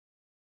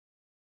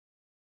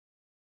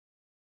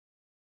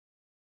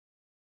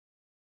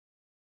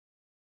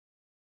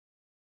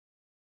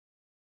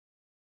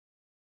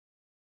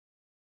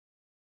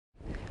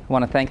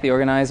want to thank the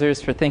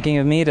organizers for thinking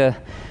of me to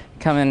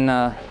come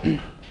and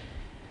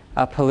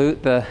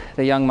pollute the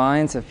young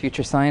minds of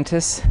future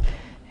scientists.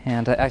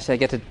 And actually I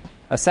get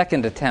a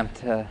second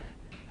attempt,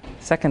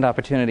 second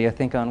opportunity, I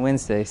think, on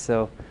Wednesday.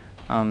 So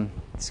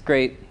it's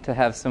great to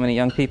have so many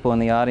young people in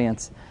the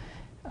audience.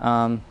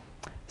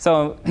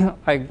 So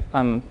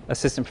I'm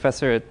assistant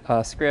professor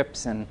at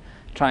Scripps and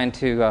trying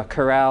to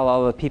corral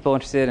all the people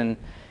interested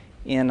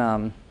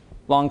in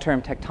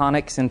long-term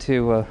tectonics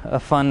into a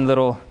fun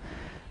little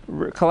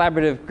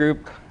collaborative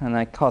group, and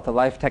I call it the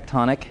Life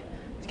Tectonic,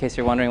 in case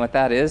you're wondering what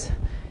that is.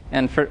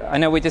 And I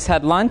know we just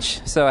had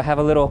lunch, so I have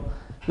a little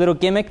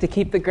gimmick to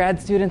keep the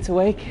grad students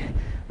awake,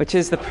 which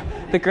is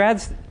the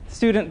grad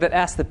student that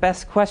asks the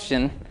best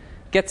question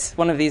gets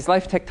one of these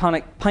Life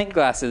Tectonic pint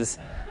glasses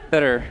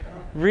that are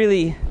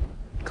really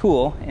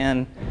cool,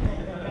 and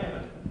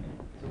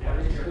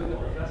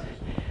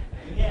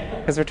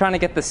because we're trying to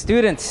get the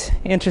students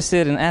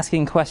interested in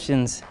asking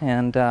questions.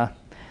 And all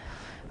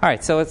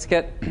right, so let's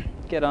get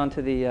on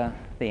to the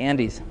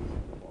Andes.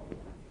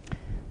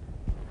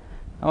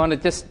 I want to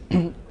just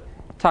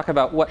talk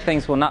about what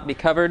things will not be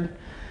covered.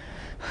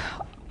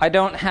 I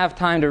don't have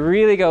time to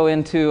really go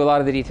into a lot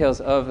of the details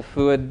of the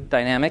fluid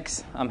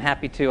dynamics. I'm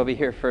happy to. I'll be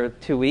here for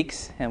 2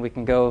 weeks, and we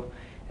can go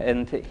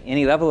into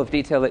any level of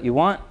detail that you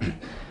want.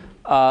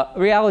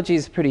 Rheology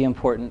is pretty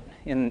important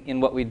in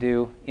what we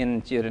do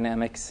in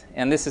geodynamics,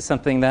 and this is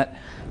something that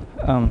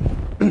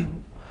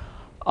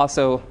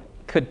also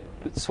could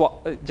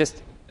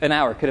just an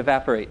hour could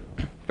evaporate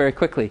very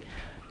quickly,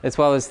 as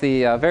well as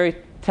the very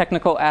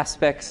technical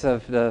aspects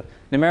of the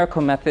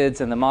numerical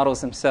methods and the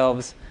models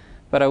themselves.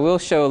 But I will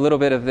show a little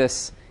bit of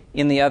this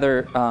in the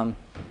other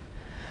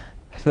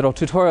little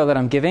tutorial that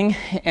I'm giving.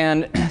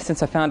 And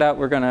since I found out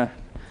we're going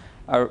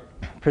to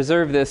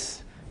preserve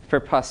this for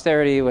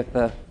posterity with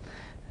the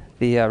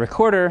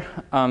recorder,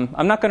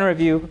 I'm not going to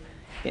review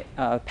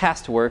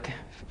past work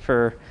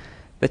for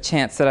the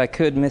chance that I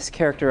could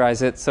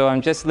mischaracterize it. So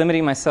I'm just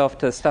limiting myself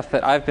to stuff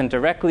that I've been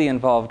directly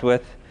involved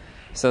with,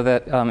 so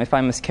that if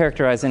I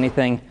mischaracterize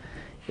anything,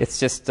 it's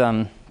just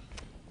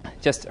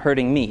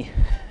hurting me.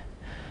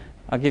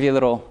 I'll give you a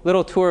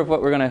little tour of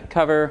what we're going to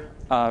cover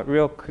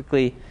real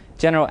quickly.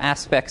 General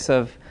aspects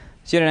of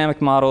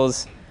geodynamic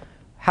models,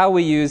 how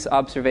we use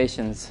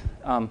observations.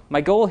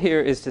 My goal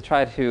here is to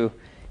try to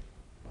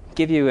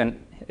give you,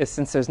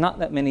 since there's not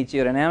that many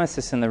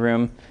geodynamicists in the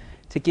room,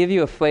 to give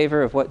you a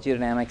flavor of what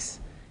geodynamics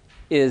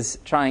is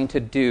trying to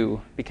do,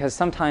 because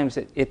sometimes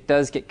it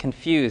does get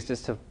confused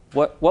as to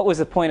what was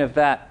the point of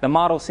that. The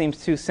model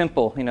seems too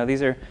simple.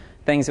 These are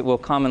things that we'll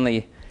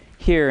commonly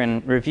hear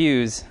in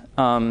reviews.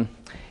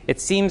 It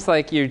seems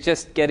like you're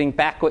just getting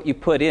back what you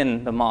put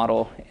in the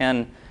model.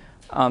 And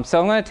so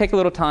I'm going to take a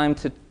little time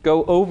to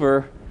go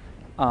over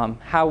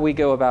how we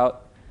go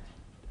about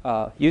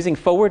using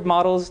forward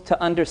models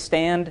to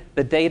understand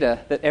the data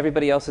that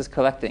everybody else is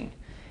collecting.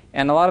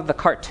 And a lot of the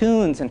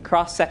cartoons and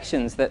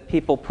cross-sections that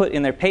people put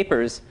in their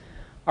papers,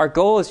 our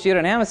goal as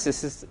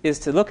geodynamicists is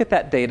to look at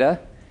that data,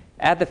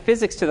 add the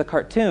physics to the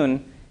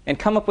cartoon, and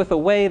come up with a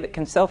way that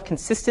can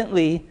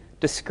self-consistently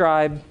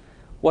describe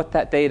what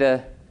that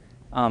data,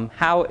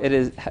 how it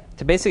is,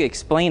 to basically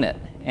explain it.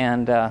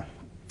 And and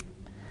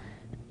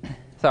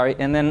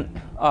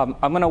then I'm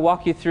going to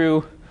walk you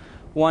through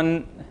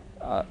one,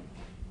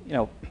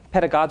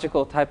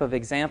 pedagogical type of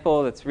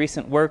example that's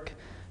recent work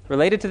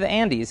related to the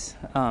Andes,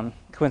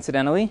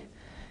 coincidentally.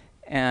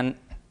 And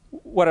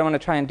what I want to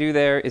try and do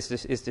there is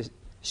to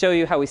show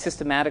you how we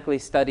systematically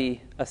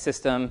study a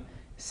system,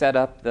 set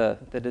up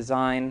the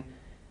design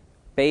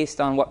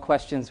based on what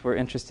questions we're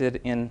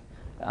interested in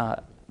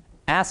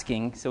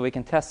asking, so we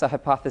can test the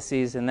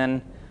hypotheses, and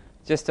then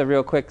just a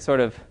real quick sort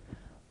of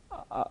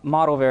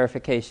model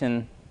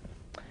verification.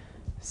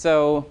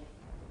 So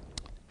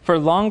for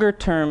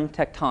longer-term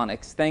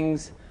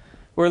tectonics,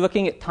 we're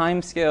looking at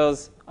time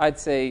scales, I'd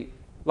say,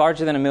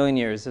 larger than 1 million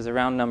years is a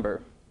round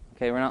number.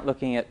 Okay, we're not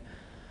looking at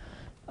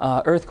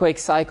earthquake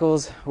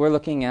cycles. We're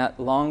looking at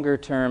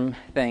longer-term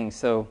things.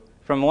 So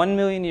from 1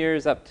 million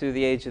years up to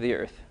the age of the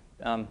Earth.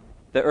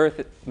 The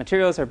Earth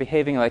materials are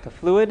behaving like a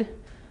fluid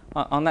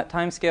on that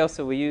time scale,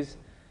 so we use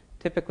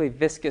typically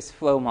viscous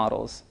flow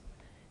models.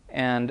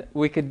 And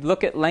we could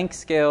look at length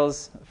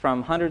scales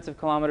from hundreds of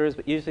kilometers,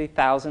 but usually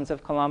thousands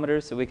of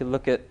kilometers. So we could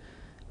look at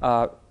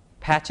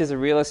patches of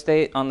real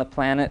estate on the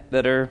planet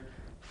that are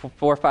 4,000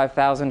 or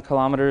 5,000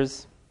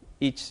 kilometers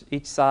each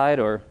side,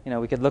 or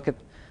we could look at,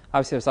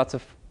 obviously there's lots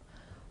of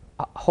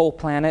whole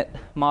planet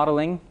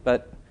modeling,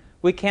 but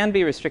we can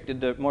be restricted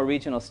to more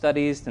regional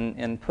studies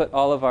and put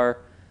all of our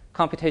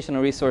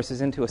computational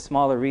resources into a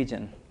smaller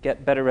region,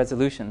 get better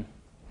resolution.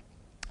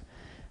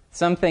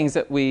 Some things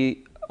that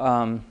we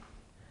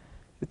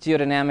with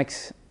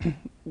geodynamics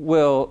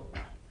will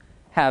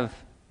have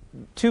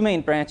two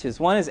main branches.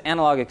 One is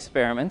analog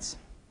experiments,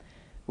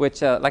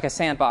 which like a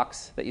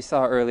sandbox that you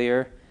saw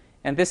earlier,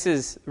 and this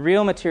is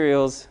real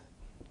materials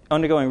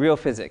undergoing real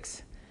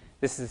physics.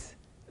 This is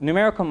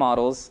numerical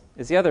models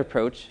is the other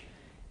approach,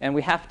 and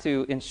we have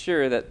to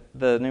ensure that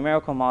the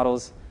numerical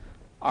models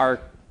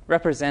are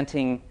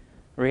representing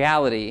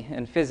reality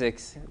and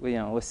physics,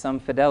 with some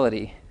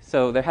fidelity.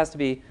 So there has to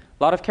be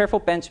a lot of careful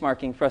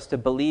benchmarking for us to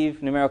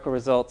believe numerical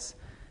results,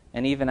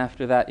 and even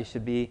after that, you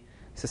should be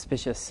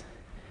suspicious.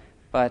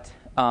 But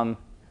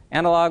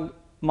analog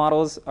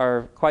models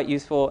are quite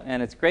useful,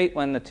 and it's great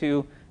when the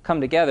two come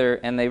together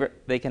and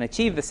they can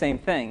achieve the same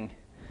thing.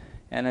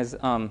 And as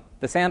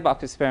the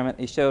sandbox experiment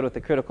you showed with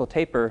the critical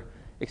taper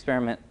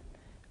experiment,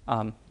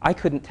 I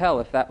couldn't tell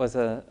if that was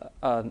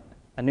a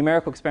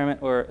numerical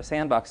experiment or a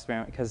sandbox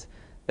experiment, because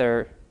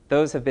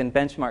those have been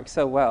benchmarked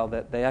so well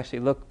that they actually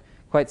look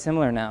quite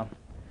similar now.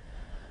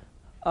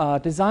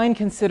 Design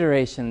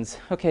considerations.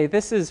 Okay,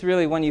 this is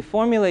really when you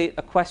formulate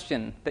a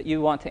question that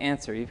you want to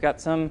answer. You've got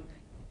some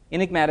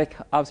enigmatic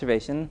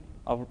observation.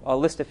 I'll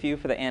list a few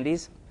for the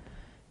Andes.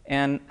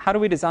 And how do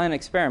we design an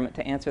experiment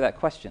to answer that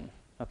question?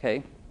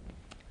 Okay.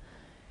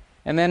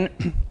 And then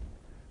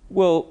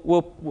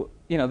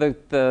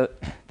the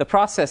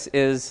process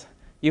is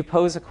you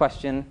pose a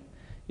question,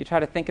 you try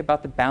to think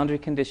about the boundary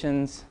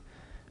conditions,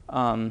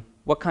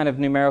 what kind of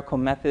numerical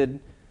method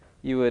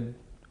you would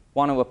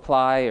want to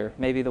apply, or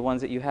maybe the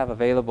ones that you have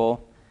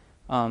available.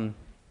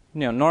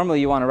 Normally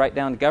you want to write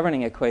down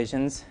governing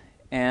equations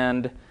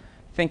and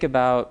think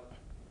about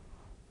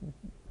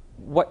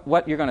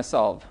what you're going to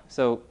solve.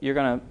 So you're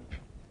going to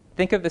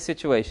think of the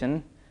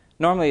situation.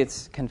 Normally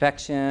it's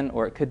convection,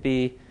 or it could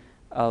be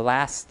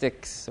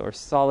elastics or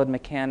solid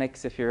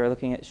mechanics if you're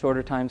looking at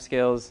shorter time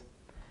scales.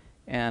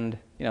 And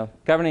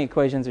governing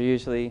equations are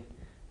usually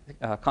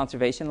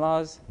conservation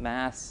laws,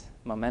 mass,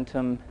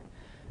 momentum,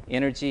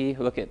 energy.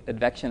 We look at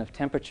advection of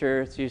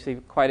temperature. It's usually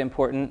quite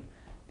important.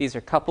 These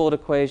are coupled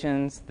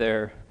equations.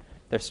 They're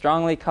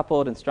strongly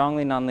coupled and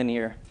strongly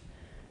nonlinear.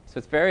 So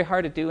it's very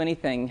hard to do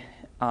anything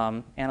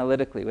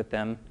analytically with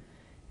them.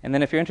 And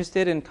then if you're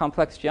interested in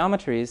complex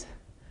geometries,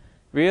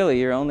 really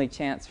your only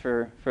chance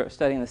for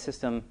studying the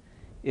system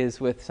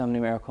is with some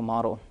numerical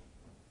model.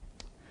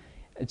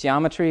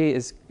 Geometry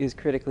is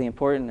critically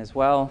important as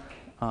well.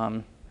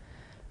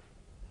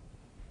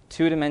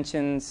 2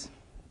 dimensions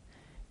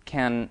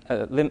can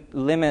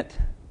limit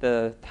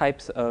the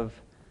types of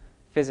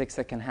physics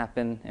that can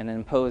happen and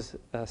impose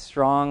a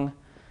strong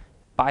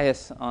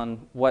bias on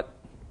what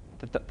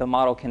the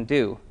model can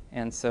do.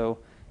 And so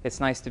it's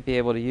nice to be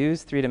able to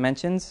use 3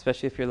 dimensions,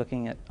 especially if you're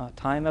looking at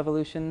time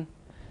evolution.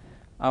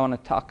 I want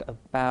to talk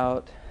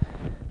about,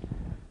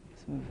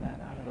 let's move that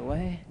out of the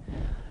way.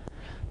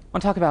 I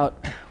want to talk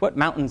about what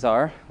mountains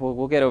are.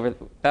 We'll get over,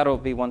 that'll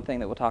be one thing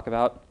that we'll talk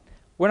about.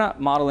 We're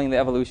not modeling the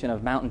evolution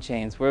of mountain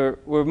chains. We're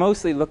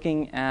mostly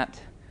looking at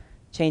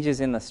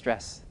changes in the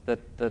stress.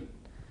 The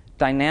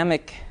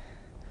dynamic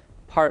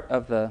part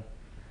of the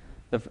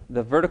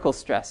vertical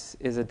stress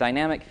is a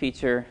dynamic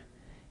feature,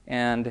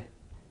 and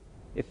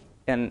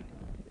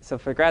so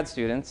for grad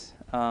students,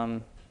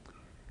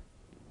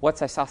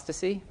 what's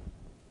isostasy?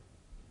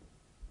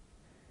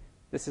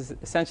 This is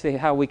essentially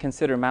how we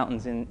consider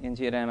mountains in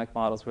geodynamic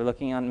models. We're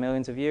looking on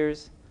millions of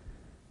years.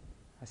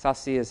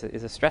 Isostasy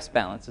is a stress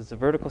balance. It's a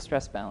vertical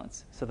stress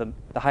balance. So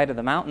the height of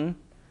the mountain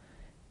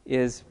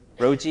is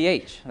rho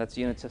GH. That's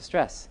units of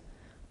stress.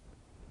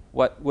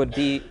 What would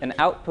be an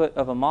output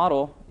of a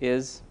model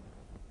is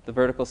the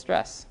vertical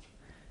stress.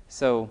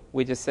 So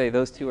we just say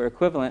those two are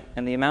equivalent,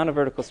 and the amount of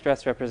vertical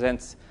stress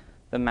represents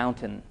the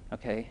mountain.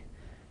 Okay.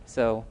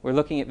 So we're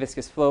looking at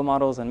viscous flow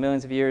models on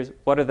millions of years.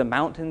 What are the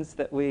mountains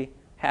that we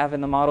have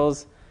in the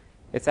models?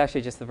 It's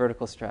actually just the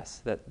vertical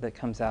stress that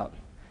comes out.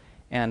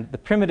 And the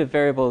primitive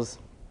variables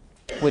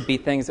would be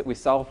things that we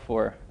solve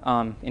for,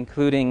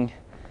 including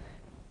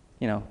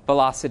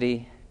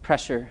velocity,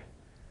 pressure,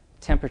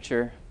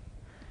 temperature,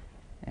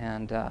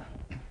 and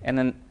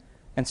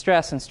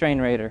stress and strain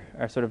rate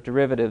are sort of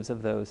derivatives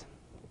of those.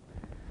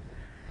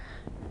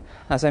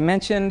 As I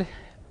mentioned,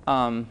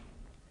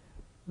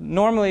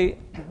 normally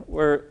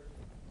we're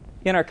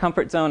in our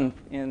comfort zone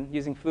in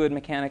using fluid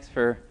mechanics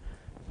for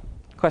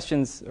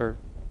questions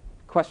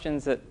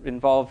that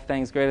involve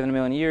things greater than 1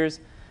 million years.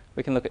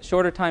 We can look at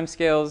shorter time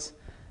scales.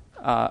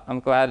 I'm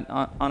glad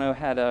Onno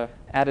had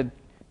added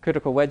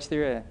critical wedge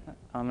theory.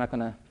 I'm not going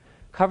to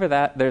cover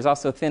that. There's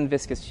also thin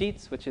viscous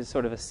sheets, which is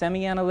sort of a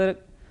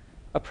semi-analytic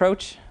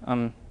approach.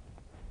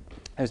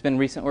 There's been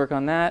recent work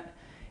on that.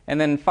 And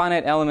then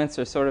finite elements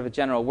are sort of a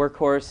general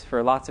workhorse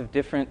for lots of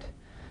different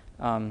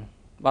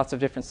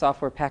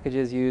software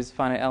packages use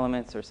finite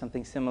elements or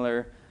something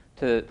similar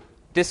to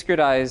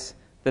discretize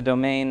the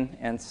domain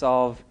and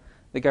solve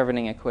the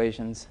governing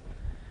equations.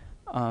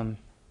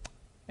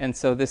 And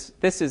so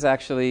this is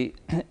actually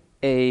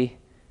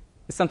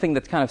something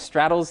that kind of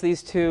straddles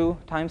these two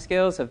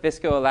timescales of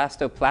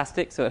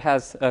viscoelastoplastic. So it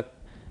has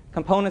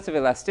components of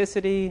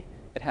elasticity,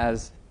 it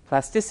has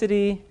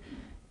plasticity,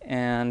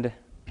 and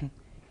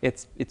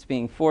it's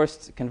being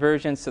forced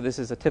convergence. So this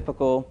is a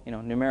typical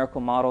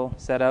numerical model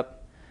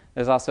setup.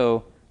 There's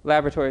also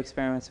laboratory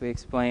experiments we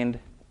explained.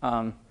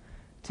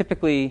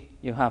 Typically,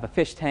 you have a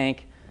fish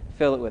tank,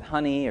 fill it with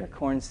honey or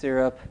corn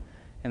syrup,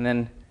 and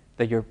then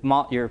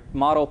your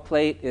model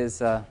plate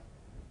is a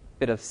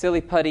bit of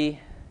silly putty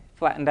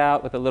flattened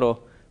out with a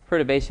little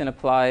perturbation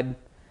applied.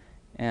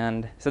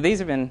 And so these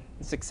have been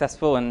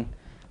successful in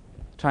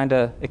trying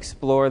to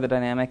explore the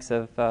dynamics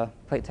of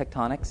plate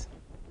tectonics.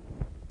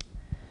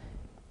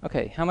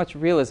 Okay, how much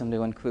realism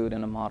to include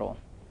in a model?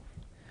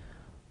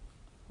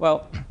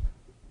 Well,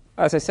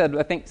 as I said,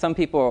 I think some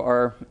people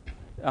are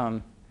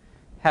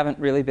haven't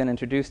really been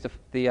introduced to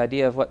the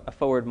idea of what a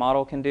forward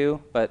model can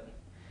do, but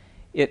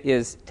it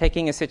is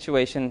taking a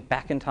situation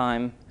back in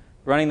time,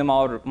 running the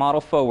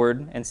model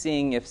forward, and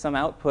seeing if some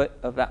output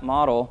of that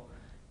model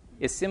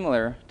is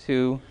similar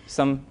to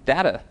some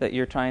data that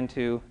you're trying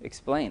to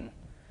explain.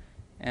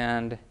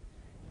 And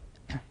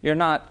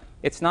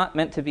it's not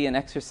meant to be an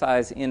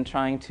exercise in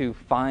trying to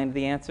find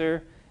the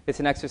answer. It's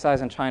an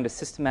exercise in trying to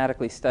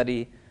systematically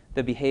study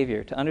the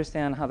behavior, to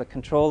understand how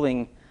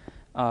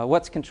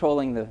what's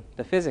controlling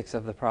the physics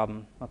of the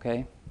problem,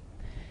 okay?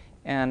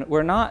 And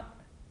we're not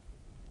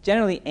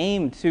generally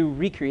aimed to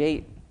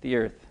recreate the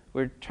Earth.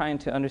 We're trying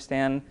to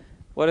understand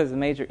what are the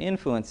major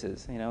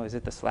influences. Is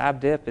it the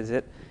slab dip? Is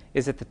it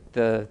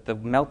the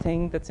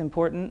melting that's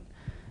important?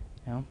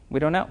 We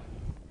don't know.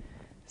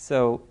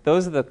 So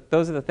those are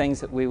the things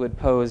that we would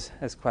pose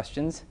as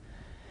questions.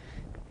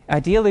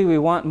 Ideally, we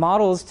want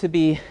models to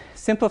be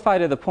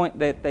simplified to the point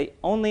that they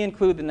only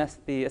include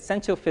the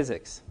essential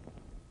physics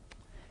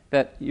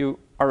that you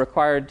are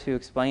required to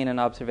explain an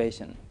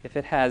observation. If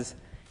it has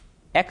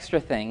extra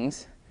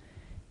things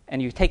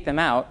and you take them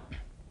out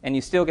and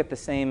you still get the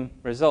same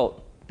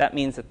result, that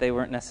means that they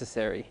weren't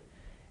necessary.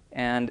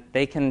 And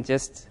they can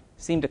just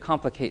seem to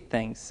complicate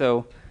things.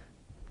 So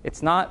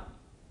it's not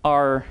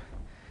our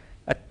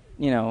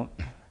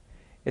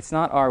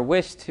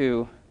wish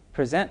to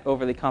present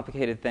overly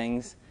complicated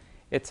things.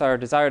 It's our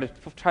desire to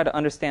try to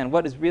understand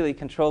what is really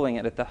controlling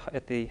it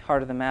at the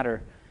heart of the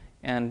matter.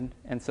 And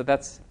so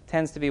that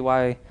tends to be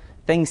why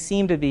things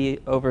seem to be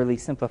overly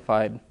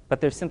simplified,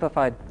 but they're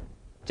simplified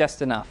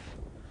just enough.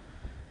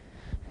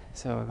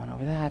 So we're going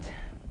over that.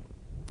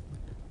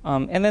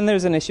 And then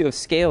there's an issue of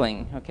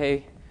scaling.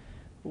 Okay,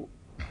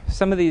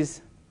 some of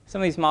these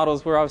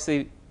models were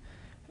obviously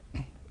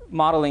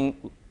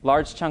modeling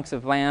large chunks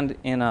of land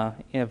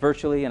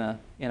virtually in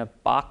a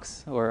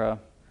box or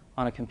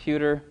on a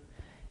computer,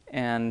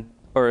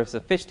 or as a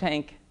fish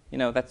tank.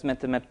 That's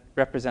meant to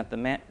represent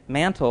the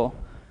mantle.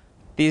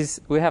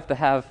 We have to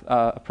have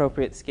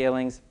appropriate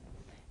scalings,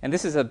 and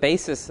this is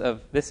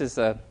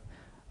a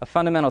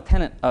fundamental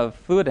tenet of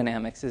fluid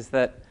dynamics, is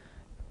that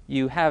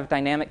you have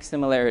dynamic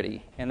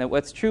similarity, and that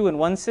what's true in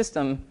one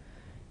system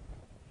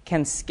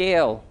can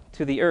scale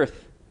to the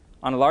Earth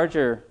on a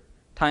larger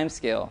time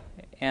scale.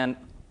 And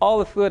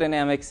all of fluid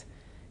dynamics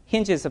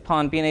hinges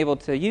upon being able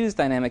to use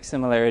dynamic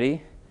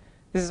similarity.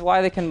 This is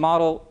why they can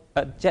model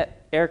a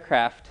jet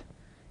aircraft,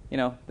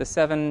 the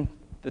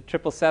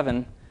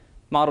 777,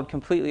 modeled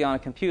completely on a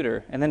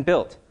computer and then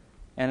built,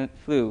 and it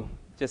flew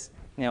just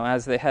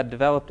as they had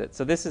developed it.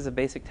 So this is a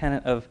basic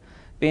tenet of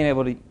being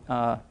able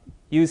to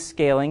use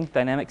scaling,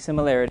 dynamic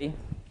similarity.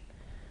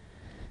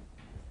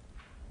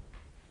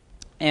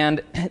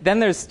 And then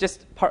there's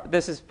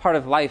this is part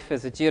of life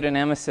as a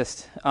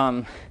geodynamicist,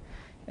 and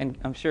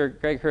I'm sure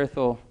Greg Hirth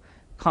will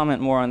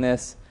comment more on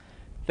this.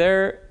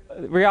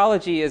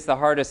 Rheology is the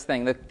hardest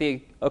thing.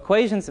 The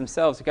equations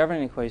themselves, the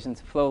governing equations,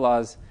 flow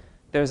laws,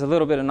 there's a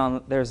little bit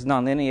of there's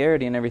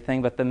nonlinearity and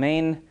everything, but the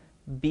main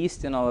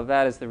beast in all of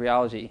that is the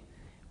rheology.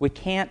 We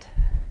can't,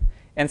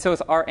 and so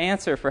it's our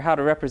answer for how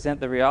to represent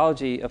the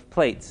rheology of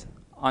plates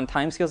on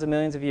timescales of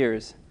millions of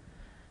years,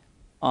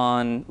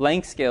 on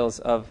length scales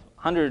of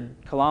 100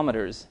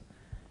 kilometers,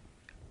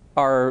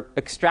 are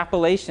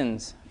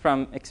extrapolations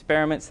from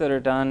experiments that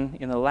are done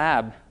in the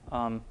lab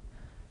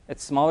at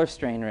smaller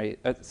strain rate,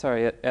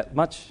 at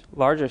much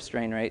larger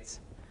strain rates,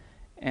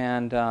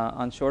 and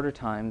on shorter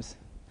times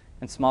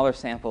and smaller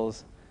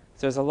samples.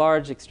 So there's a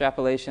large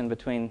extrapolation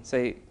between,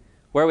 say,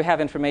 where we have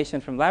information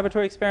from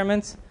laboratory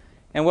experiments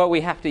and what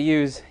we have to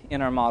use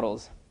in our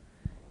models.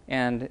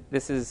 And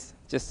this is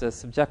just a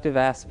subjective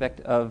aspect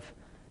of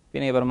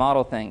being able to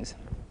model things.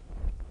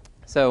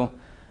 So,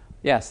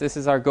 yes, this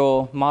is our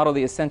goal: model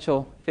the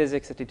essential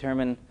physics that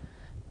determine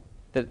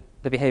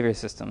the behavior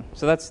system.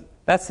 So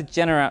that's the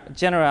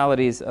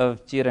generalities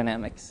of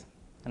geodynamics,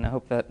 and I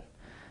hope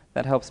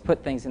that helps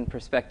put things in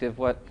perspective.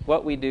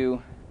 What we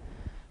do,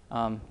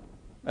 at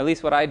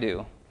least what I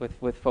do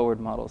with forward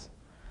models.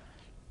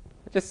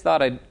 I just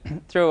thought I'd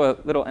throw a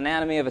little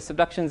anatomy of a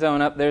subduction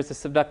zone up. There's a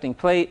subducting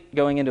plate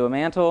going into a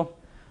mantle,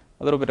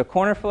 a little bit of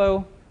corner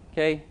flow.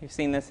 Okay, you've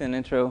seen this in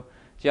intro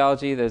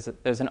geology. There's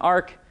an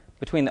arc.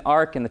 Between the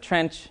arc and the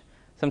trench,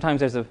 sometimes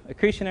there's an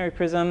accretionary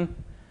prism,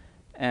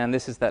 and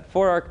this is that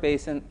forearc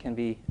basin, can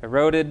be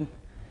eroded.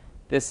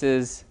 This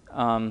is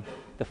the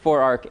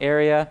forearc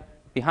area.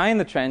 Behind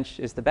the trench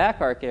is the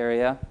back arc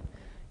area.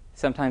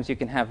 Sometimes you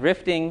can have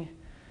rifting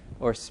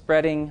or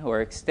spreading or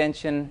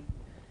extension.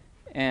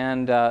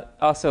 And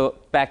also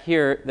back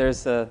here,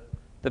 there's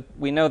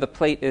we know the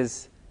plate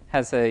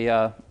has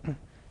an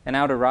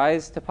outer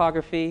rise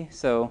topography,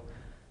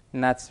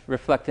 and that's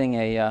reflecting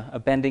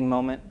a bending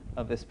moment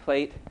of this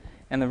plate.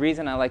 And the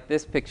reason I like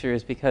this picture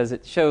is because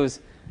it shows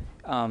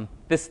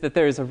that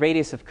there is a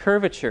radius of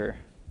curvature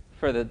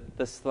for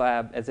the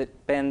slab as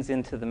it bends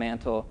into the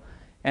mantle,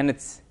 and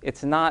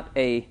it's not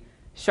a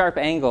sharp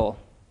angle.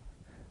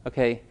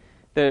 Okay,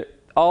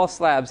 all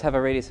slabs have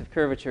a radius of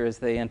curvature as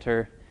they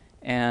enter,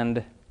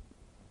 and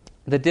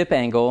the dip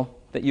angle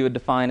that you would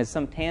define as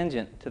some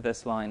tangent to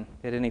this line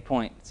at any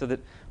point. So that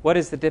what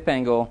is the dip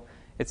angle?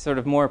 It's sort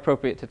of more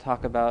appropriate to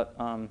talk about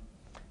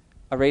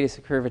a radius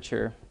of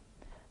curvature.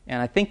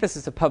 And I think this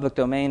is a public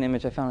domain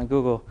image I found on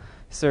Google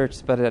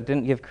search, but I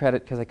didn't give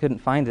credit because I couldn't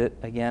find it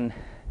again.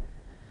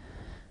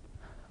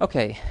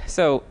 Okay,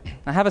 so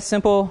I have a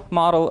simple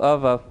model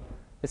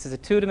this is a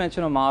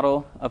two-dimensional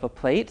model of a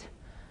plate.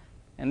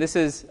 And this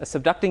is a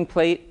subducting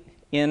plate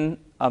in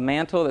a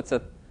mantle that's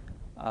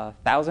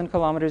 1,000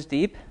 kilometers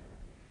deep.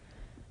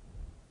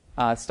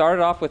 It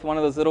started off with one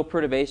of those little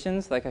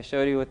perturbations, like I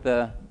showed you with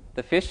the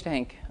fish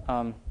tank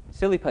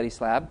silly putty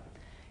slab,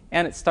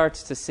 and it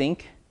starts to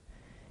sink.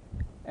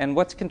 And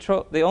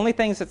the only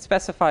things that's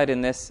specified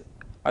in this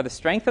are the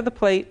strength of the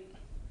plate,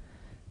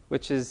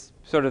 which is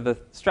sort of the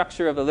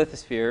structure of the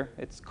lithosphere.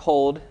 It's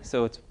cold,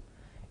 so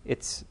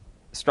it's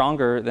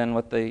stronger than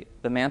what the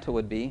mantle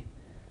would be,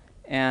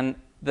 and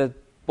the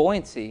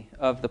buoyancy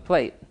of the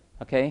plate.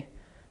 Okay,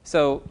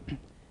 so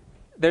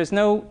there's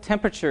no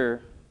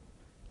temperature.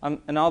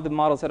 In all the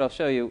models that I'll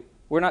show you,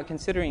 we're not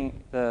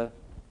considering the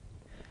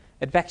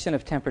advection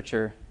of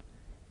temperature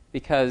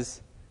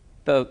because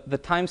the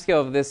time scale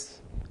of this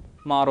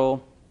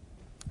model,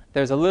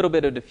 there's a little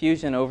bit of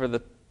diffusion over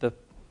the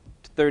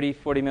 30,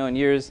 40 million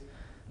years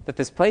that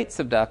this plate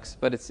subducts,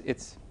 but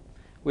it's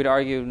we'd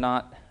argue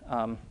not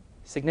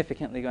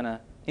significantly going to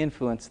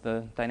influence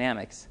the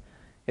dynamics.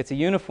 It's a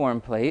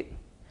uniform plate,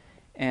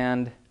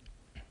 and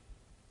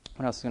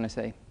what else was I going to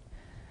say?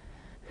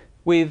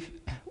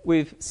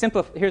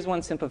 Here's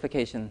one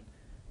simplification.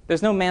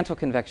 There's no mantle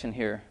convection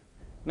here.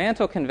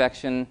 Mantle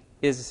convection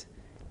is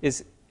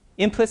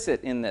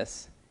implicit in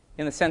this,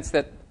 in the sense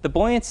that the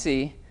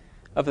buoyancy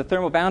of the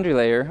thermal boundary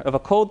layer, of a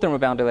cold thermal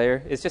boundary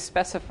layer, is just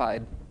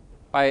specified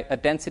by a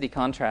density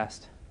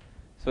contrast.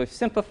 So we've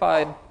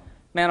simplified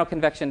mantle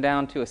convection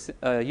down to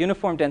a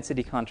uniform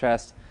density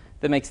contrast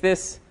that makes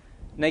this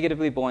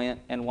negatively buoyant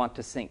and want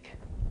to sink.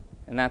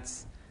 And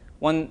that's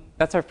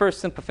our first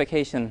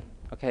simplification,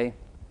 okay,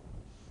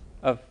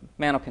 of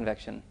mantle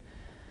convection.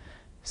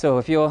 So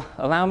if you'll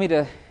allow me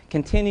to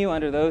continue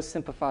under those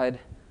simplified...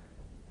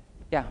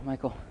 Yeah,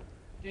 Michael?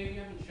 Dave, you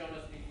haven't shown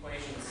us the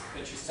equations,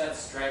 but you said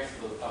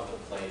strength of the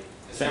plate.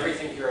 Is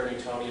everything here a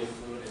Newtonian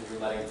fluid and you're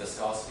letting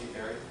viscosity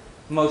vary?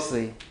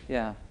 Mostly,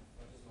 yeah.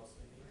 What does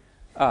mostly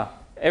mean?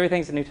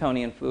 Everything's a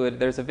Newtonian fluid.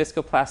 There's a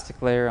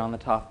viscoplastic layer on the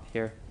top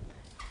here.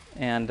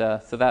 And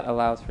so that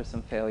allows for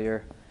some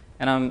failure.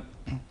 And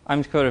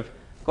I'm sort of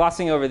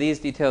glossing over these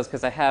details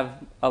because I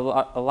have a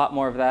lot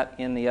more of that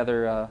in the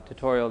other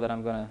tutorial that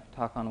I'm going to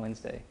talk on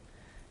Wednesday.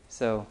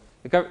 So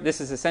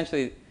this is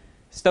essentially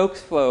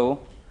Stokes flow,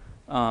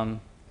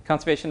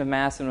 conservation of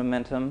mass and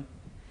momentum,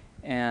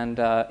 and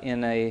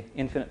in a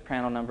infinite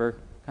Prandtl number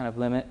kind of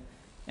limit.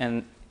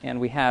 And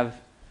we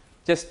have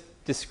just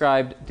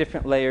described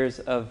different layers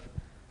of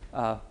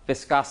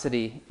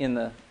viscosity in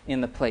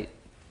the plate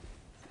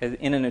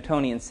in a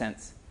Newtonian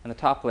sense. And the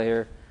top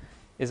layer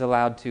is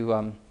allowed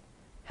to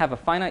have a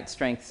finite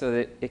strength so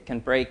that it can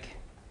break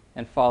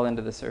and fall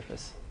into the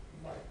surface.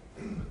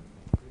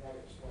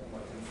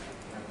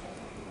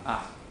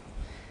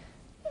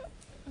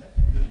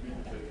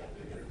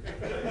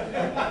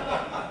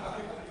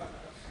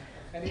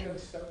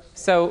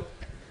 So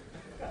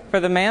for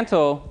the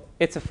mantle,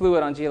 it's a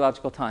fluid on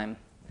geological time.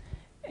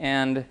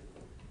 And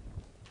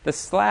the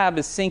slab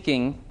is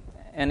sinking,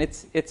 and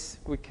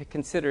we could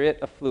consider it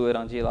a fluid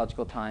on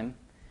geological time.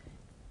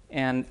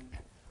 And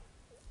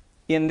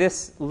in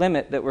this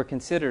limit that we're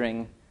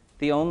considering,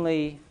 the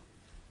only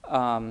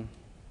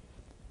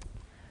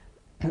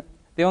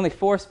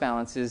force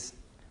balance is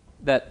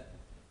that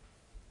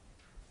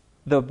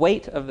the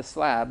weight of the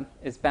slab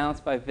is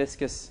balanced by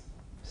viscous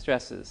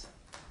stresses.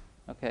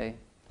 Okay,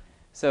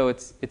 so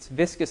it's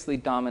viscously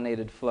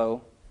dominated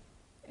flow,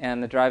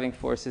 and the driving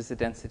force is the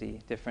density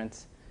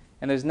difference.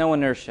 And there's no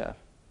inertia.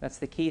 That's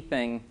the key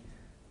thing.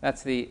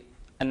 That's the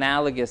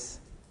analogous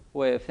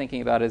way of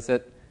thinking about it, is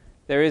that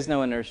there is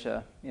no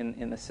inertia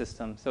in the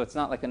system. So it's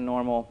not like a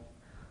normal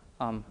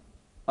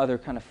other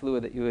kind of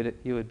fluid that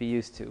you would be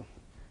used to.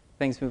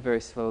 Things move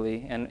very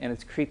slowly, and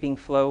its creeping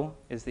flow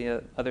is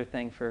the other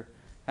thing for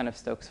kind of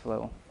Stokes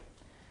flow.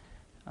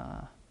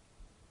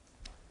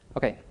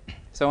 Okay,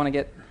 so I want to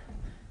get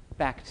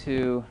back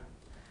to...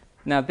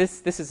 Now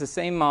this is the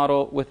same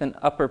model with an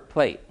upper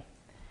plate.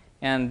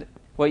 And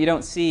what you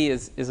don't see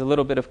is a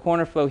little bit of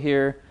corner flow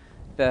here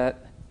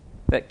that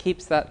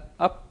keeps that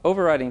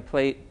overriding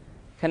plate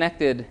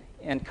connected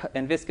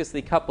and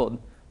viscously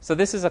coupled. So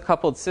this is a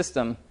coupled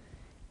system.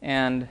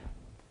 And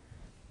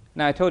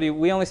now I told you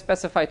we only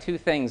specify two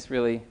things,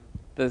 really.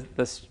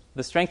 The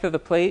strength of the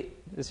plate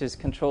is just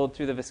controlled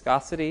through the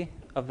viscosity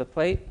of the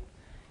plate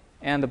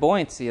and the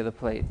buoyancy of the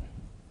plate.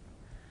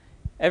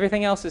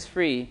 Everything else is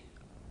free.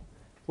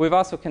 we've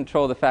also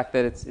controlled the fact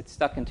that it's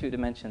stuck in 2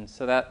 dimensions.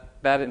 So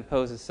that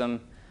imposes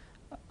some,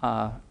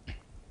 that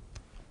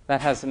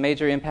has a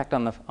major impact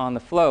on the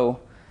flow.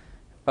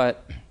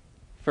 But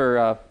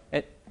for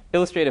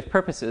illustrative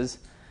purposes,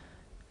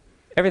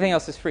 everything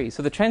else is free.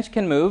 So the trench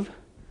can move.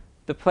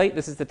 The plate,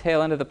 this is the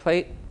tail end of the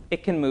plate,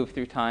 it can move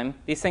through time.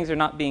 These things are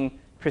not being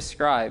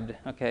prescribed,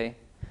 okay?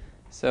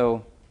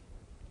 So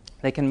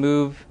they can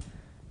move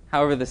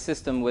however the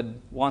system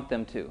would want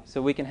them to.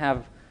 So we can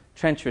have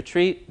trench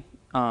retreat.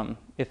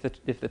 If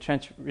the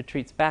trench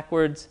retreats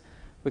backwards,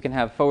 we can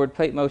have forward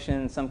plate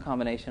motion, some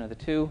combination of the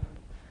two.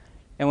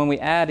 And when we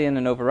add in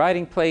an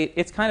overriding plate,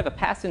 it's kind of a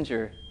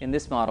passenger in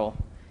this model.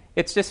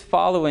 It's just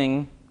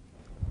following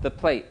the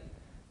plate.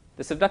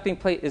 The subducting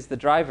plate is the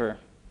driver,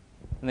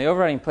 and the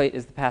overriding plate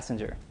is the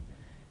passenger,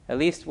 at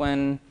least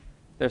when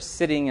they're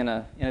sitting in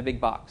a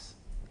big box.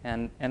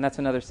 And that's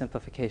another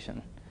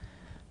simplification.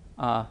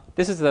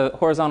 This is the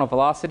horizontal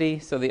velocity.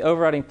 So the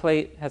overriding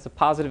plate has a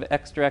positive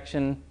x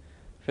direction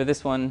for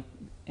this one,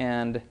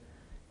 and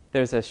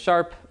there's a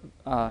sharp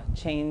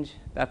change.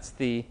 That's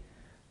the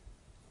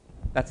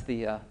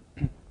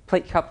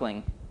plate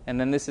coupling, and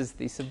then this is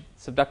the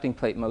subducting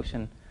plate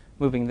motion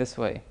moving this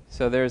way.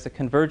 So there's a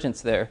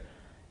convergence there,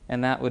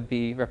 and that would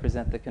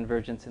represent the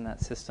convergence in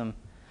that system.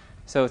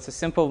 So it's a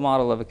simple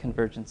model of a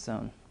convergence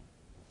zone.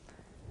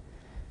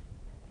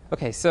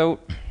 Okay, so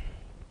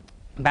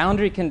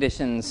boundary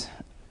conditions.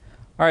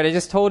 All right, I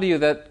just told you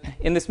that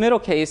in this middle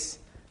case,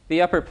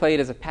 the upper plate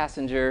is a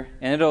passenger,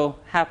 and it'll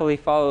happily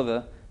follow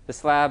the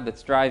slab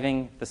that's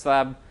driving. If the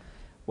slab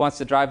wants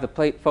to drive the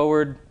plate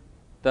forward,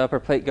 the upper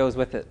plate goes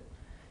with it.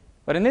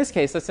 But in this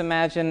case, let's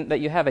imagine that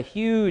you have a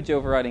huge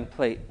overriding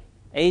plate,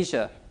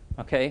 Asia,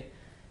 okay?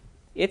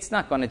 It's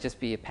not going to just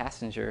be a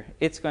passenger.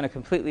 It's going to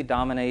completely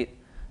dominate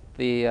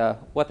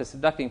what the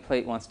subducting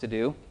plate wants to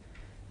do.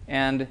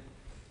 And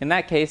in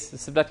that case, the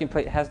subducting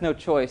plate has no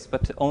choice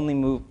but to only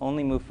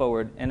move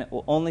forward, and it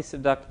will only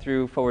subduct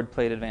through forward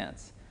plate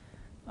advance.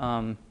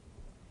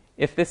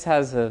 If this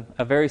has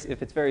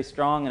if it's very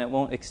strong and it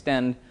won't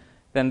extend,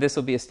 then this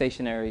will be a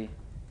stationary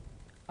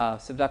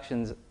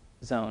subduction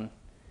zone.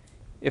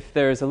 If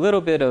there's a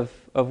little bit of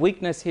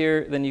weakness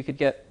here, then you could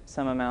get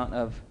some amount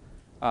of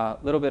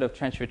little bit of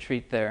trench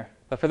retreat there.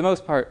 But for the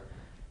most part,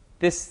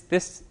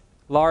 this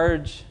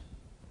large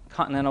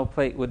continental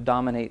plate would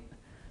dominate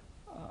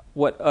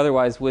what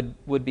otherwise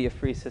would be a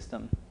free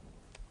system.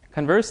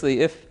 Conversely,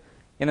 if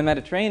in the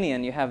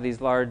Mediterranean you have these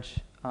large,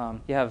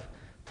 you have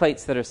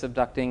plates that are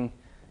subducting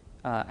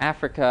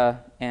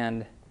Africa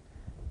and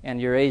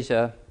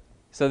Eurasia,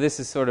 so this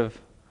is sort of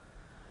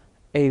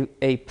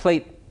a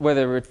plate where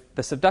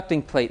the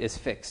subducting plate is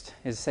fixed,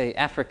 is say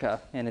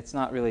Africa, and it's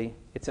not really,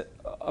 it's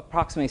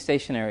approximately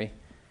stationary.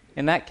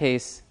 In that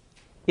case,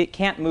 it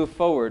can't move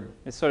forward.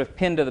 It's sort of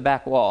pinned to the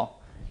back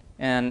wall.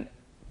 And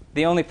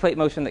the only plate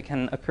motion that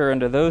can occur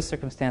under those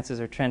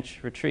circumstances are trench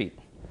retreat.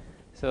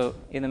 So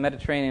in the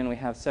Mediterranean, we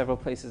have several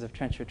places of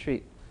trench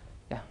retreat.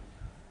 Yeah?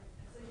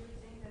 So you're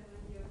saying that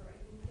when the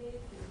overriding plate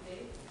is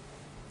big,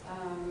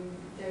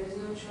 there is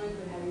no choice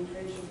but having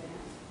trench advance?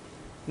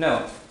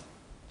 No,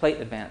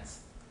 plate advance.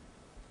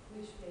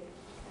 Which plate?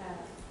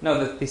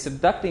 No, the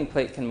subducting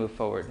plate can move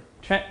forward.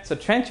 So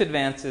trench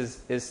advance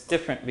is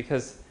different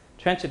because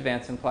trench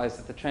advance implies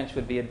that the trench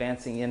would be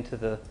advancing into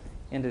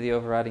the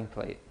overriding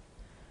plate.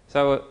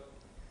 So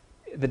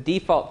the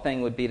default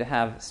thing would be to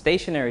have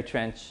stationary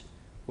trench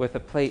with a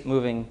plate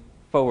moving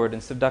forward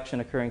and subduction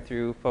occurring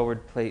through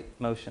forward plate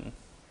motion.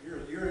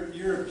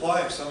 You're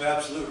implying some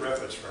absolute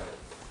reference frame.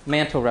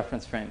 Mantle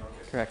reference frame,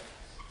 okay. Correct.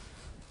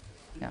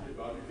 Yeah.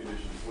 Boundary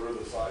conditions, what are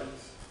the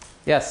sides?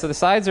 Yes, so the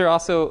sides are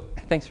also,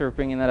 thanks for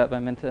bringing that up, I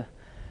meant to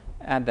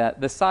add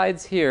that. The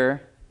sides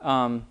here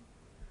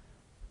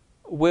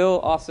will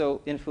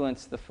also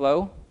influence the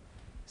flow.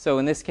 So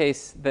in this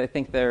case, I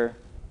think they're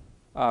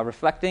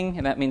reflecting,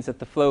 and that means that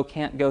the flow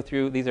can't go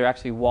through. These are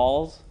actually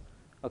walls,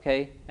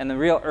 okay? And the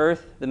real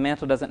Earth, the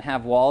mantle doesn't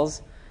have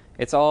walls.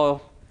 It's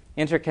all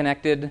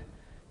interconnected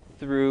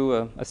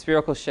through a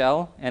spherical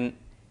shell, and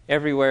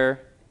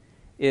everywhere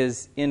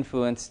is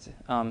influenced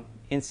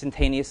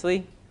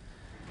instantaneously.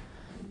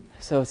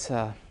 So it's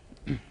why don't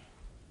you use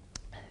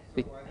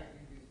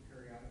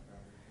periodic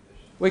boundary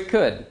conditions? we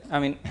could. I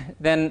mean,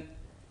 then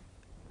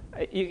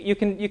you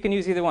can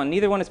use either one.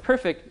 Neither one is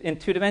perfect in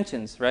 2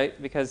 dimensions, right?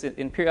 Because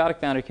in periodic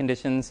boundary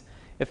conditions,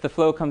 if the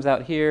flow comes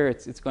out here,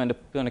 it's going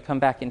to come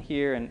back in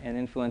here and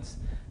influence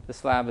the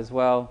slab as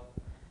well.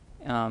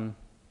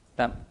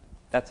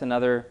 That's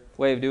another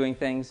way of doing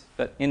things.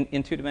 But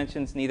in 2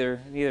 dimensions, neither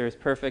is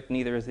perfect.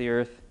 Neither is the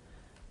Earth.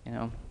 You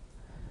know.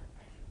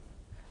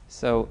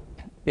 So,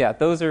 yeah,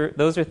 those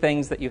are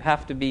things that you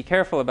have to be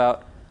careful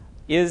about.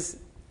 Is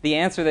the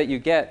answer that you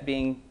get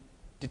being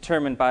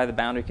determined by the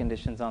boundary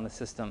conditions on the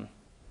system?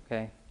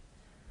 Okay.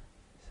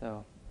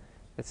 So,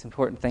 it's an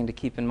important thing to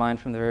keep in mind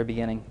from the very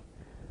beginning.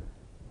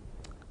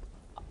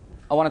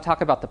 I want to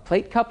talk about the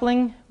plate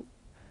coupling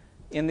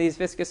in these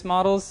viscous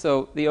models.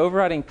 So the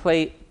overriding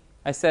plate,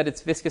 I said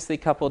it's viscously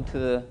coupled to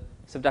the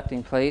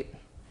subducting plate.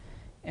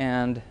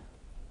 And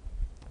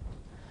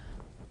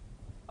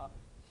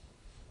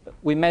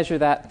we measure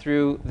that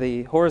through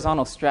the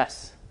horizontal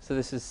stress. So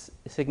this is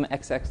sigma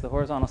xx, the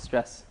horizontal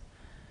stress.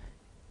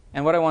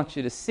 And what I want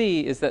you to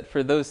see is that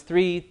for those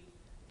three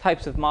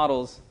types of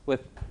models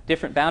with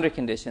different boundary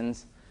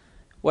conditions,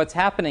 what's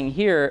happening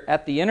here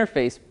at the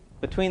interface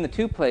between the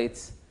two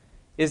plates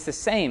is the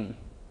same,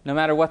 no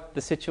matter what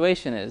the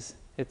situation is.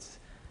 It's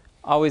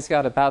always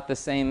got about the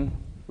same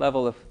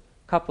level of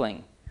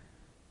coupling.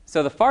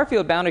 So the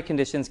far-field boundary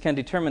conditions can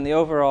determine the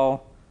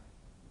overall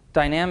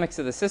dynamics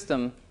of the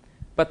system,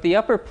 but the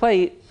upper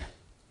plate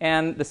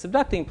and the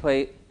subducting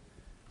plate,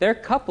 they're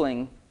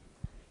coupling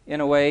in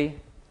a way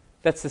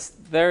that's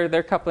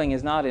their coupling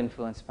is not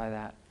influenced by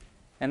that.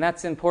 And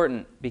that's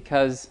important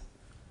because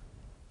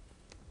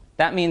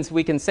that means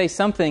we can say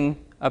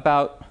something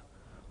about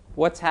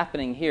what's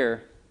happening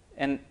here,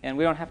 and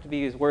we don't have to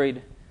be as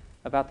worried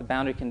about the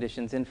boundary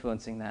conditions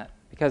influencing that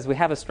because we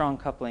have a strong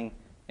coupling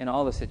in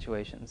all the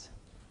situations.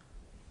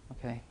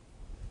 Okay.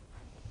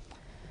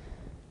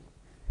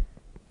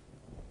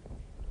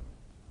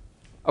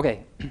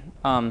 Okay.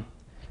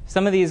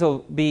 Some of these will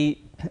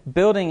be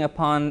building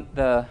upon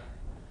the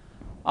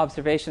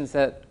observations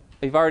that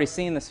we've already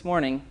seen this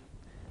morning,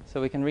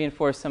 so we can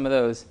reinforce some of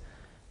those.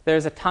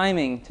 There's a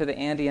timing to the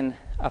Andean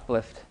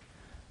uplift.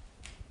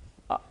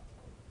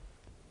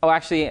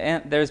 Actually,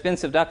 there's been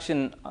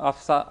subduction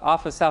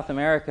off of South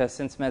America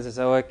since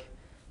Mesozoic,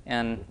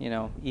 and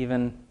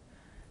even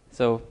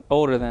so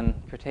older than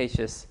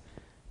Cretaceous.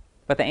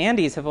 But the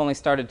Andes have only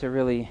started to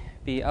really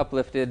be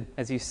uplifted,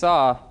 as you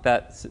saw,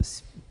 that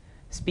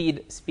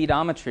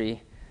speedometry,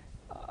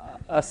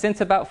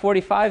 since about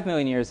 45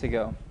 million years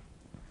ago.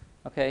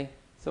 Okay,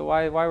 so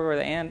why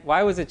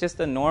was it just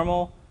a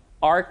normal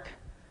arc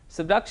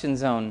subduction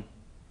zone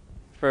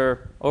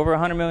for over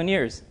 100 million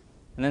years,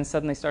 and then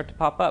suddenly start to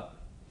pop up?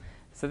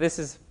 So this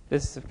is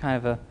kind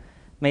of a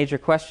major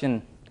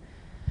question.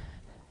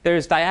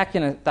 There's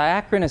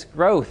diachronous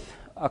growth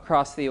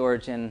across the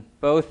origin,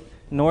 both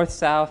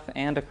north-south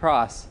and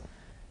across.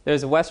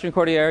 There's a western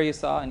Cordillera you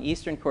saw, an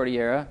eastern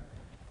Cordillera,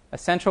 a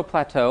central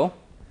plateau.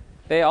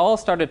 They all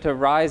started to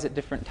rise at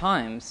different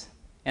times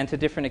and to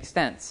different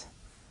extents.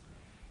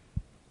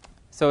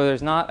 So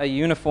there's not a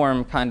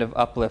uniform kind of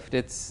uplift.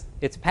 It's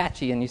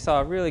patchy, and you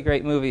saw a really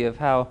great movie of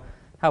how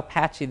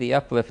patchy the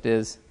uplift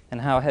is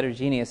and how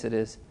heterogeneous it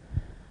is.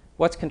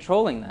 What's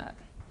controlling that?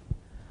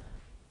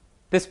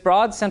 This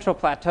broad central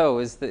plateau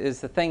is the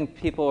thing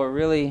people are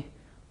really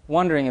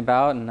wondering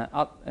about,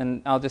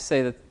 and I'll just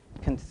say that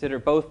consider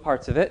both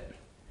parts of it.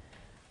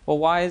 Well,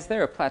 why is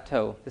there a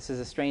plateau? This is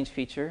a strange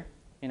feature.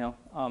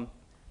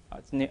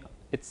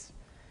 It's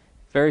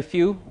very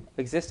few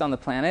exist on the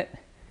planet.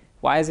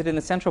 Why is it in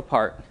the central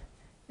part?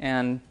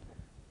 And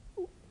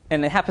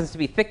it happens to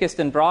be thickest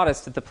and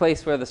broadest at the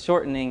place where the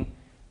shortening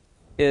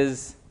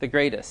is the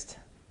greatest,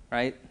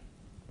 right?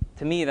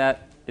 To me,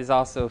 that is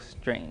also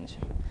strange.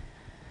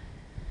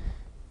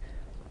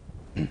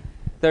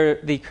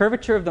 The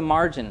curvature of the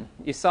margin.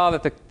 You saw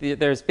that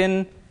there's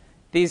been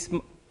these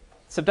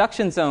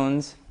subduction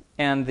zones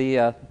and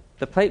the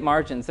plate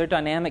margins. They're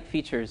dynamic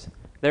features.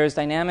 They're as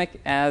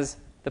dynamic as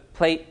the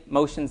plate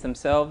motions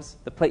themselves.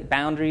 The plate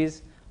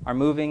boundaries are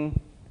moving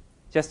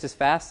just as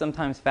fast,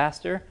 sometimes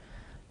faster.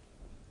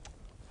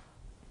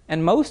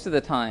 And most of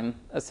the time,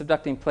 a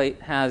subducting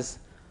plate has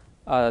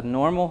a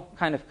normal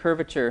kind of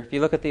curvature. If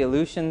you look at the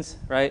Aleutians,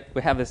 right,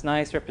 we have this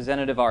nice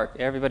representative arc.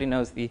 Everybody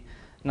knows the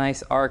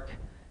nice arc.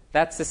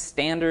 That's the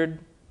standard,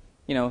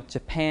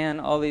 Japan,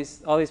 all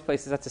these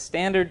places. That's a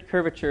standard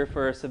curvature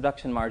for a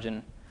subduction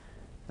margin.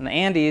 And the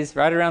Andes,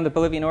 right around the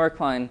Bolivian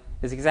oricline,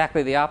 is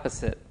exactly the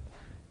opposite.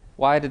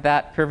 Why did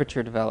that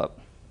curvature develop?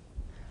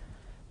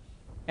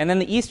 And then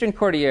the Eastern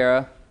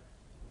Cordillera,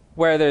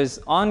 where there's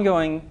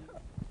ongoing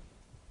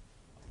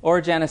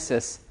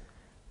orogenesis.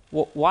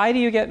 Why do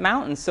you get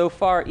mountains so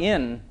far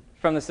in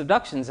from the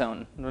subduction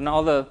zone when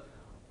all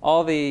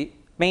the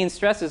main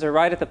stresses are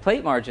right at the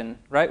plate margin,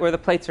 right where the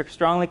plates are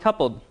strongly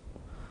coupled?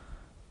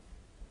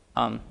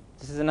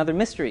 This is another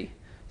mystery.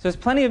 So there's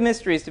plenty of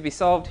mysteries to be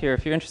solved here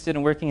if you're interested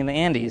in working in the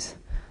Andes.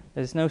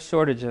 There's no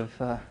shortage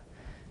of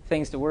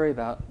things to worry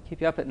about.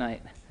 Keep you up at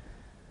night.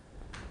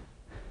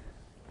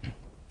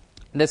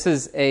 This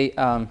is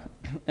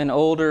an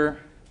older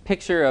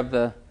picture of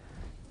the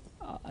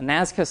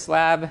Nazca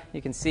slab.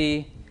 You can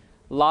see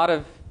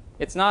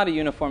it's not a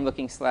uniform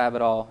looking slab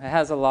at all. It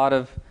has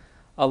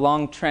a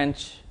long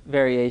trench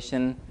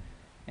variation,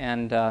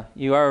 and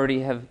you already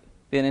have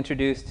been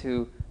introduced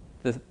to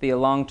the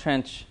long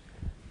trench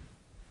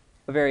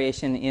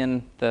variation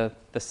in the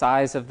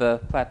size of the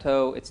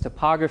plateau, its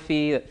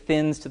topography that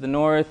thins to the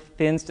north,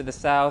 thins to the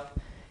south,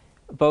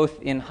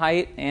 both in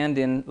height and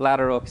in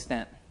lateral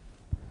extent.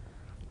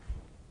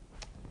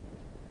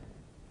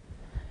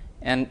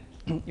 And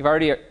you've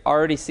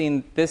already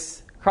seen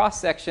this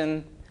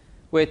cross-section,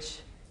 which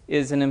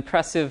is an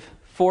impressive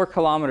 4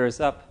 kilometers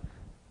up,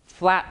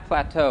 flat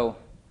plateau.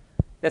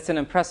 That's an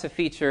impressive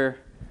feature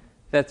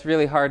that's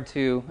really hard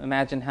to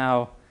imagine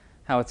how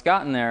it's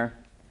gotten there.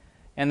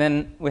 And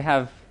then we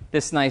have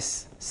this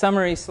nice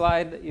summary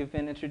slide that you've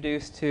been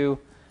introduced to,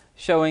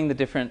 showing the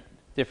different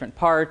different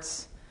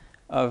parts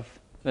of,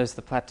 there's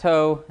the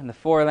plateau and the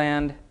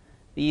foreland,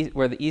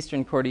 where the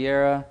eastern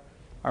Cordillera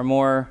are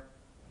more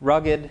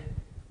rugged,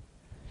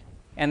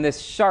 and this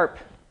sharp,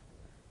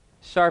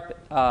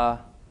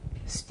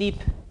 steep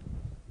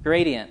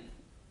gradient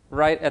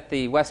right at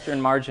the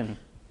western margin.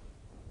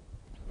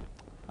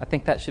 I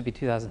think that should be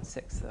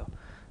 2006, though.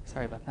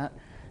 Sorry about that.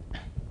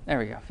 There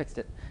we go, fixed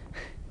it.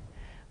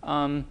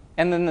 And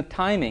then the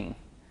timing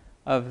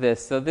of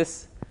this. So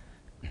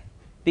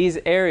these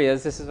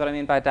areas, this is what I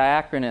mean by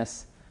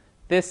diachronous.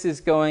 This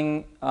is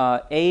going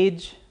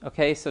age,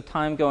 okay, so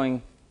time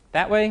going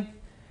that way.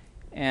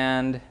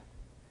 And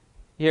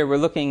here we're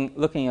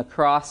looking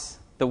across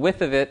the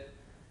width of it.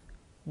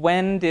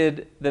 When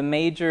did the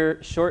major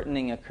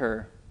shortening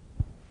occur?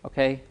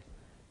 Okay.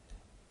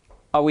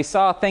 We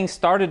saw things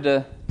started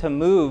to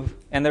move,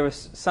 and there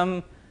was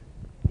some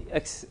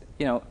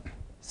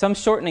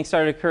shortening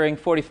started occurring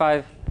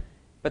 45,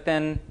 but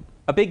then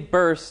a big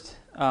burst.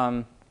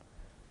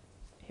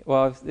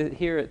 Well,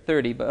 here at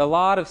 30, but a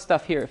lot of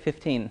stuff here at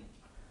 15.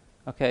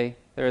 Okay,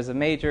 there is a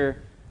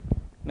major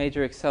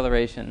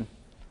acceleration,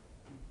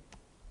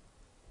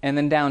 and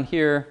then down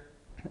here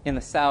in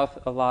the south,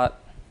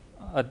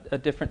 a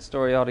different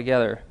story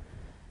altogether.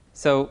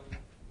 So,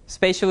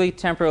 spatially,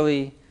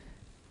 temporally,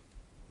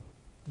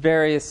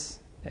 various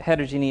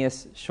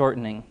heterogeneous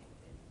shortening.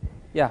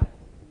 Yeah.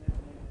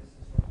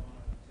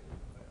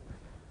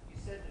 You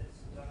said that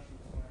subduction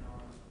was going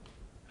on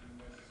in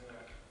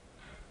Mesozoic.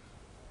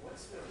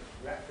 What's the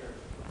record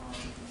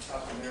in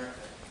South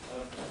America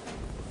of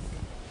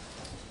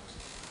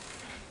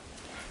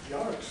The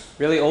arcs.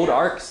 Really old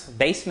arcs,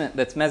 basement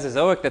that's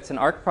Mesozoic, that's an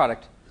arc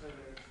product. so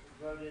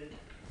there's eroded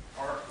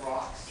arc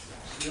rocks?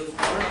 You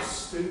have arcs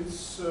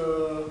since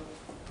the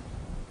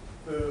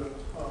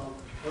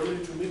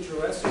early to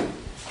mid-Jurassic.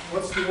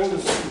 What's the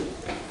oldest school?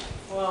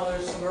 Well,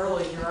 there's some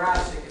early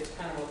Jurassic. It's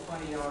kind of a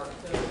funny arc.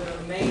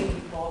 The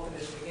main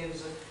volcanism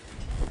begins at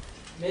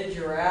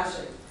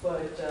mid-Jurassic,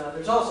 but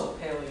there's also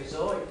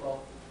Paleozoic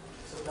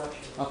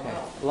subduction as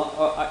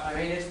well. I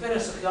mean, it's been a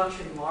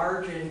subduction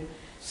margin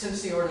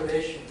since the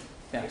Ordovician,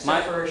 Yeah,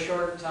 except for a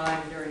short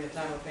time during the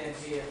time of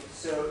Pangaea.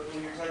 So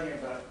when you're talking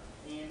about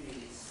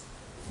Andes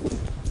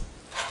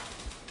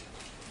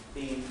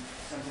being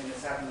something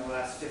that's happened in the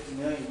last 50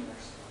 million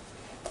years,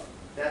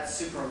 that's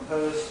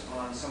superimposed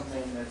on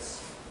something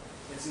it's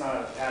not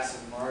a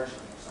passive margin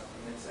or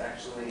something. It's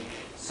actually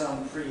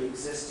some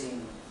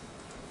pre-existing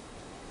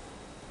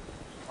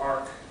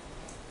arc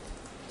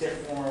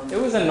deformed.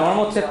 It was a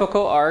normal,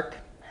 typical arc,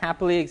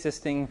 happily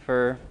existing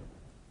for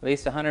at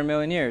least 100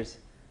 million years.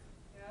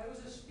 Yeah, it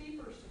was a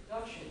steeper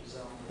subduction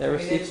zone. There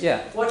was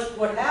yeah.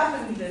 What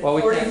happened at Well,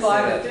 we can't say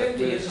 45 that, and but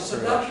 50 is it's the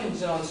subduction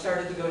zone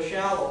started to go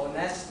shallow, and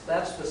that's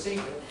the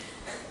secret.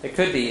 It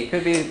could be.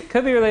 It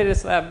could be related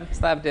to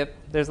slab dip.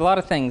 There's a lot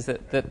of things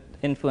that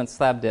influence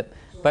slab dip.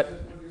 But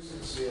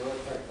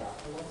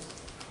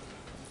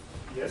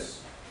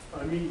Yes.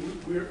 I mean,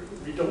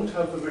 we don't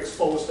have them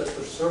exposed at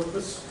the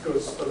surface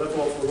because the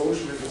level of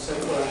erosion in the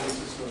central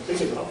Andes is not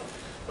big enough.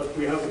 But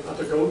we have the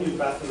Patagonian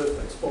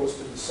batholith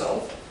exposed in the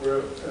south,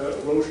 where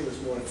erosion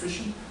is more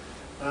efficient.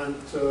 And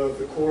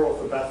the core of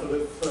the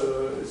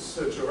batholith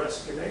is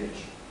Jurassic in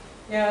age.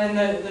 Yeah, and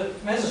the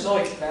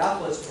Mesozoic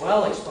batholith is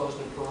well exposed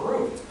in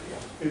Peru.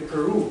 In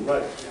Peru,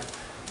 right.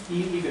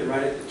 Even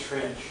right at the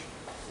trench,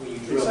 when you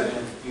drill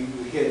in, you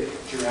hit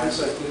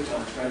Jurassic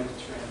plutons right at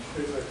the trench.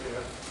 Exactly,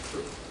 yeah.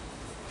 True.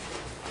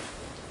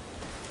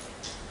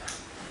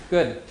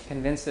 good.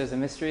 Convinced there's a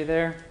mystery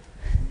there?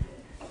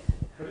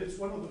 But it's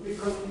one of the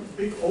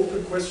big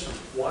open questions.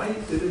 Why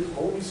did it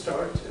only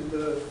start in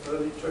the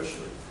early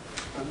tertiary?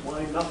 And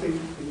why nothing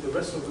in the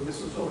rest of the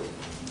Mesozoic?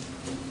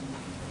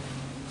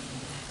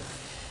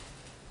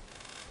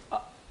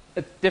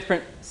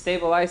 Different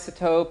stable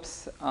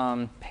isotopes,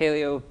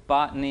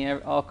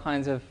 paleobotany, all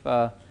kinds of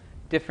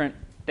different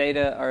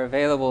data are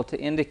available to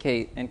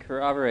indicate and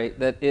corroborate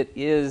that it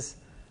is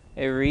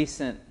a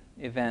recent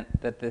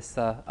event that this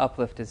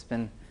uplift has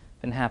been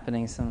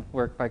happening. Some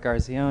work by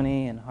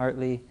Garzioni and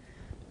Hartley,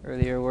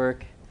 earlier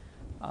work.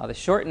 The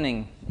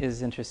shortening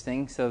is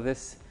interesting. So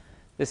this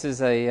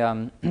is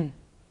a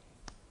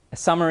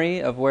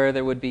summary of where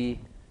there would be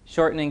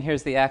shortening.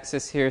 Here's the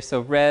axis here.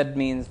 So red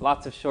means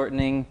lots of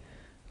shortening.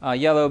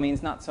 Yellow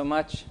means not so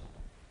much.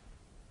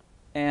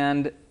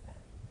 And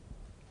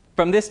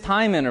from this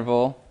time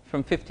interval,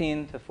 from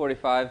 15 to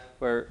 45,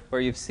 where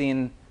you've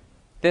seen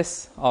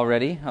this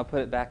already, I'll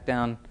put it back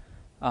down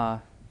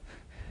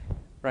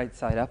right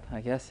side up,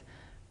 I guess.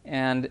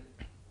 And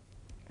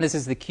this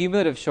is the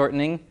cumulative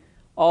shortening,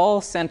 all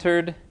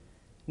centered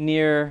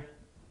near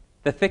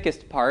the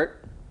thickest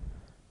part.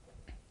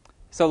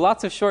 So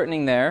lots of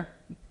shortening there,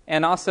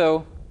 and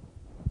also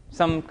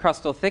some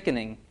crustal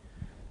thickening.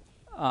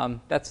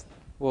 I'll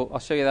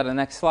show you that on the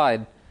next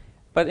slide.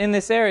 But in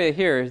this area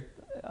here,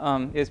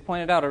 is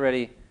pointed out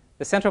already,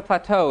 the central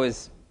plateau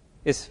is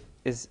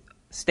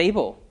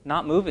stable,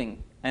 not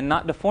moving, and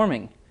not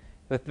deforming,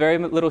 with very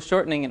little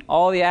shortening, and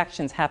all the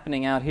actions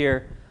happening out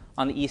here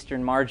on the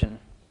eastern margin.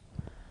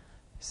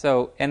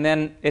 So, and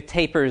then it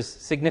tapers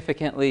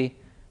significantly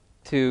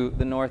to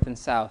the north and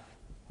south,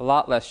 a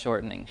lot less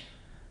shortening.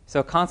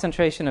 So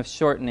concentration of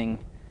shortening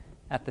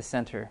at the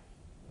center.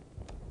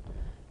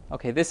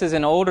 Okay, this is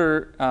an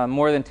older,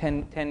 more than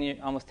 10 years,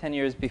 almost 10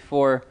 years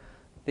before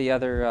the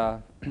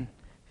other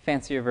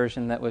fancier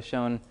version that was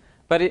shown.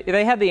 But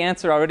they had the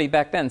answer already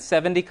back then.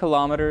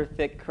 70-kilometer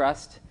thick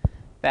crust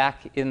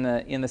back in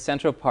the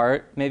central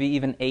part, maybe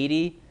even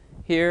 80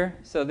 here.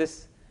 So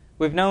this,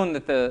 we've known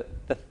that the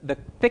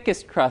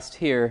thickest crust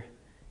here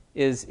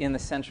is in the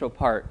central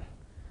part.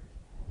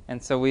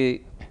 And so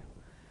we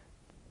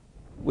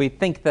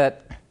think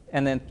that,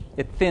 and then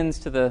it thins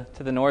to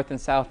the north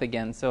and south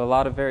again. So a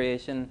lot of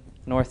variation,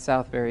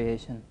 north-south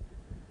variation.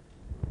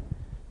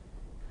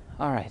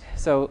 All right,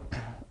 so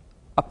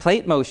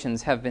plate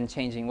motions have been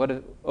changing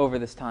over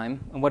this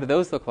time. And what do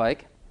those look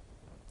like?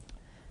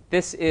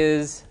 This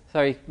is,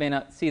 sorry, you may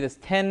not see this,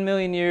 10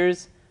 million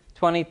years,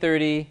 20,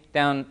 30,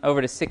 down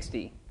over to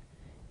 60.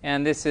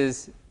 And this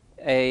is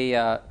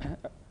a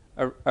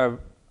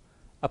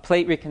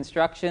plate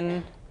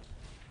reconstruction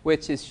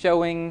which is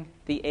showing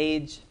the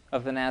age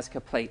of the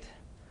Nazca plate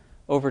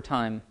over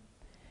time.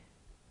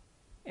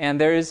 And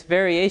there is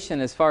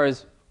variation as far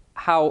as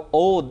how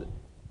old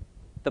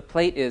the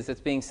plate is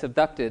that's being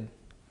subducted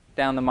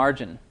down the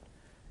margin.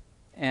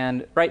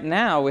 And right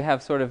now we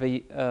have sort of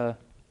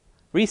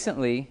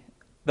recently,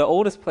 the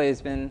oldest plate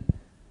has been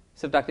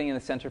subducting in the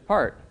center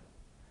part.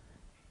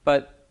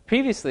 But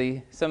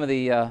previously, some of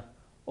the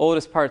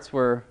oldest parts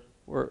were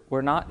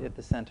not at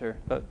the center,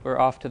 but were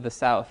off to the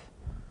south.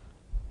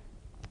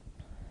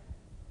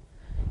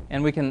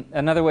 And we can,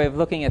 another way of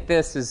looking at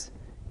this is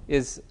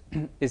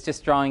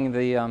just drawing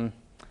the,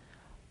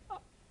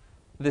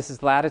 this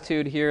is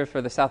latitude here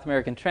for the South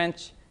American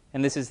Trench,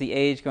 and this is the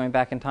age going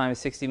back in time,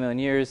 60 million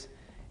years,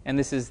 and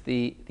this is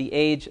the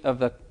age of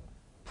the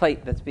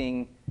plate that's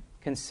being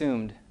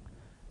consumed.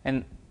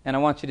 And I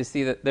want you to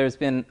see that there's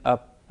been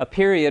a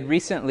period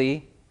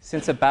recently,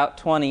 since about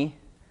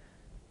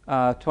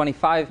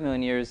 25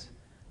 million years,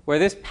 where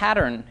this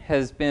pattern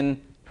has been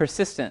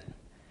persistent.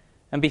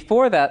 And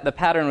before that, the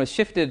pattern was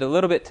shifted a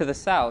little bit to the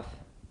south,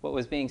 what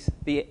was being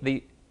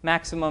the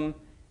maximum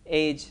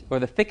age, or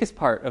the thickest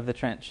part of the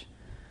trench.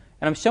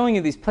 And I'm showing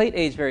you these plate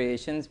age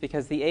variations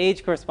because the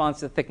age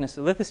corresponds to the thickness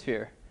of the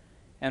lithosphere.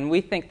 And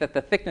we think that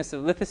the thickness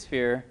of the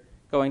lithosphere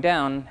going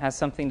down has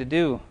something to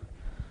do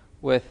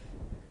with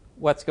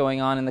what's going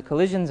on in the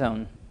collision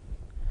zone.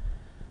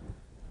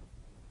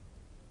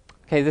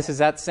 Okay, this is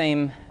that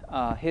same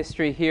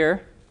history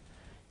here.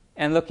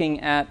 And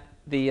looking at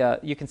the,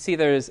 you can see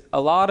there's a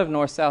lot of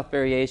north-south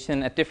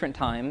variation at different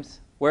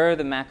times. Where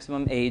the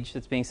maximum age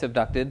that's being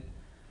subducted.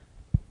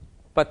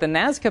 But the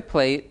Nazca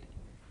plate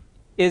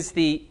is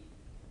the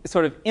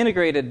sort of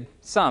integrated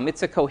sum.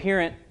 It's a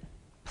coherent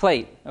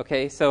plate,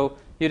 okay? So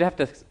you'd have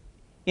to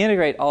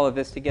integrate all of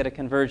this to get a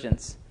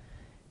convergence.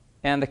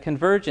 And the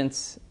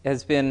convergence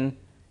has been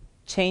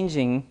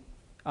changing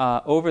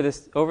over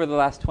the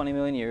last 20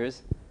 million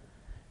years.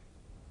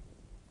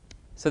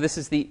 So this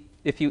is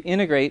if you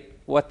integrate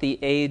what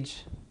the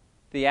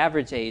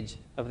average age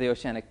of the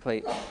oceanic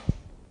plate,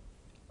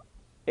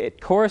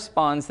 it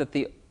corresponds that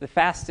the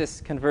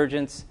fastest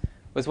convergence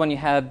was when you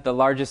had the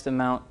largest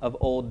amount of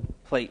old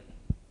plate.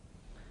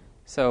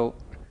 So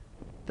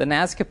the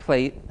Nazca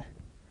plate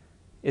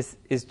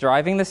is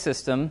driving the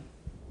system,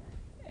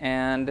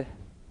 and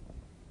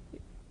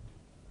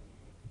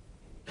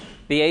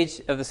the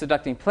age of the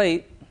subducting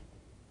plate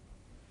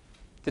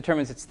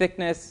determines its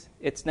thickness,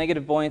 its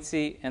negative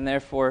buoyancy, and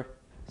therefore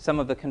some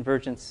of the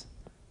convergence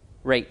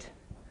rate.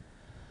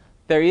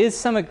 There is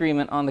some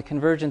agreement on the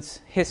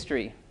convergence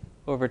history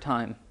over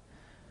time.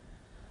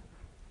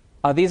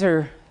 These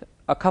are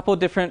a couple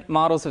different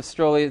models of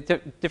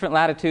different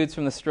latitudes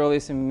from the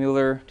Strolius and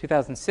Mueller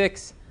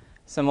 2006.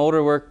 Some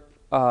older work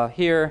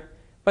here,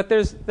 but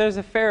there's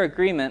a fair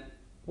agreement.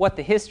 What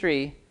the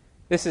history?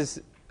 This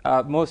is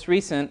most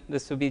recent.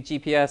 This would be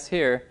GPS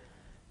here.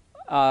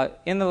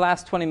 In the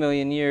last 20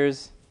 million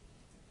years,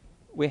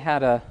 we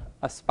had a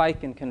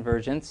spike in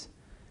convergence,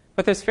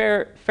 but there's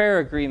fair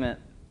agreement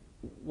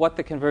what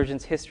the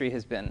convergence history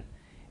has been.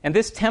 And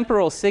this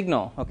temporal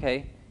signal,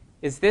 okay,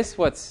 does this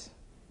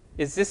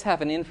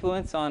have an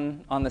influence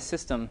on the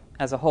system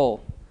as a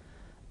whole?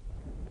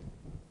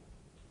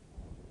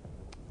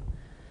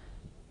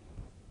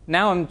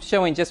 Now I'm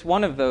showing just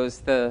one of those,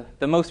 the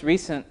most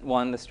recent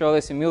one, the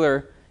Strolius and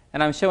Mueller,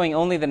 and I'm showing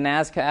only the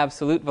Nazca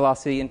absolute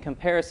velocity in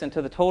comparison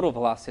to the total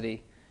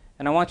velocity.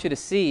 And I want you to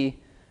see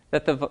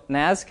that the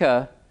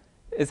Nazca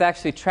is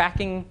actually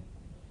tracking,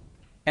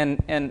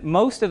 and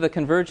most of the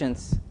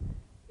convergence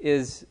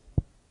is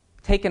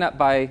taken up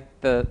by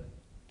the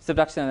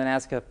subduction of the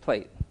Nazca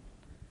plate.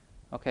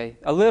 Okay,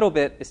 a little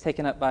bit is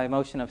taken up by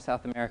motion of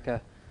South America.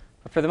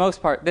 But for the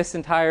most part, this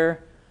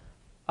entire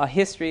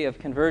history of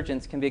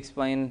convergence can be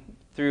explained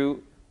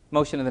through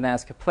motion of the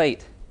Nazca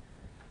plate.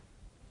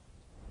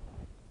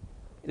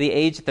 The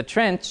age of the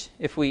trench,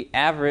 if we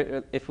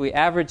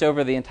average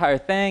over the entire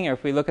thing, or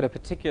if we look at a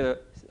particular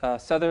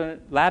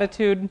southern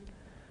latitude,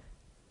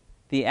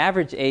 the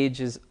average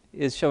age is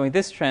showing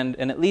this trend,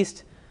 and at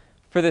least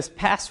for this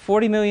past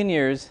 40 million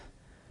years,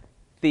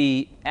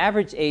 the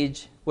average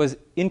age was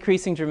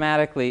increasing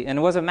dramatically, and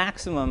it was a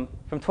maximum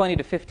from 20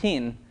 to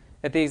 15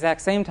 at the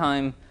exact same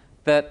time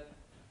that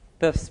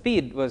the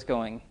speed was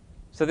going.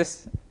 So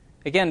this,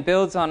 again,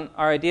 builds on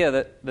our idea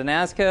that the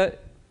Nazca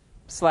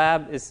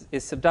slab is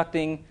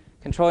subducting,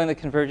 controlling the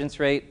convergence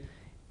rate,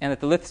 and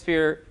that the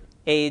lithosphere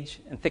age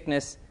and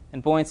thickness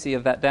and buoyancy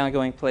of that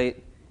downgoing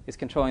plate is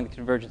controlling the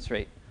convergence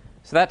rate.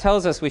 So that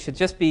tells us we should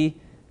just be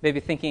maybe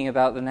thinking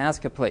about the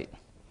Nazca plate.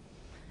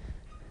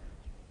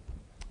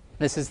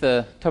 This is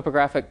the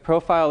topographic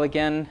profile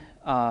again,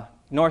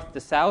 north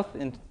to south,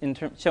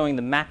 showing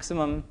the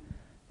maximum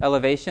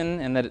elevation,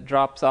 and that it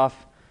drops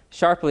off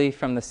sharply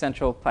from the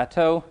central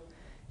plateau.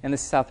 And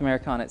this is South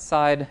America on its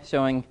side,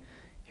 showing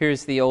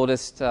here's the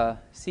oldest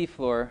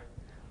seafloor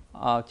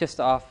just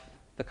off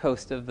the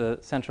coast of the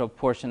central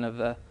portion of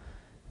the.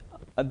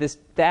 This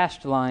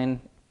dashed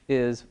line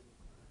is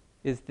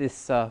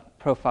this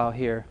profile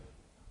here,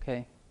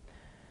 okay?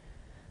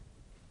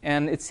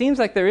 And it seems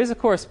like there is a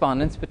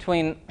correspondence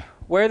between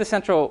where the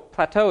central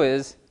plateau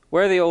is,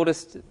 where the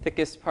oldest,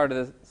 thickest part of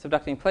the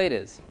subducting plate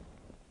is,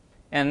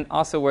 and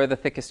also where the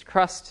thickest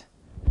crust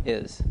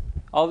is.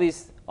 All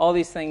these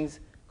things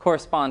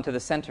correspond to the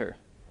center,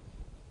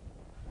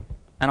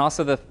 and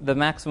also the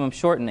maximum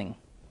shortening.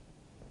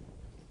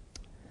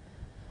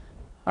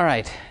 All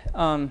right,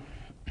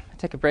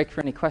 take a break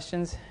for any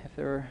questions if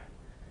there were.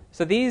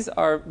 So these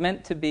are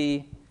meant to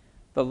be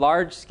the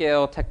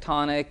large-scale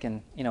tectonic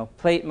and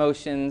plate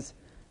motions,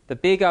 the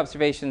big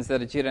observations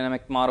that a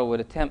geodynamic model would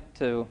attempt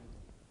to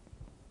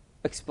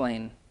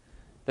explain.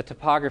 The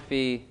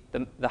topography,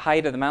 the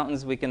height of the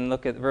mountains, we can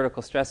look at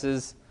vertical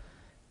stresses.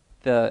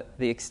 The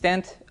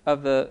extent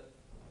of the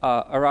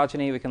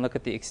orogeny, we can look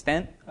at the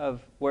extent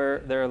of where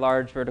there are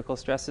large vertical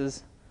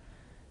stresses.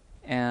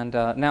 And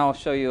now I'll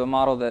show you a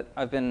model that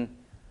I've been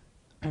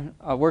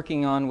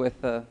working on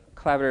with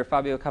collaborator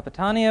Fabio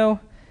Capitanio,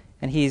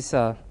 and he's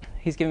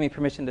given me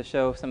permission to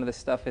show some of this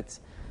stuff. It's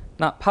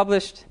not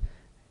published,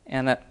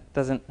 and that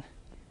doesn't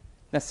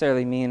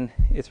necessarily mean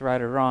it's right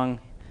or wrong,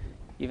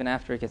 even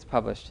after it gets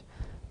published.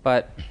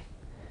 But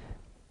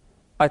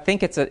I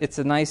think it's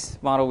a nice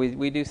model.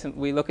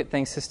 We look at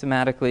things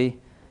systematically,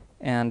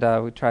 and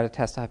we try to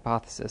test a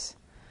hypothesis.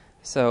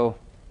 So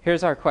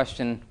here's our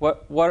question: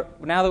 What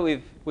now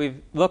that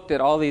we've looked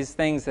at all these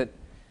things that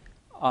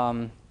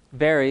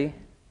vary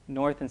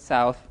north and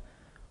south,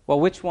 well,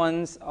 which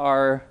ones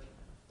are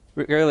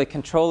really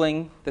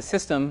controlling the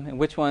system, and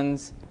which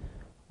ones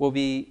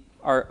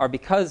are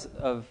because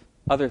of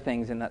other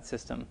things in that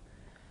system?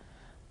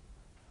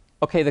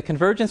 Okay, the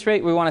convergence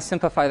rate, we want to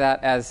simplify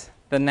that as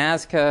the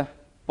Nazca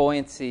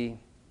buoyancy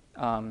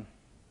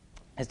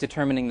is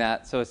determining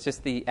that. So it's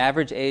just the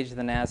average age of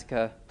the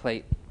Nazca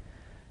plate.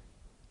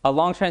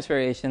 Long trace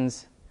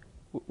variations,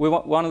 we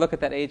want to look at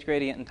that age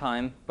gradient in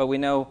time, but we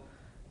know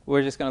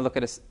we're just going to look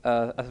at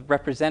a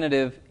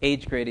representative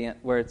age gradient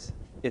where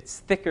it's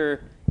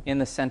thicker in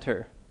the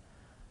center.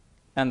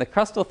 And the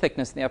crustal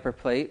thickness in the upper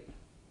plate,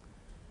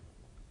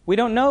 we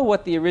don't know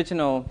what the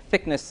original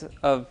thickness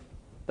of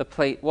the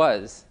plate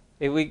was.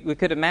 We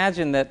could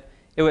imagine that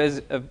it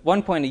was at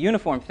one point a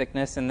uniform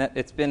thickness and that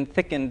it's been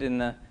thickened in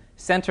the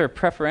center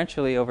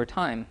preferentially over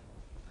time.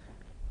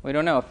 We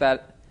don't know if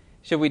that...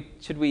 Should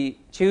we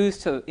choose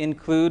to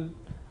include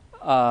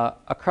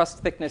a crust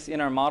thickness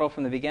in our model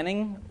from the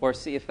beginning, or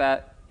see if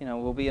that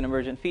will be an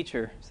emergent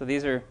feature? So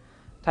these are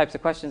types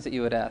of questions that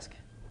you would ask.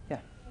 Yeah.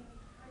 Are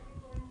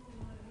you going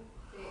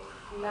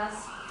to the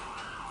last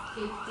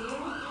 15 million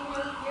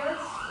years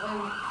when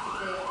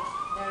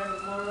there are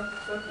more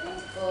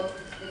shortness, or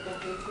the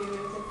complete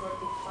period of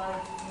 45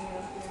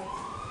 million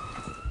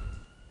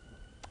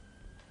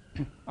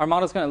years? Our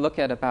model is going to look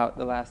at about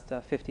the last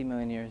 50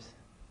 million years.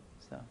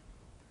 So.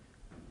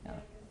 Yeah.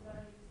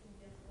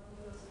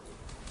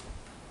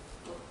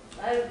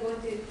 Are you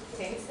going to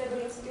change the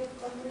velocity of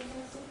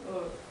convergence,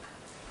 or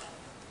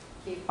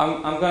keep?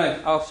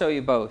 I'll show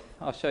you both.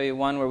 I'll show you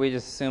one where we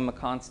just assume a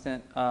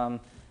constant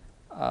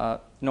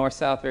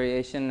north-south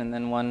variation, and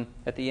then one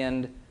at the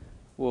end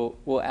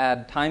we'll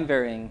add time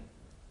varying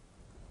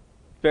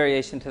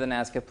variation to the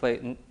Nazca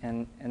plate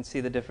and see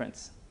the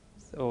difference.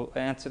 So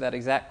I'll answer that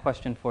exact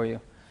question for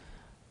you.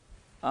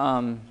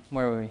 Where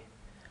were we?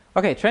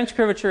 Okay, trench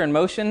curvature and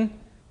motion.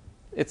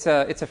 It's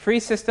a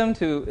free system.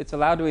 It's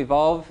allowed to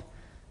evolve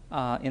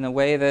in a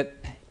way that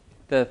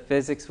the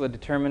physics would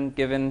determine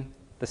given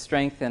the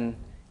strength and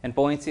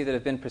buoyancy that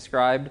have been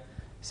prescribed.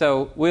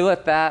 So we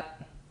let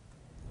that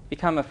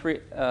become a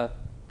free...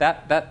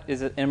 that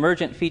is an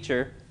emergent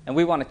feature, and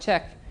we want to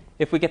check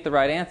if we get the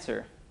right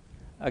answer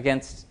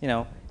against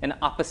an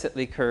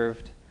oppositely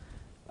curved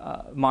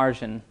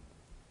margin,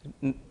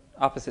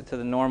 opposite to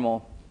the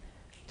normal.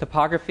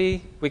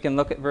 Topography, we can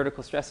look at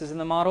vertical stresses in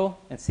the model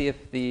and see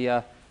if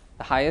the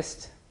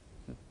highest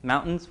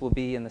mountains will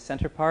be in the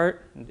center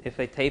part. If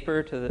they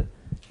taper to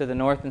the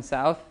north and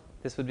south,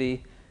 this would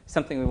be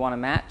something we want to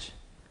match.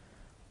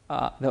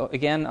 Though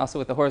again, also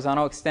with the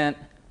horizontal extent,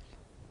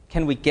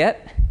 can we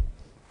get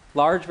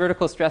large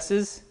vertical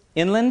stresses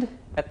inland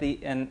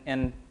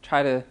and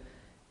try to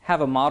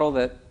have a model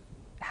that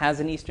has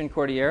an eastern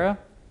Cordillera,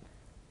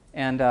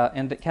 and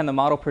can the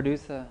model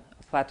produce a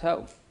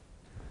plateau?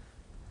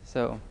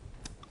 So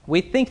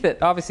we think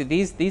that obviously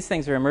these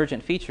things are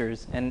emergent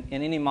features, and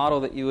in any model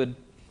that you would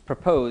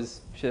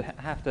propose should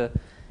have to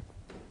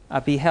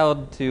be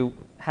held to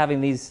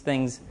having these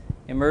things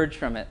emerge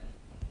from it.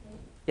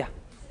 Yeah? Is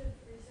it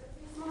a free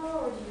surface model,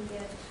 or do you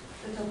get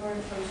the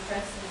topology from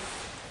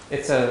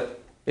stresses?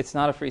 It's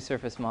not a free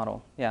surface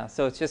model. Yeah,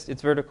 so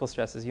it's vertical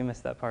stresses. You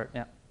missed that part.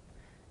 Yeah.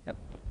 Yep.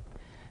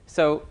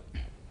 So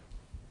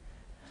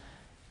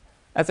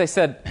as I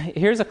said,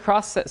 here's a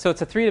so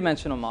it's a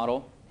three-dimensional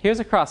model. Here's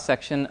a cross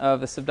section of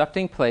the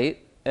subducting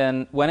plate,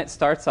 and when it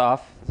starts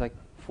off, it's like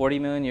 40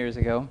 million years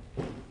ago.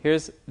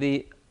 Here's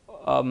the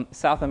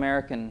South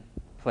American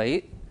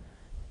plate,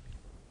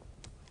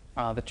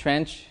 the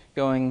trench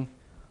going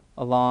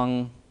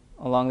along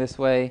this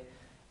way,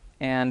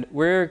 and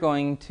we're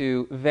going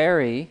to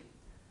vary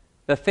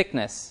the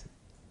thickness,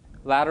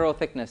 lateral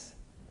thickness,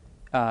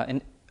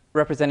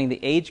 representing the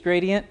age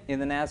gradient in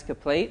the Nazca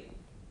plate,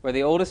 where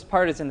the oldest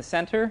part is in the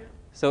center,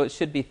 so it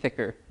should be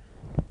thicker.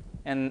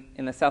 And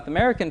in the South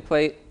American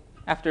plate,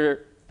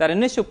 after that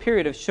initial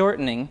period of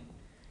shortening,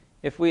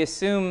 if we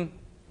assume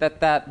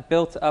that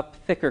built up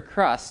thicker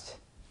crust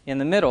in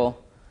the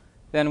middle,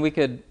 then we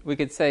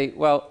could say,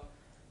 well,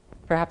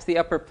 perhaps the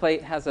upper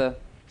plate has a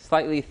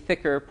slightly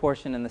thicker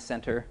portion in the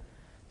center.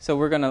 So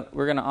we're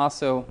gonna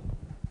also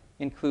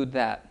include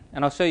that.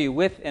 And I'll show you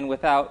with and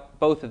without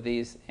both of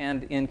these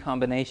and in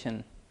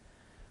combination.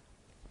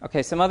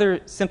 Okay, some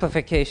other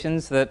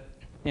simplifications that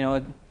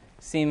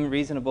seem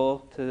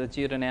reasonable to the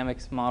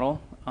geodynamics model,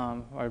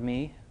 or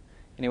me,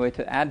 anyway,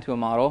 to add to a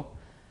model.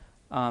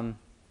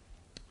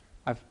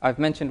 I've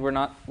mentioned we're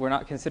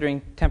not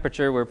considering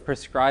temperature. We're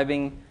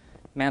prescribing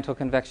mantle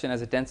convection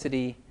as a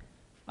density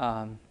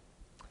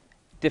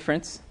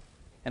difference,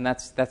 and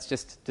that's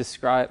just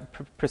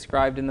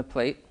prescribed in the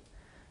plate.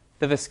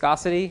 The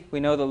viscosity, we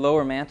know the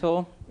lower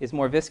mantle is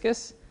more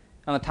viscous.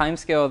 On the time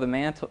scale of the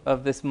mantle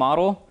of this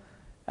model,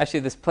 actually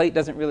this plate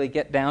doesn't really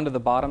get down to the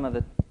bottom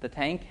of the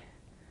tank.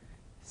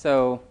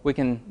 So we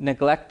can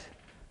neglect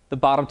the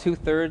bottom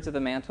 2/3 of the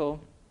mantle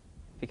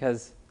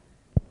because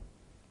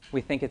we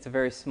think it's a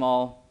very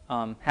small.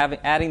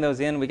 Adding those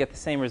in, we get the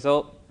same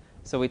result.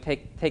 So we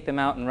take them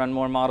out and run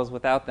more models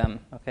without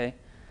them. Okay,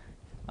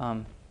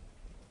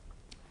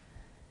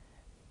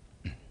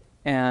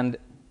 and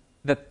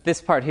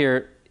this part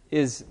here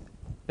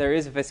there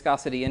is a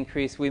viscosity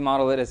increase. We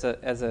model it as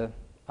a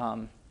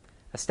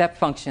step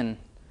function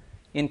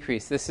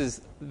increase. This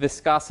is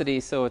viscosity,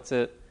 so it's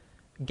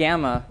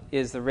gamma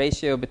is the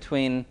ratio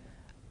between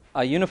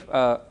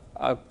a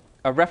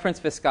reference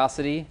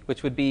viscosity,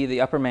 which would be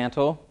the upper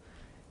mantle,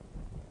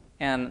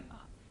 and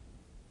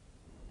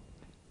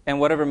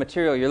whatever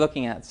material you're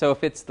looking at. So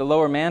if it's the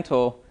lower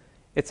mantle,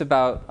 it's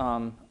about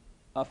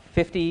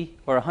 50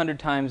 or 100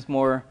 times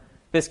more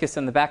viscous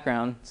than the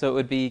background. So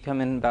it would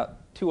come in about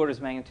 2 orders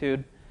of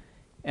magnitude,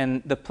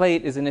 and the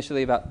plate is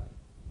initially about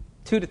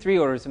 2 to 3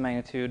 orders of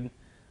magnitude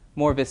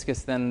more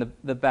viscous than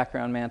the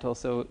background mantle.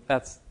 So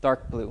that's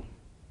dark blue.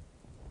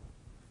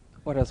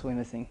 What else are we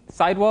missing?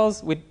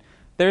 Sidewalls.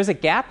 There's a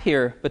gap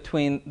here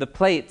between the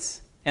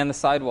plates and the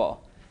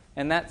sidewall,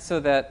 and that's so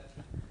that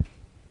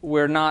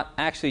we're not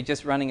actually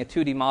just running a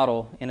 2D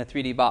model in a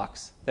 3D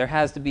box. There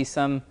has to be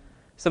some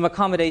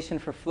accommodation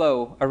for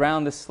flow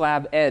around the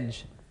slab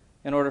edge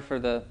in order for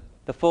the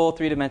full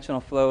three-dimensional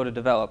flow to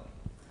develop.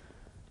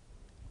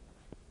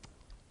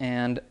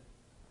 And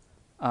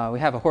we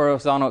have a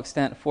horizontal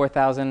extent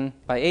 4,000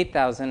 by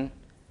 8,000.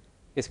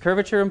 Is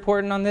curvature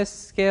important on this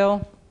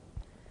scale?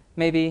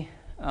 Maybe,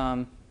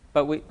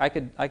 but I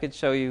could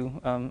show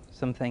you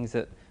some things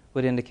that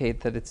would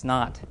indicate that it's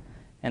not,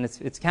 and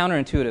it's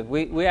counterintuitive.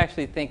 We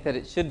actually think that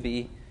it should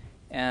be,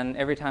 and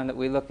every time that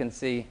we look and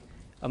see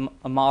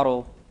a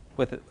model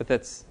with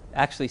its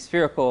actually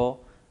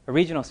spherical, a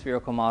regional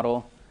spherical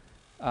model,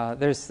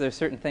 there's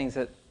certain things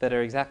that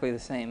are exactly the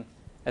same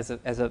as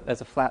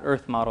a flat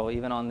Earth model,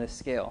 even on this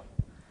scale.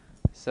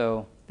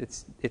 So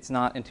it's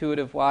not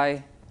intuitive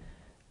why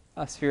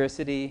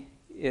sphericity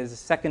is a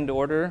second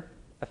order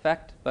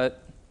effect,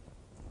 but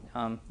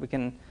we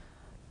can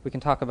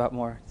talk about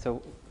more.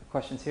 So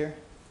questions here?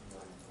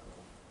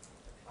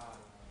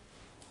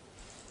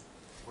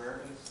 Where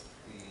does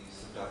the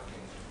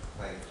subducting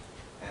plate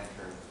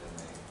enter the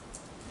domain?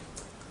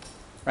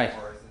 Right.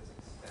 Or is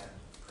its extent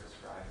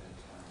prescribed in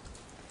time?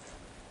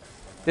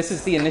 This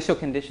is the initial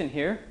condition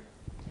here.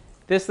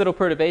 This little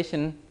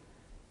perturbation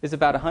is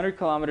about 100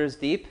 kilometers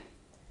deep,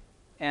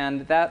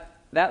 and that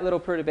little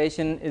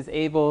perturbation is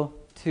able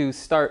to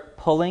start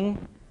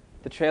pulling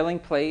the trailing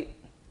plate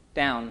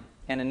down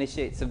and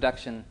initiate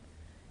subduction.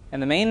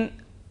 And the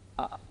main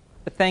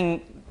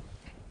thing,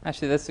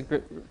 actually, that's a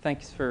great.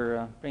 Thanks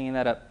for bringing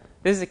that up.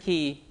 This is a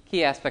key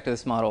aspect of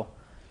this model.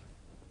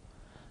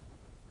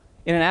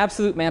 In an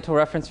absolute mantle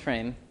reference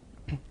frame,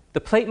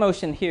 the plate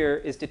motion here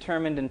is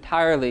determined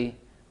entirely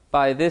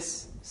by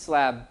this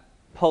slab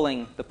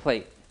pulling the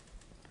plate.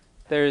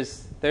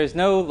 There's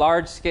no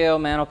large-scale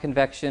mantle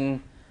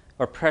convection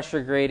or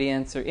pressure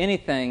gradients or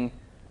anything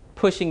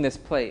pushing this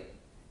plate.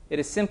 It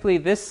is simply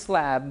this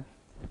slab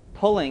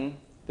pulling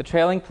the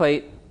trailing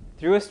plate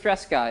through a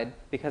stress guide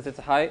because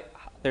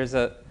there's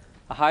a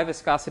high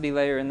viscosity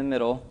layer in the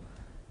middle,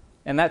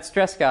 and that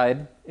stress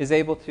guide is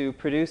able to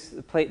produce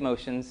the plate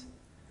motions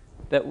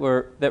that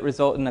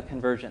result in a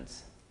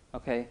convergence.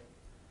 Okay.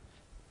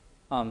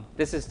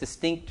 This is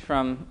distinct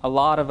from a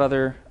lot of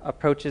other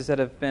approaches that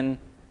have been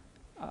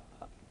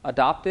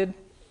adopted,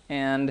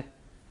 and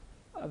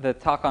the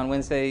talk on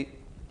Wednesday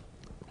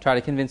try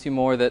to convince you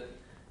more that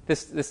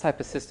this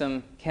type of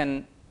system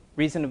can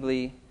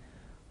reasonably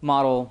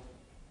model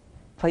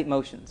plate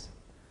motions.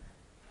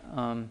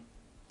 And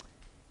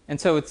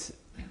so it's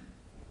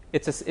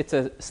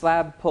a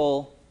slab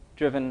pull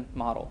driven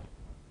model.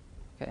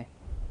 Okay.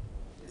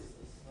 Is the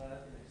slab an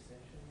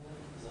extension then?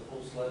 Is the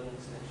whole slab an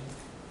extension?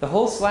 The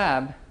whole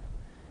slab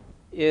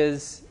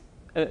is,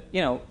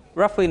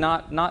 roughly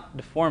not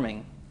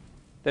deforming.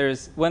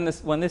 When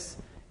this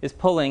is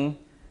pulling,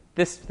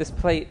 this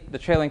plate, the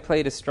trailing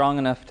plate, is strong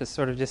enough to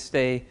sort of just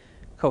stay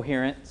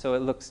coherent, so it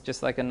looks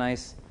just like a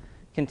nice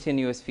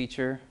continuous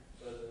feature.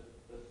 But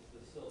there's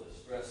still a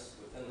stress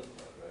within the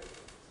plate, right?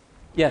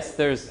 Yes,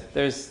 there's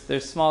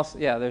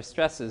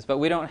stresses, but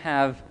we don't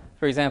have,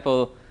 for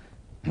example,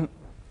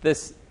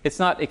 this. It's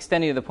not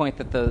extending to the point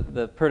that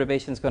the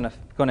perturbation is going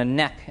to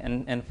neck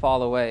and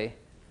fall away.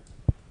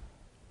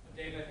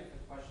 Dave, I think the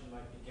question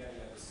might be getting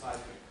at the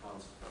seismic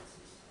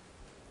consequences.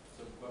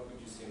 So what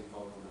would you say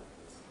involved in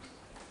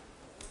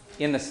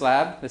that? In the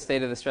slab, the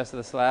state of the stress of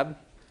the slab.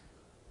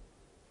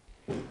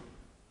 That's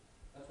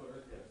what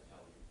Earth has to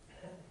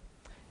tell you.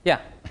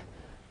 Yeah.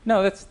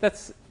 No,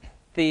 that's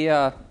the.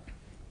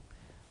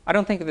 I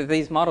don't think that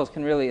these models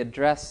can really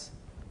address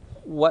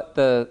what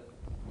the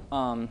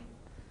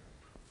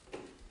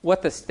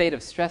state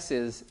of stress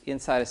is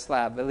inside a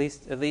slab. At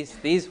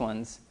least these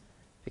ones,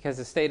 because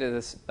the state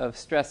of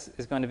stress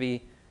is going to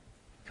be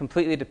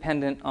completely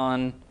dependent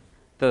on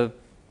the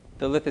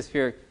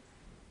lithospheric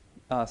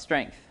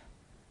strength.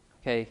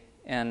 Okay,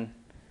 and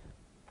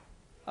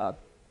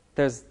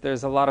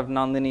there's a lot of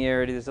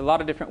nonlinearity. There's a lot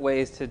of different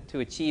ways to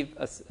achieve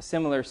a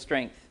similar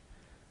strength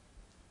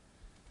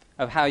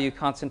of how you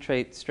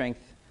concentrate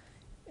strength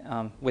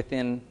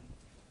within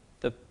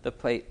the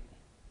plate.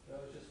 I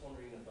was just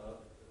wondering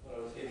about what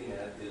I was getting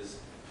at is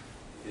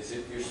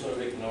if you're sort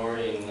of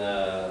ignoring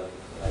a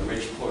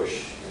ridge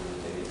push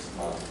in these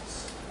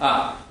models.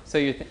 So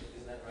you're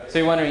Isn't that right? so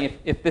you're wondering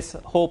if this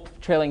whole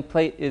trailing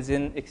plate is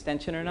in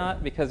extension or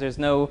not because there's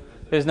no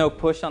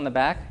push on the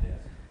back. Yes.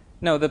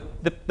 No,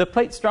 the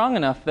plate's strong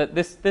enough that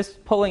this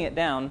pulling it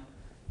down,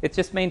 it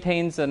just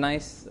maintains a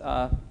nice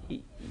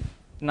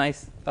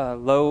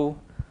low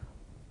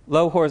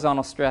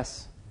horizontal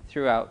stress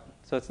throughout.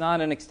 So it's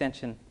not an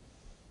extension.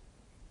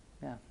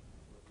 Yeah.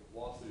 The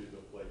velocity of the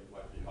plate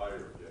might be higher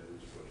if you had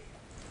ridge push.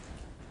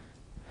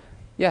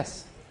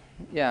 Yes.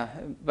 Yeah,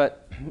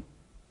 but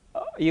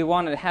you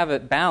want to have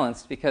it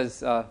balanced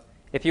because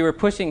if you were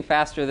pushing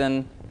faster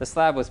than the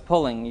slab was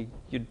pulling,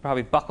 you'd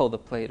probably buckle the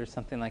plate or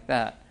something like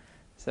that.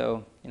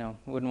 So,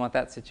 wouldn't want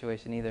that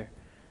situation either.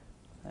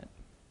 But,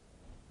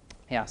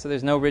 yeah, so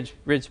there's no ridge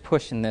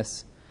push in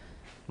this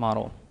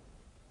model.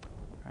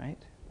 All right?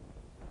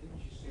 Didn't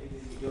you say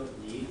that you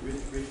don't need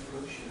ridge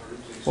push in order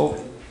to explain Well,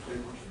 plate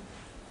motion?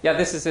 Yeah,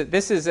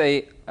 this is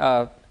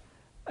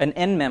an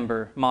end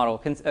member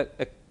model,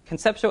 a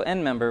conceptual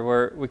end member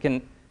where we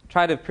can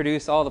try to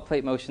produce all the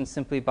plate motions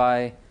simply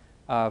by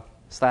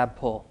slab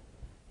pull.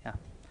 Yeah.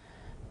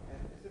 And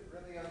is it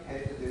really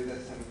okay to do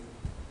this in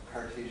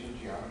Cartesian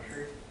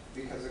geometry?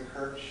 Because a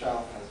curved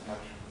shelf has much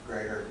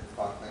greater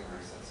buckling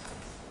resistance.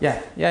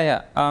 Yeah.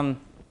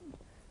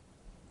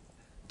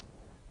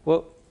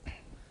 Well,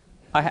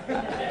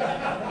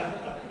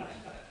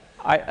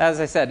 as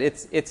I said,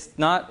 it's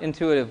not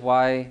intuitive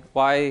why,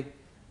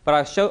 but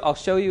I'll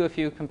show you a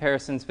few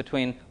comparisons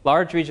between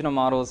large regional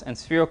models and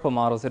spherical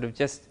models that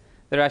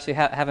actually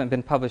haven't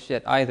been published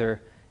yet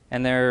either,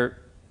 and they're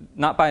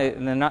not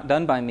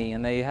done by me,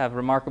 and they have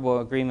remarkable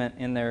agreement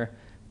in their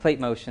plate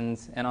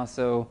motions and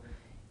also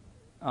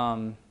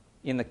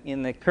in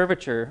the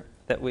curvature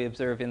that we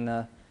observe in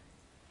the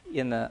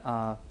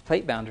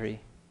plate boundary.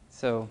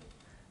 So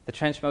the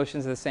trench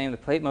motions are the same, the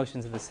plate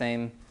motions are the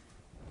same.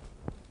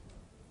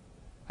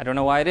 I don't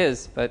know why it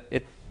is, but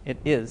it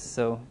is.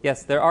 So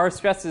yes, there are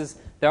stresses.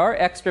 There are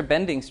extra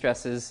bending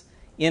stresses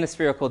in a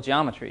spherical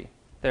geometry.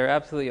 There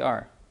absolutely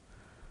are.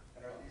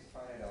 And are these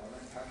finite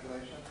element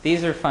calculations?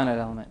 These are finite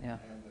element, yeah.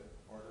 And the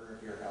order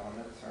of your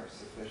elements are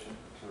sufficient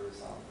to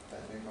resolve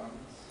bending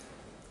moments?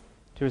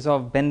 To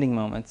resolve bending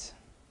moments,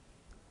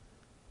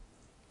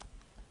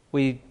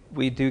 we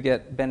do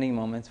get bending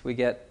moments. We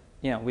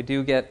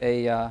do get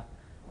a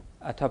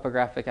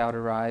topographic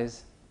outer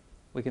rise.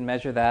 We can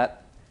measure that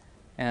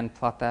and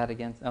plot that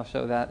against. I'll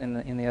show that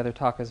in the other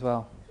talk as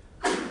well.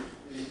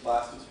 Any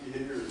plasticity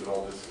here, or is it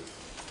all viscous?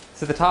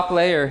 So the top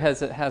layer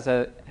has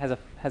a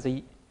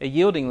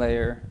yielding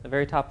layer. The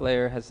very top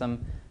layer has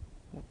some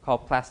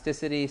called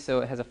plasticity,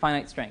 so it has a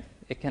finite strength.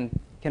 It can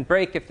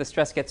break if the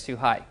stress gets too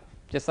high,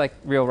 just like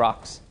real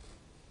rocks.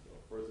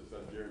 Of course, it's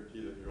not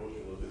guaranteed that your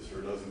ocean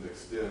limitature doesn't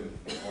extend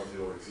once you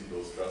don't exceed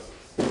those stresses.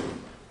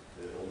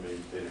 It'll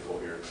maintain a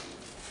coherency.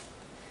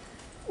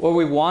 Or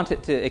we want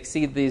it to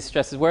exceed these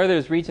stresses. Where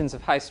there's regions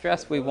of high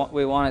stress, we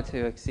want it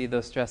to exceed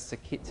those stresses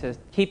to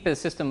keep the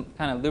system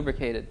kind of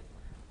lubricated.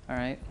 All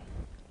right.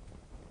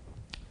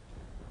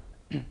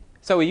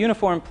 So a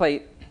uniform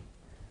plate,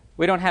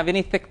 we don't have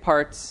any thick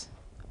parts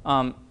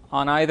on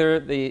either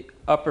the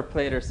upper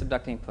plate or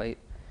subducting plate.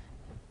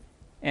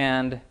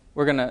 And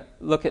we're going to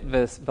look at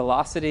this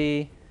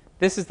velocity.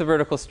 This is the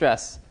vertical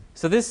stress.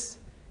 So this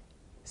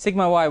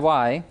sigma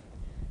yy,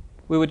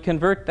 we would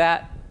convert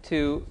that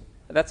to,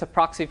 that's a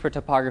proxy for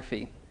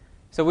topography.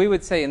 So we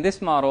would say in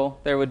this model,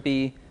 there would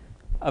be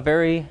a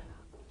very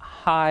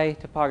high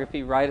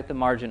topography right at the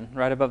margin,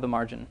 right above the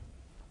margin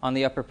on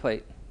the upper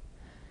plate.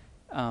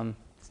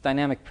 It's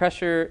dynamic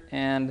pressure,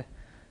 and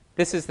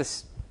this is the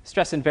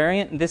stress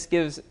invariant, and this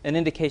gives an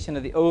indication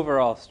of the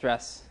overall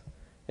stress.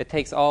 It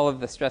takes all of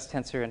the stress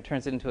tensor and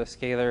turns it into a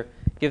scalar,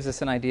 gives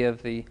us an idea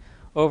of the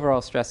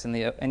overall stress in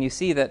the, and you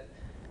see that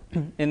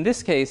in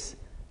this case,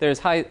 there's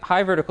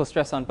high vertical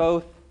stress on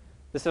both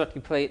the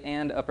subducting plate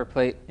and upper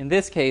plate. In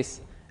this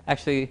case,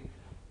 actually,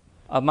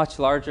 a much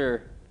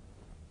larger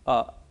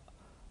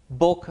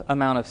bulk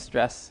amount of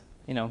stress,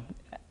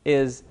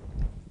 is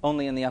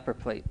only in the upper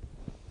plate.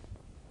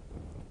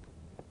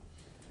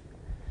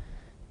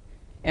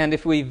 And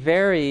if we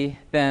vary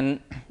then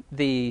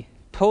the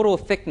total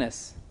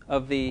thickness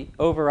of the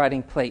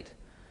overriding plate,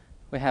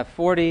 we have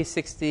 40,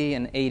 60,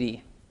 and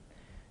 80.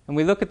 And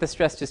we look at the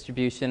stress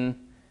distribution.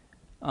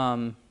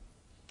 Okay,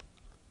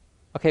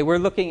 we're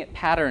looking at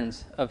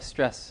patterns of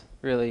stress,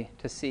 really,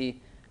 to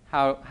see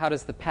how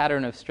does the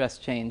pattern of stress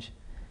change.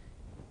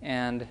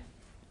 And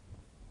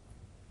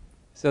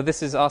so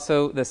this is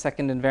also the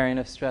second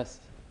invariant of stress.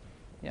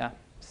 Yeah,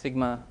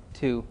 sigma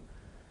 2.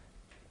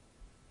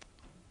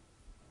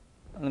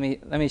 Let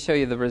me show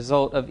you the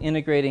result of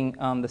integrating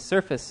the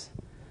surface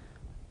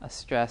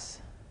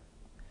stress.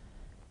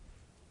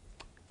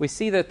 We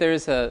see that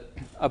there's a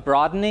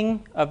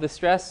broadening of the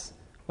stress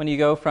when you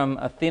go from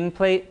a thin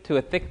plate to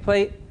a thick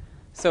plate.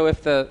 So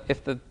if the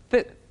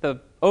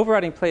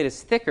overriding plate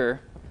is thicker,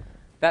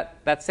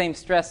 that same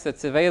stress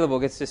that's available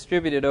gets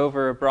distributed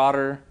over a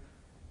broader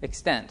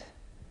extent.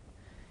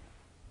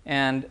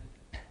 And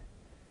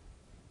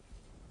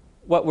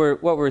what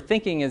we're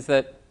thinking is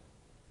that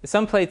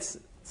some parts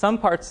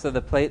of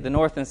the plate, the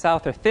north and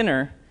south, are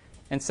thinner,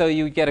 and so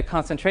you get a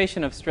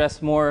concentration of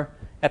stress more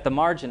at the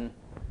margin.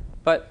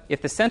 But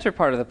if the center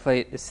part of the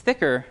plate is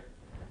thicker,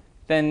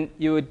 then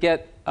you would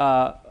get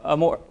a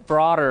more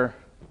broader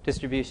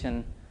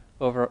distribution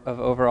of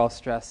overall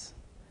stress.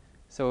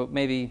 So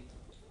maybe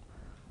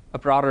a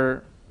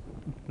broader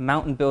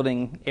mountain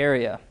building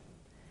area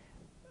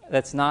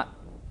that's not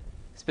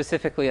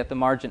specifically at the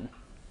margin.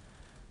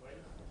 What is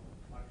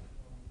maximum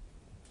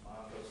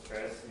amount of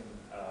stress in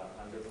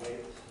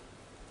underplate,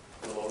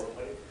 the lower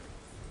plate?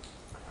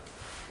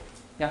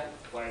 Yeah?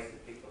 Why is the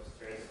peak of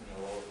stress in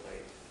the lower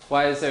plate?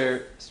 Why is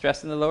there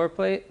stress in the lower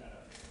plate?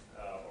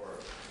 Or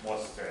more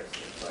stress?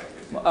 It's like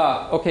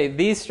Okay,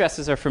 these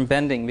stresses are from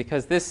bending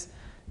because this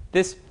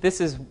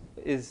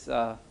is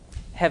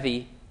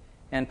heavy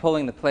and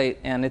pulling the plate,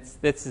 and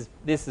this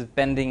is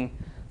bending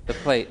the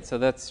plate. So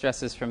that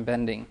stress is from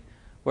bending.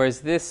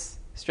 Whereas this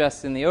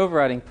stress in the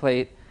overriding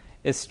plate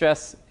is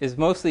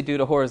mostly due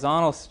to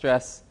horizontal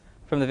stress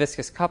from the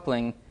viscous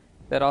coupling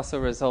that also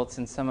results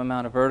in some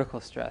amount of vertical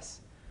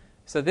stress.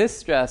 So this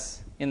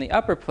stress in the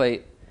upper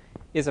plate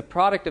is a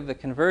product of the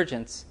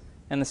convergence,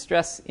 and the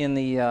stress in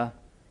the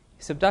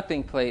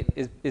subducting plate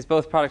is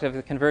both product of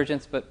the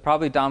convergence, but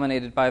probably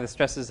dominated by the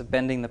stresses of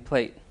bending the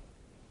plate.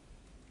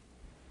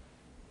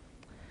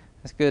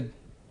 That's good.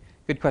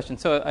 Good question.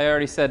 So I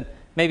already said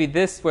maybe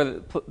this,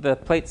 where the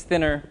plate's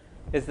thinner,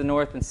 is the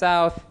north and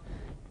south.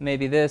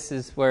 Maybe this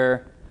is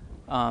where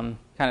kind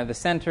of the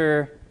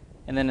center.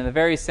 And then in the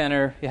very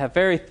center, you have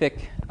very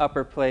thick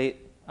upper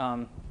plate,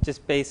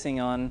 just basing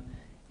on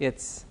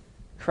its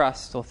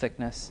crustal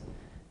thickness,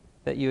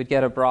 that you would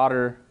get a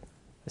broader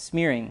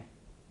smearing.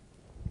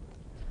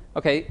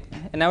 Okay,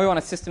 and now we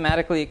want to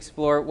systematically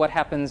explore what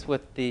happens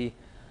with the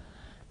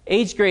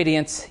age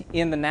gradients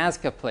in the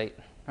Nazca plate.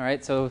 All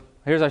right, so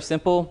here's our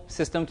simple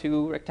system,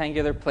 2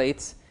 rectangular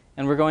plates,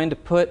 and we're going to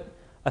put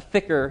a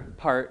thicker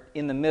part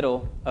in the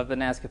middle of the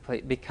Nazca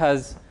plate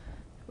because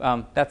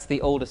that's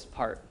the oldest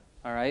part.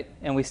 All right,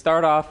 and we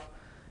start off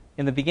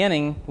in the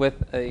beginning with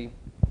a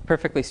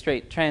perfectly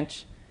straight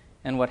trench,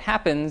 and what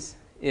happens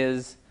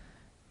is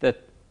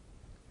that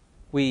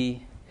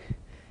we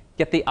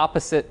get the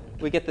opposite,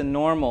 we get the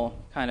normal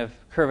kind of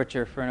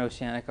curvature for an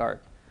oceanic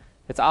arc.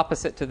 It's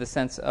opposite to the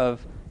sense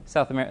of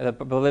South America,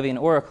 the Bolivian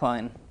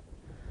orocline.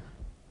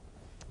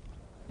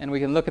 And we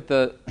can look at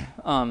the,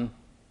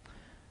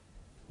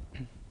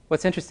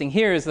 what's interesting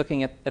here is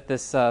looking at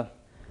this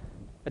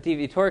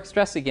deviatoric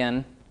stress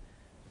again.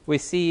 We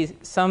see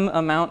some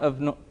amount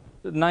of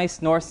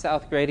nice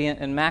north-south gradient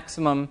and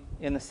maximum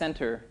in the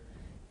center.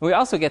 We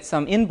also get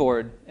some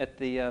inboard at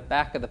the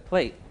back of the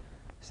plate.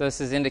 So this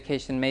is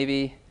indication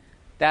maybe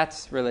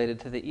that's related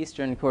to the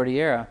eastern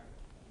Cordillera.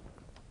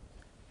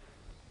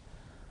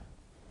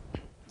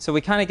 So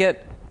we kind of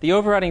get the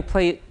overriding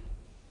plate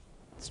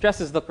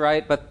stresses look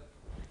right, but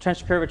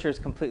trench curvature is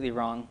completely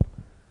wrong.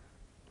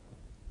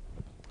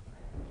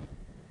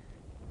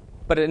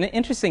 But an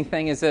interesting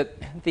thing is that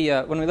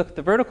when we look at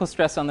the vertical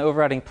stress on the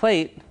overriding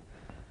plate,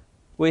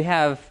 we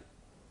have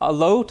a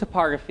low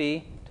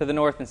topography to the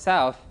north and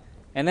south,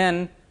 and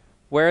then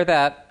where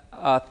that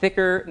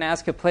thicker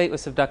Nazca plate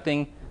was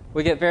subducting,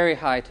 we get very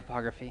high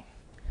topography.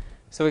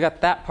 So we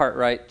got that part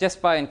right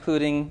just by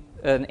including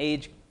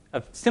a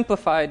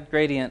simplified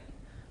gradient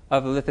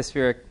of the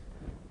lithospheric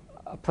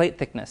plate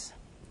thickness.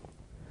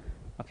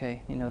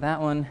 Okay, you know that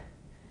one.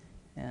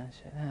 Yeah,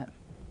 show that.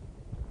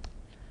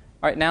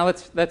 All right, now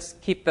let's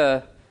keep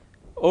the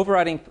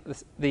overriding,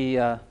 the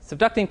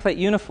subducting plate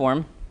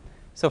uniform.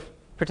 So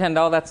pretend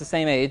all that's the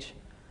same age.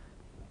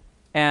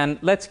 And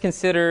let's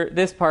consider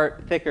this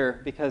part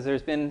thicker because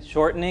there's been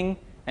shortening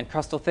and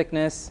crustal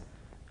thickness,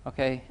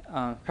 okay,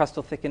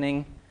 crustal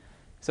thickening.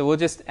 So we'll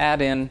just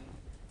add in,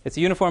 it's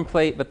a uniform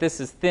plate, but this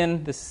is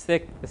thin, this is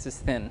thick, this is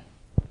thin.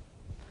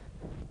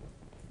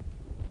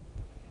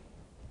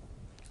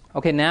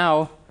 Okay,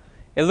 now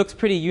it looks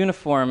pretty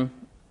uniform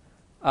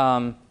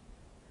along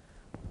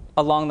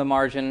the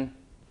margin.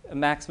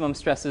 Maximum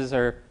stresses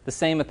are the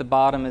same at the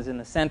bottom as in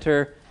the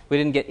center. We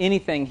didn't get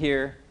anything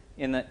here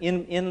in the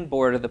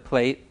inboard of the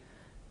plate,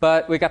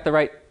 but we got the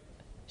right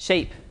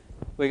shape.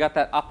 We got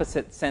that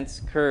opposite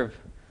sense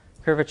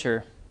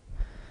curvature.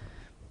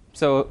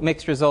 So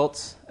mixed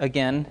results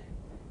again.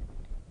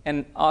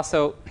 And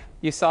also,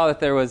 you saw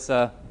that there was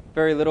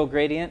very little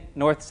gradient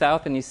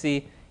north-south, and you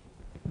see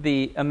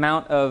the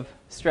amount of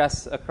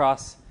stress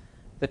across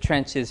the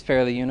trench is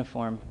fairly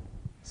uniform.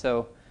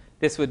 So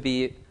this would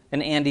be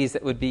an Andes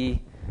that would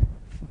be,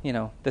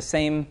 the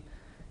same.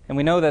 And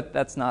we know that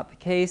that's not the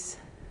case.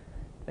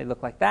 They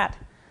look like that.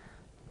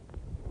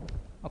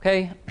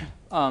 Okay.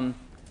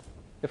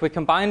 If we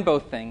combine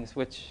both things,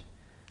 which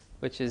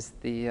is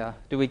do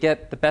we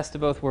get the best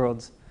of both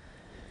worlds?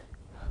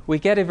 We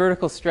get a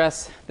vertical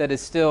stress that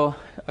is still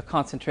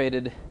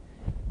concentrated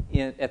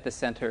at the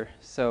center.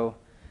 So,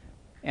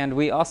 and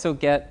we also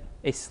get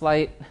a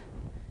slight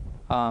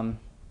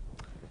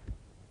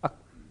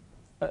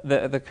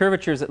the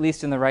curvature is at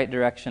least in the right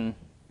direction.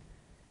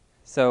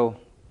 So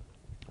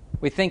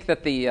we think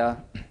that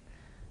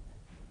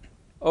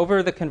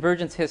over the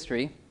convergence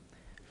history,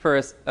 for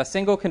a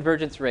single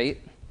convergence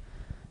rate,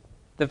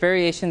 the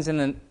variations in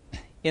the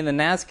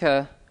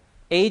Nazca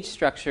age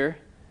structure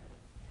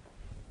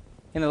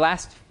in the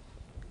last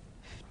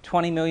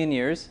 20 million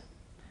years,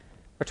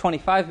 or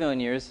 25 million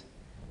years,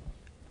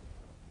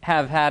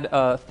 have had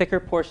a thicker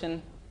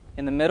portion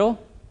in the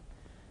middle.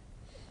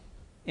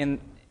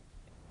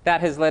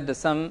 That has led to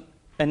some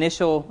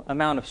initial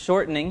amount of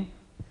shortening,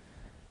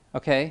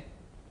 okay?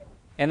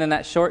 And then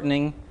that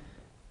shortening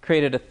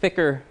created a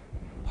thicker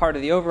part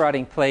of the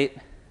overriding plate.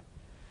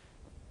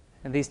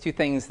 And these two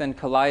things then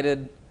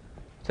collided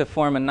to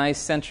form a nice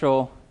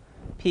central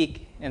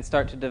peak and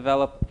start to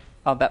develop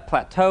that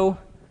plateau.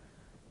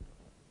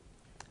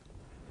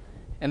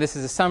 And this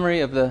is a summary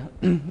of the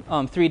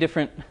 3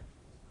 different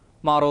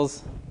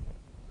models.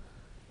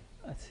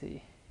 Let's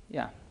see.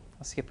 Yeah,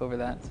 I'll skip over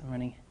that. So I'm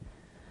running.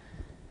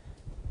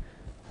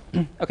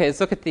 Okay, let's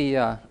look at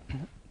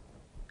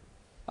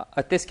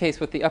at this case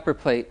with the upper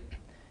plate.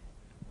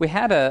 We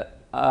had a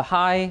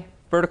high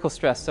vertical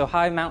stress, so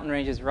high mountain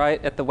ranges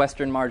right at the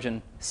western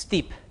margin,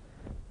 steep.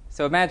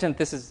 So imagine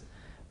this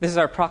is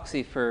our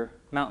proxy for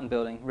mountain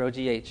building, rho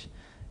GH.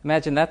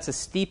 Imagine that's a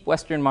steep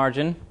western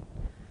margin,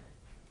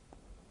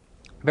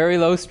 very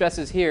low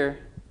stresses here,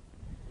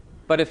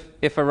 but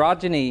if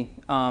orogeny,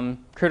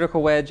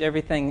 critical wedge,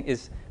 everything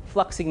is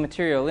fluxing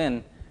material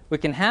in, we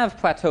can have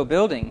plateau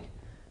building.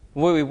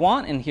 What we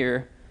want in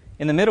here,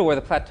 in the middle where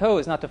the plateau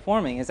is not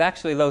deforming, is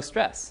actually low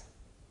stress,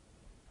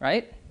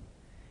 right?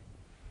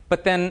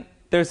 But then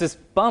there's this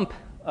bump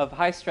of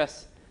high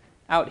stress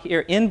out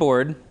here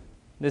inboard.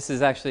 This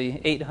is actually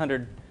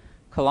 800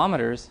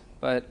 kilometers,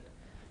 but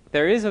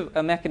there is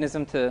a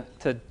mechanism to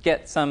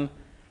get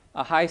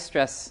a high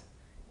stress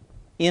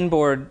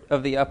inboard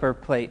of the upper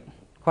plate,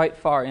 quite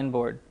far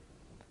inboard.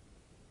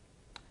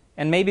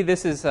 And maybe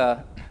this is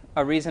a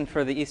reason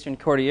for the eastern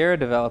Cordillera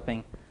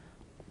developing.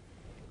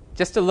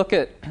 Just to look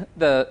at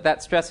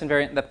that stress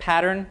invariant, the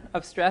pattern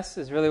of stress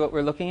is really what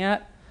we're looking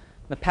at.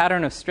 The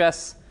pattern of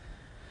stress,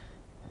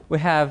 we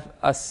have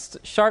a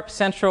sharp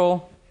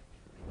central,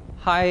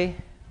 high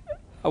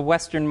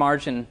western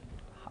margin,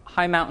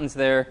 high mountains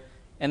there,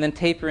 and then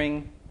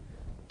tapering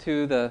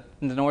to the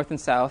north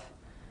and south.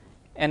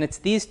 And it's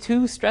these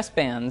 2 stress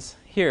bands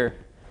here,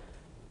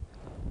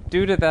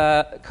 due to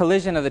the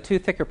collision of the 2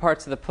 thicker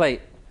parts of the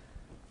plate,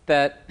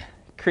 that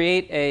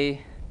create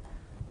a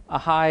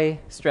high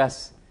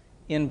stress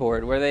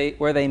inboard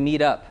where they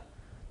meet up.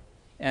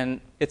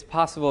 And it's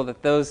possible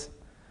that those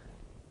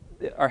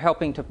are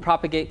helping to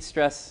propagate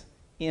stress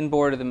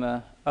inboard of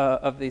the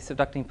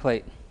subducting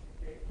plate.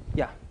 Okay.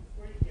 Yeah.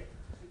 Before you get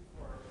too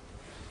far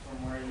from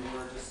where you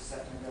were just a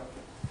second ago,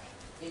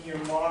 in your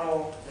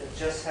model that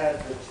just had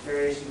the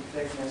variation in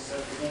thickness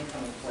of the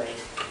incoming plate,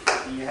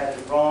 you had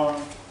the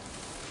wrong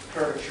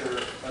curvature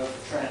of the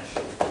trench.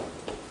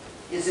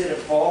 Is it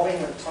evolving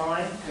with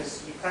time?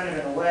 Because you kind of,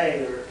 in a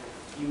way, or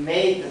you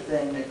made the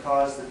thing that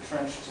caused the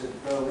trench to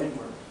go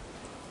inward.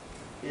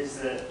 Is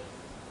that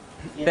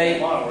in the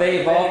model? They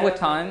right? evolve with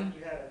time.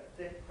 You had a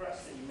thick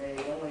crust that you made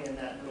only in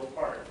that middle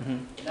part. Mm-hmm.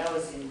 And that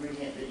was the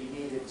ingredient that you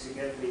needed to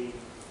get the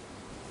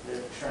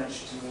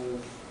trench to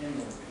move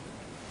inward,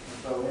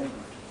 or go inward.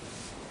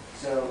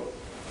 So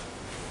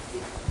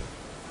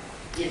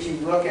if you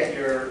look at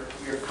your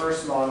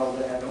first model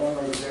that had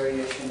only the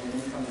variation in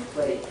incoming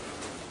plate,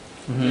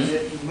 Mm-hmm. is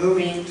it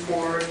moving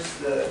towards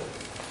the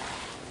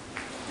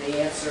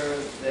answer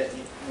that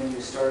when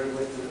you started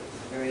with the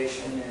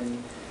variation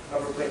in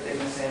upper plate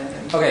thickness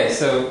and? Okay,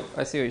 so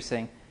I see what you're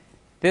saying.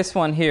 This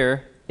one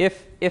here,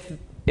 if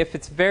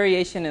it's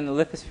variation in the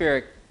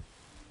lithospheric,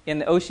 in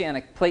the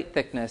oceanic plate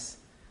thickness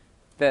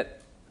that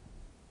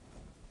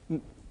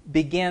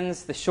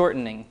begins the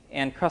shortening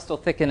and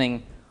crustal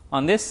thickening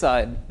on this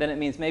side, then it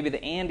means maybe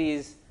the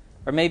Andes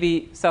or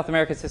maybe South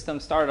American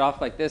system started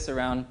off like this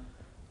around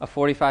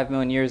 45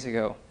 million years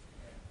ago.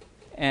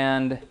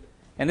 And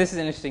this is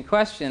an interesting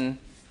question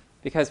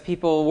because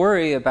people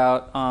worry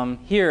about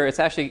here. It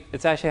actually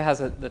has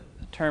the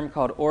term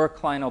called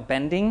oroclinal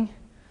bending,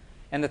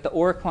 and that the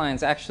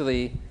oroclines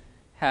actually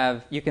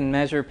have, you can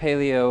measure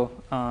paleo.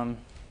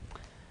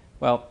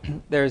 Well,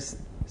 there's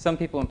some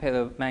people in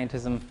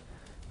paleomagnetism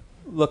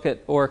look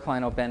at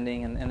oroclinal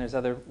bending, and there's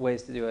other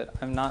ways to do it.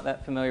 I'm not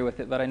that familiar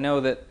with it, but I know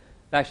that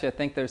actually I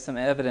think there's some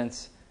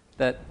evidence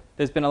that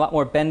there's been a lot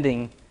more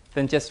bending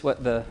than just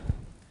what the...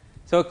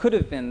 So it could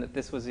have been that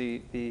this was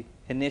the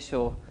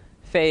initial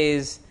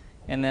phase,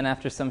 and then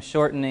after some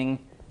shortening,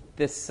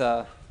 this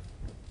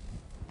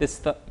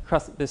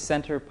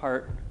center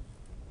part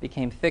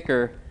became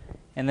thicker,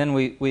 and then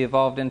we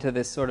evolved into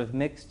this sort of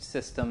mixed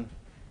system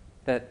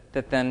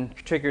that then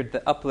triggered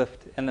the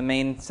uplift and the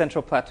main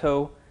central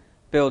plateau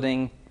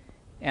building,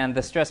 and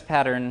the stress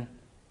pattern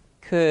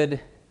could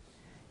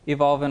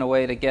evolve in a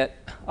way to get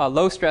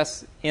low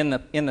stress in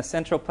the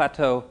central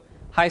plateau,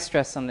 high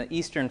stress on the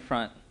eastern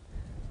front,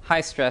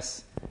 high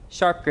stress,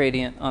 sharp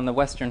gradient on the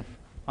western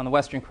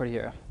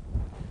Cordillera.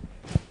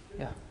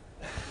 Yeah.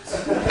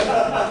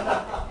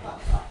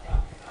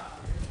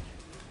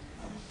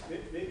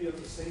 Maybe at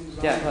the same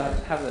time. Yeah,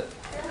 have it.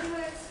 Can you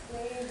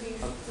explain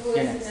these two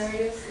You're next.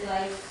 scenarios,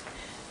 like,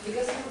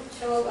 because you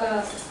show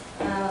graph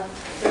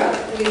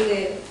with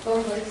the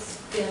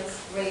convergence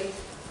rate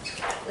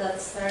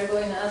that start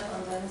going up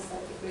and then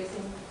start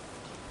decreasing.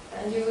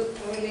 Can you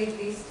relate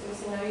these two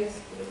scenarios,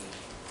 please?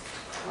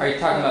 Are you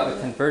talking about the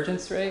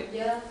convergence rate?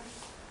 Yeah.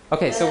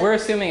 Okay, so we're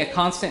assuming a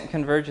constant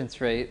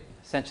convergence rate,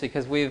 essentially,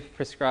 because we've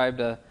prescribed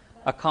a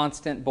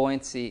constant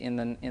buoyancy in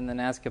the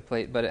Nazca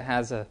plate, but it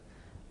has a...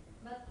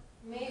 But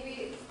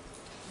maybe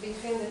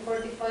between the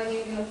 45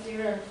 million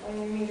here and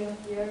 20 million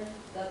here,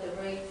 that the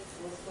rate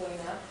was going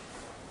up,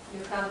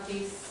 you have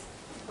this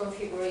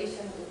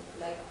configuration with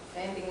like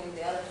bending on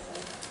the other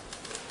side.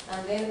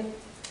 And then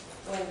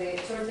when the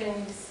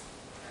shortening is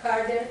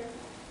harder,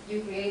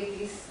 you create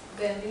this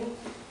bending.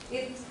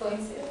 It's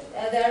coincidence.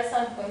 There are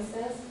some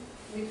coincidences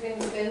between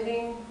the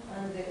bending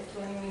and the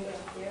 20 million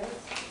years.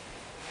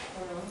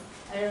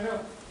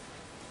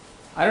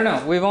 I don't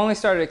know. We've only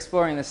started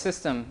exploring the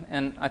system,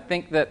 and I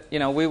think that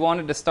we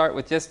wanted to start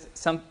with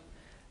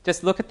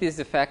just look at these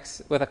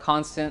effects with a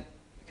constant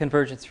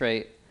convergence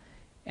rate,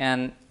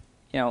 and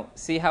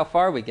see how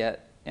far we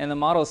get. And the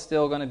model is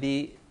still going to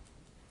be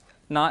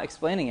not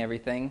explaining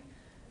everything,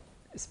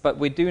 but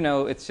we do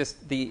know it's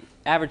just the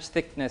average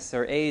thickness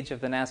or age of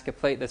the Nazca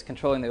plate that's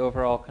controlling the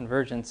overall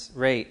convergence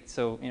rate.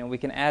 So we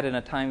can add in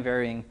a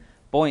time-varying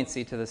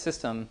buoyancy to the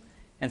system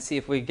and see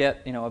if we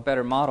get a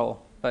better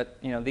model. But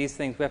these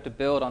things we have to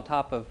build on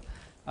top of,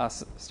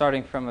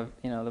 starting from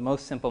the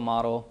most simple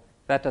model.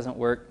 If that doesn't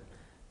work,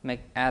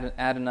 add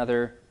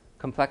another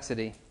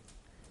complexity.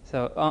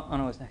 So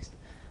Ono is next,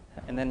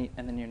 and then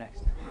you're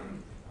next.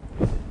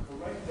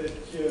 Correct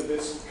that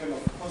there's kind of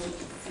positive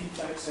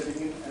feedback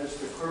setting in as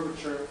the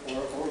curvature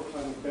or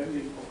oroclinal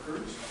bending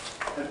occurs.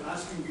 I'm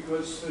asking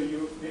because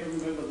you may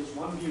remember this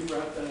one view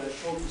graph that I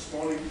showed this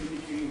morning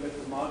indicating that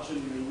the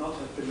margin may not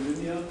have been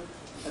linear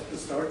at the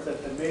start,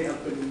 that there may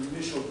have been an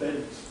initial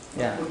bend.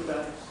 Yeah. What would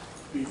that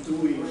be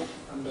doing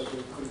under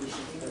the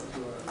conditions that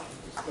you are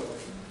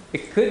describing?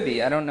 It could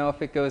be. I don't know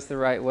if it goes the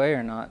right way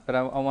or not, but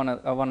I want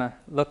to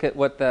look at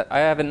what that. I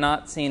haven't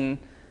not seen.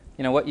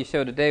 What you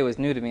showed today was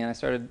new to me, and I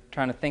started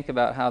trying to think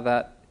about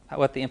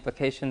what the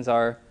implications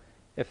are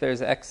if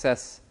there's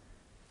excess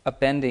of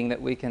bending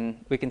that we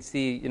can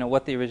see.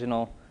 What the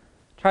original,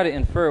 try to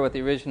infer what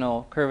the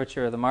original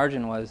curvature of the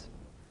margin was.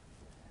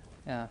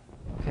 Yeah.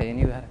 Okay, and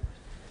you had it.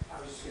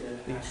 I was just going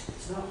to ask,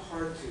 it's not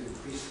hard to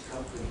increase the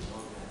couplings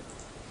on that.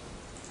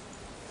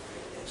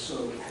 And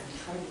so have you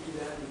tried to do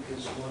that?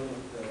 Because one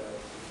of the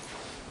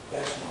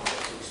best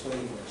models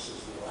explaining this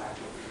is the lack of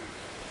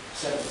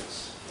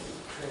sediments in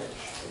the trench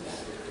in that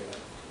area,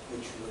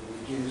 which would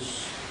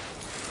reduce,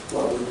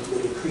 well,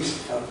 would increase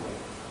the coupling.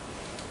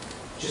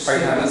 Just Are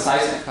you talking about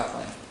seismic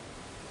coupling?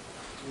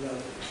 You know,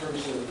 in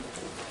terms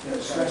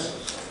of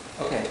stresses.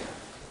 Okay.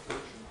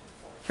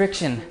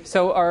 Friction.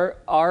 So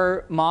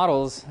our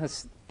models,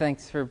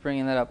 thanks for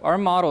bringing that up. Our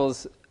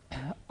models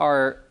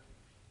are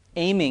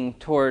aiming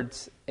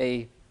towards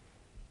a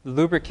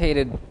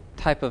lubricated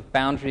type of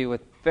boundary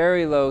with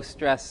very low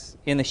stress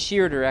in the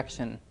shear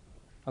direction,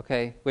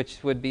 okay,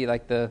 which would be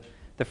like the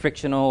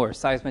frictional or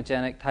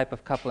seismogenic type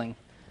of coupling.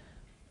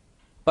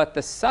 But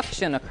the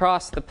suction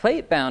across the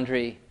plate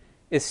boundary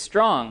is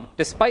strong,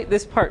 despite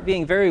this part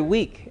being very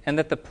weak, and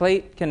that the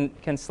plate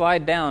can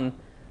slide down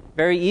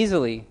very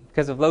easily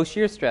because of low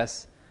shear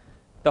stress.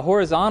 The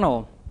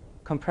horizontal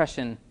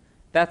compression,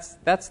 that's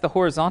the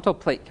horizontal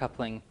plate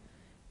coupling,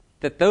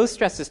 that those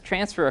stresses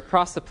transfer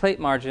across the plate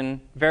margin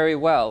very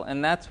well,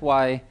 and that's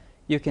why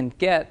you can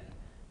get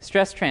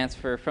stress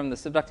transfer from the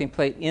subducting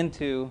plate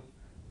into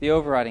the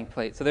overriding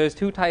plate. So there's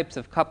two types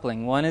of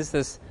coupling. One is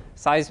this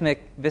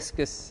seismic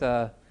viscous,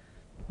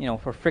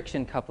 for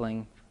friction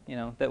coupling,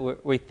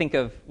 that we think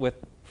of with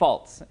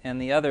faults,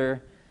 and the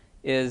other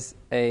is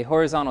a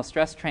horizontal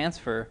stress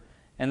transfer,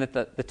 and that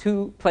the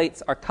two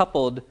plates are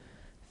coupled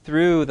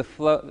through the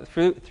flow,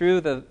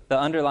 through the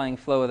underlying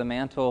flow of the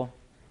mantle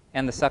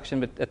and the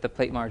suction at the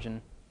plate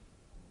margin.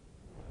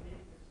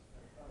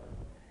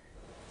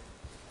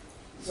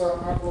 So,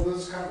 well,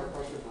 this is kind of a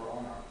question for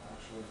Ona,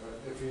 actually,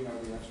 but if you know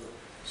the answer.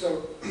 So,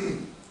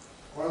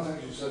 one of the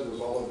things you said was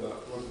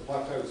the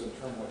plateaus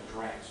internally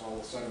drank, so all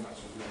the sediments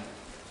were being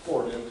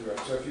poured into it.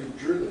 So if you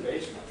drew the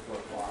basement for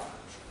a plot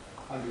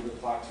under the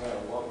plateau,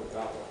 what would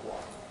that look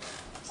like?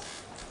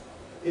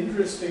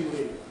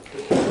 Interestingly,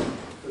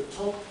 the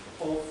top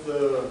of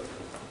the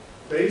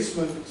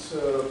basement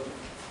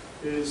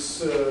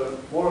is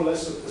more or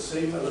less at the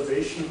same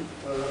elevation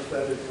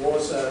that it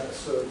was at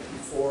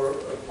before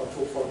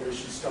plateau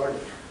formation started.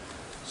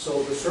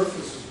 So the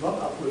surface is not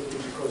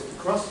uplifting because the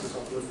crust is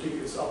uplifting,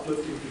 it's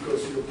uplifting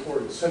because you're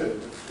pouring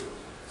sediment into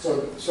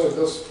it. So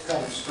this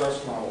kind of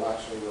stress model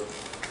actually would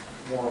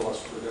more or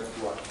less predict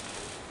what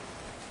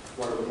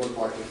it would look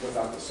like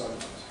without the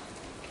sediments.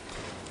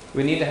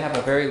 We need to have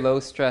a very low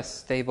stress,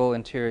 stable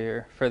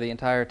interior for the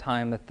entire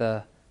time that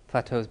the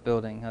plateau is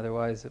building.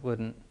 Otherwise, it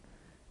wouldn't.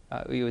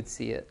 We would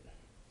see it.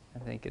 I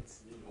think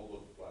it's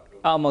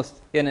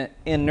almost in an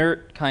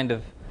inert kind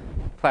of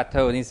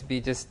plateau. It needs to be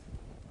just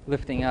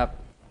lifting up,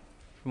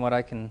 from what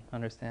I can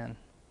understand.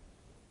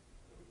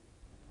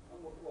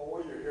 Well,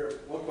 while you're here,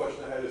 one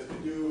question I had is,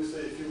 could you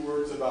say a few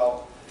words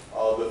about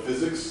the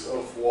physics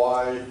of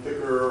why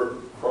thicker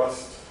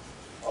crust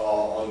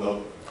on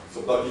the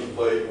subducting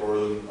plate or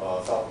the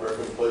South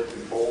American plate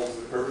controls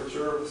the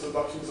curvature of the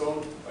subduction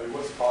zone? I mean,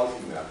 what's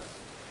causing that?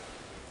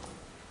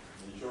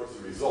 You show us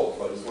the results,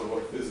 but I just wonder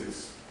what physics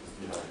is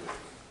behind it.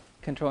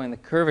 Controlling the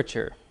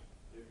curvature.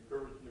 When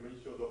you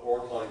show the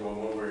arc line going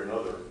one way or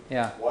another,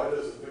 Yeah. why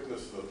does the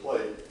thickness of the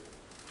plate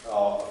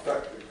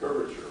affect the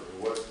curvature?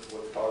 And what's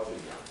causing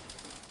that?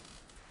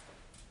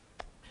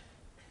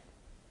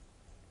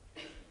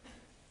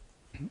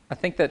 I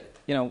think that,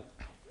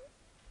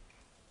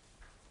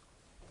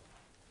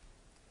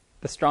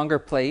 the stronger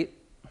plate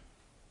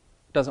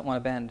doesn't want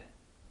to bend.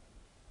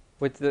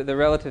 With the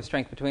relative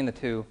strength between the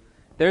two,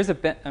 there's a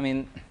bend. I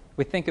mean,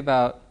 we think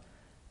about,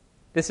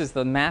 this is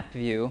the map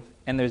view,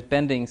 and there's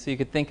bending, so you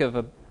could think of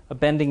a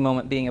bending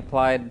moment being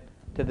applied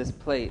to this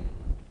plate,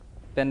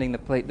 bending the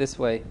plate this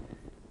way.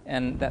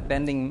 And that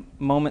bending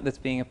moment that's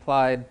being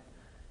applied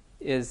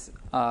is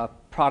a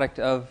product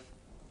of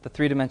the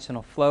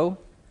three-dimensional flow,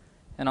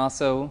 and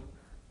also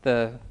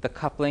the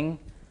coupling,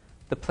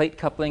 the plate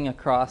coupling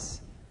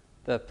across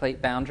the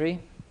plate boundary,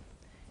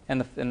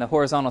 and the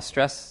horizontal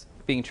stress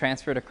being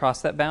transferred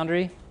across that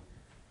boundary.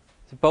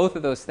 So both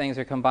of those things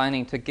are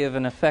combining to give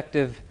an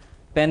effective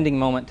bending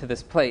moment to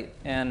this plate.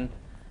 And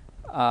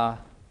I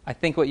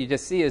think what you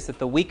just see is that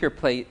the weaker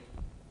plate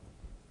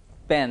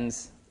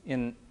bends,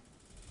 in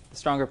the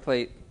stronger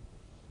plate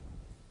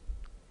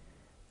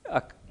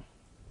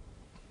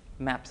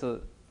maps a.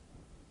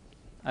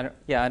 I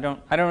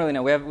don't really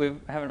know. We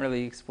haven't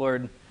really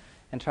explored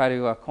and tried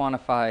to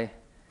quantify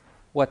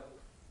why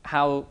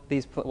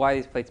these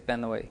plates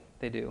bend the way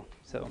they do.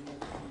 So. Couldn't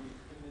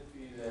it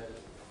be that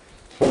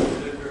the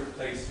thicker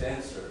plate's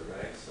denser,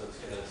 right? So it's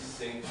going to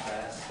sink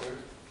faster,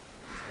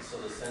 and so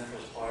the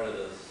central part of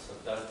the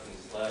subducting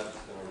slab is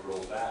going to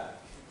roll back.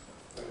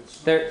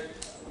 There.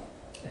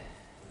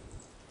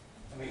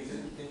 I mean,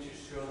 didn't you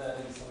show that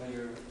in some of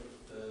your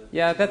the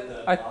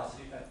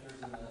velocity vectors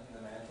in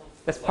the mantle?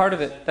 That's part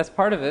of it. That's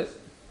part of it.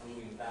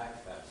 Moving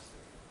back faster.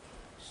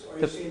 So are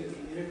you saying that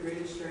the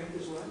integrated strength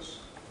is less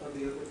of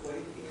the upper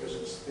plate because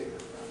it's thicker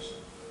crust?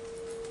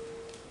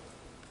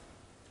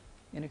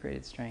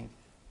 Integrated strength.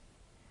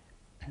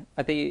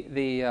 If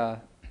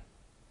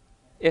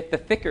the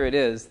thicker it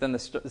is, then the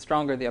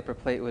stronger the upper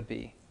plate would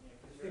be.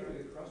 The thicker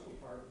the crustal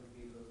part would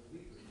be, the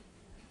weaker.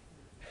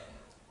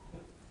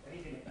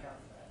 Anything to count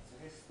for that. So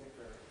his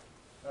thicker.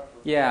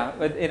 Yeah,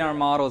 but in our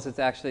models, it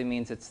actually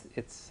means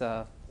it's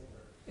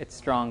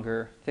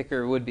stronger.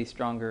 Thicker would be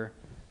stronger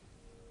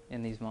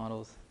in these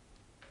models.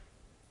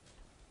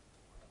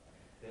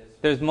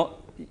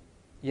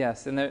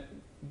 Yes, and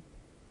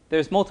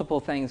there's multiple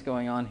things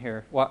going on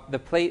here. The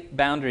plate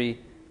boundary.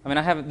 I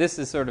mean, this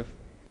is sort of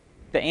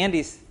the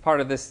Andes part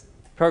of this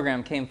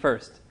program came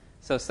first.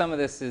 So some of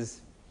this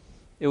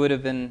it would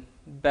have been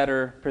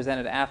better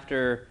presented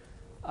after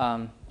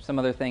some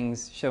other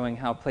things showing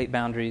how plate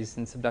boundaries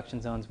and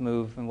subduction zones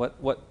move and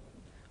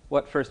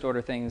what first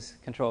order things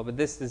control. But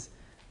this has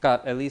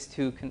got at least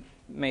two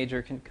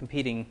major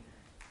competing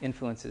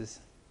influences.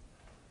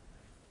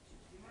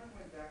 Do you mind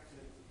going back to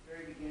the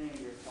very beginning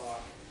of your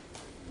talk?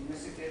 And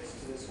this gets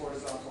to this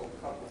horizontal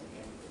coupling.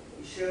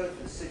 You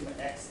showed the sigma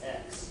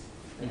XX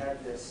that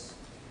had this.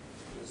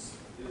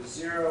 It was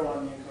 0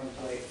 on the incoming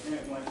plate, then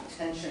it went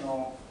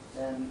tensional,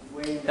 then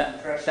way into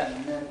compression,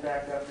 and then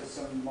back up to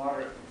some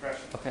moderate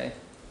compression. Okay.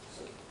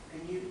 So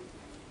can you,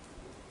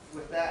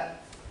 with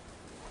that,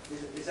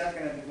 is that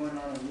going to be going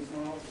on in these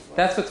models as well?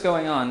 That's what's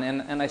going on,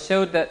 and I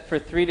showed that for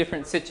 3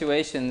 different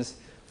situations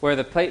where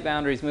the plate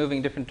boundary is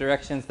moving different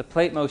directions, the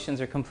plate motions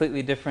are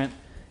completely different.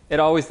 It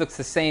always looks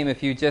the same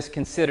if you just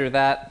consider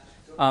that,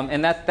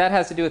 and that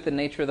has to do with the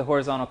nature of the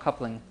horizontal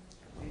coupling.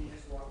 Can you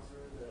just walk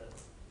through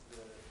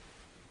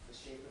the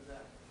shape of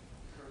that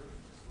curve,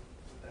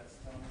 what that's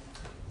telling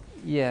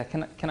you? Yeah,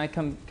 can I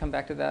come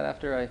back to that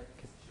after I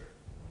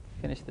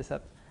finish this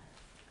up?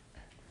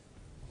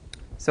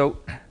 So,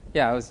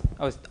 yeah, I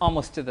was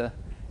almost to the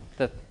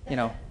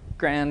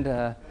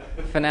grand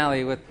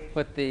finale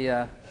with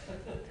the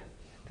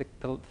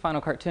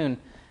final cartoon.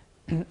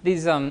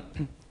 These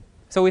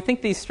so we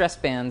think these stress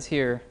bands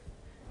here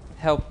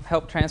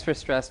help transfer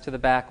stress to the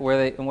back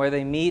where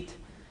they meet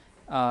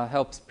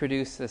helps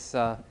produce this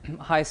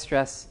high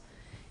stress,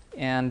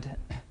 and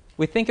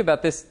we think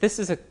about this. This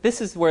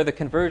is where the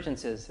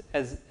convergence is.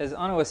 As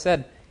Anna has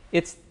said,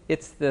 it's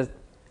the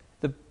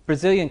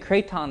Brazilian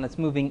craton that's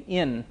moving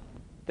in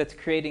that's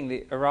creating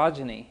the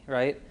orogeny,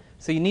 right?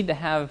 So you need to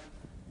have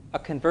a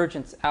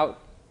convergence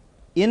out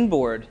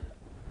inboard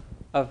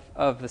of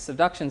the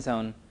subduction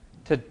zone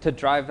to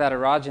drive that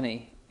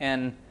orogeny.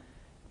 And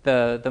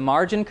the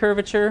margin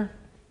curvature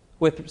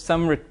with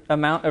some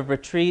amount of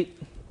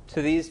retreat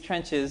to these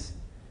trenches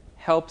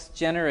helps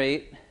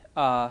generate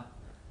and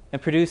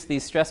produce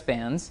these stress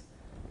bands,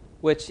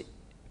 which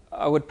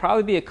would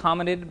probably be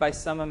accommodated by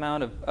some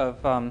amount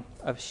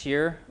of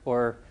shear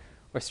or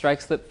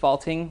strike slip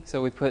faulting.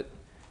 So we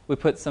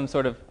put some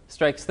sort of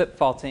strike slip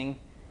faulting,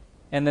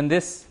 and then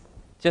this,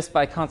 just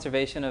by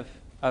conservation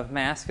of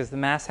mass, because the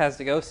mass has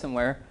to go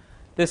somewhere,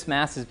 this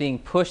mass is being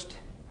pushed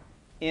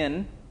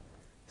in.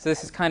 So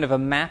this is kind of a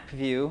map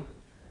view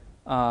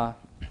of,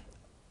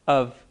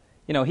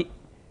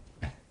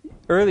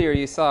 earlier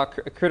you saw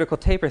a critical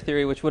taper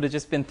theory, which would have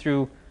just been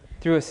through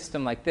a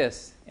system like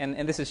this.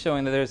 And this is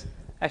showing that there's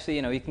actually,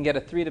 you can get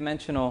a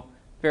 3-dimensional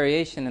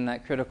variation in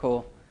that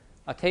critical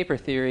taper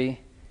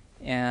theory,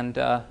 and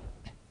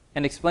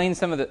explain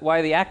some of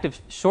why the active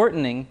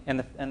shortening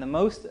and the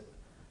most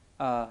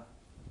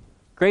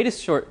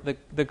greatest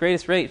the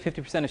greatest rate,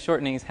 50% of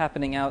shortening, is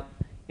happening out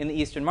in the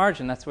eastern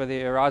margin. That's where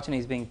the orogeny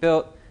is being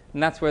built,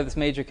 and that's where this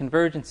major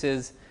convergence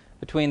is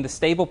between the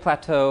stable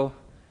plateau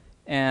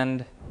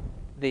and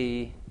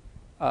the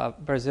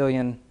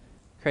Brazilian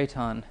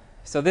craton.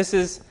 So this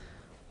is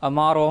a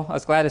model. I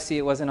was glad to see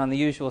it wasn't on the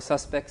usual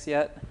suspects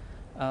yet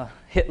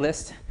hit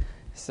list.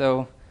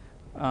 So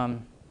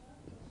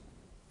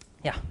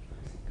yeah,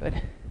 good.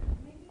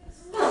 Maybe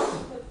it's not a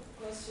good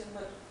question,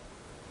 but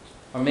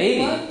or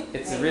maybe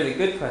it's a really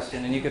good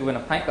question, and you could win a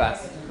pint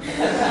glass.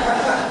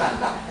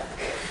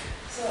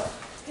 So,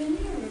 can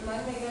you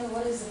remind me again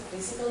what is the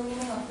physical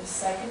meaning of the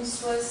second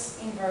stress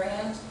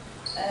invariant,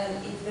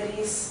 and if there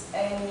is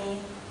any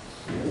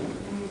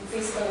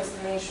physical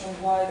explanation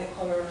why the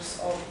colors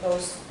of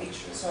those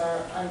pictures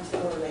are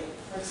anti-correlated?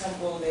 For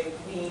example, the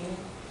green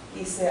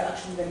is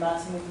actually the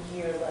maximum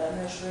here, but I'm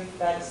not sure if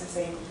that is the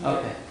same here.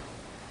 Okay.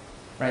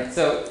 Right.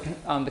 So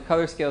the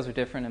color scales are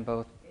different in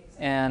both,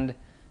 and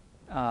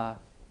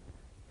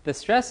the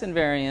stress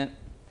invariant,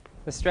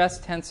 the stress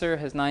tensor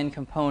has 9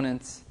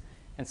 components,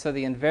 and so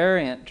the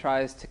invariant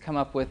tries to come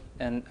up with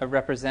a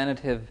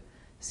representative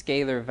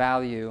scalar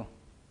value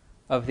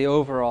of the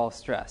overall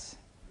stress.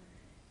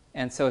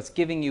 And so it's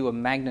giving you a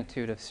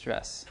magnitude of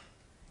stress.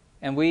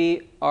 And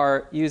we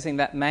are using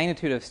that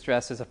magnitude of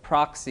stress as a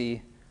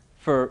proxy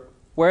for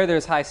where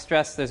there's high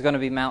stress, there's going to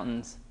be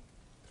mountains.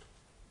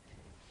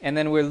 And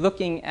then we're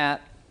looking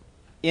at,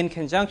 in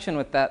conjunction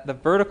with that, the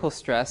vertical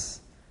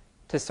stress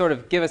to sort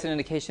of give us an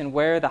indication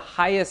where the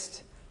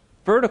highest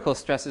vertical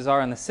stresses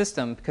are in the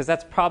system, because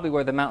that's probably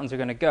where the mountains are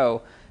going to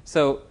go.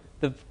 So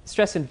the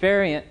stress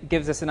invariant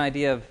gives us an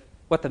idea of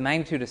what the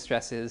magnitude of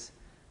stress is,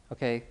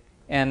 okay?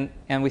 And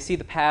we see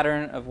the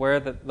pattern of where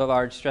the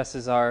large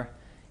stresses are.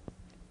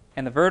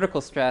 And the vertical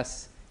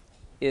stress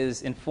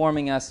is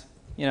informing us,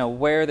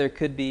 where there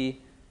could be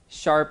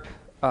sharp,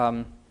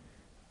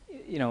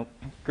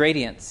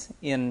 gradients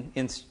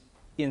in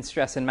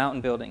stress in mountain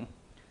building.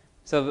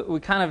 So we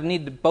kind of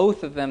need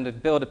both of them to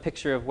build a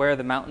picture of where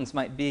the mountains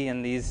might be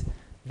in these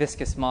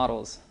viscous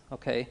models.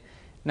 Okay.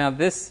 Now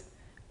this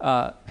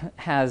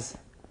has,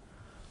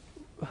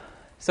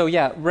 so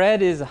yeah,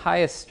 red is the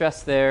highest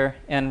stress there,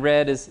 and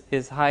red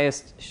is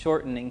highest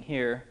shortening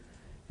here.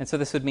 And so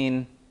this would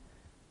mean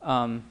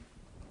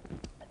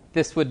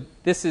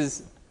this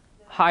is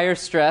higher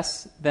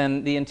stress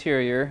than the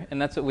interior,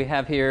 and that's what we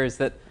have here is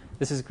that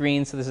this is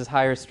green, so this is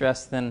higher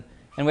stress than,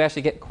 and we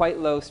actually get quite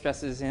low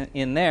stresses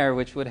in there,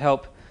 which would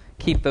help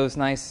keep those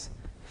nice,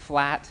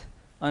 flat,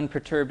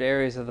 unperturbed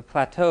areas of the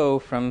plateau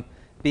from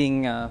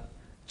being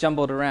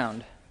jumbled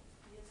around.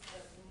 Yes,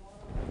 but the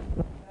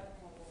model,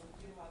 that model,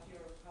 you have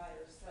your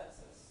higher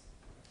stresses,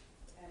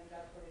 and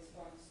that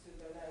corresponds to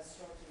the less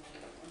shortening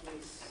on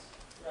this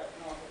red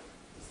model.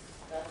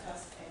 That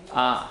has any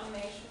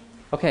explanation?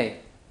 Okay.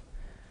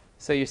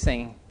 So you're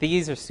saying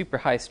these are super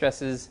high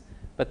stresses,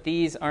 but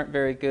these aren't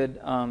very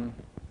good.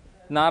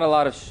 Not a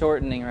lot of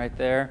shortening right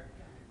there.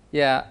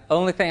 Yeah,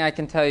 only thing I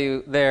can tell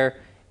you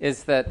there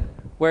is that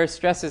where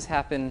stresses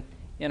happen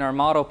in our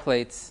model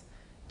plates,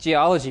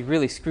 geology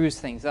really screws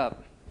things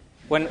up.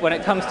 When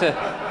it comes to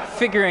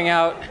figuring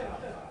out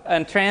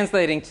and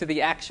translating to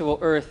the actual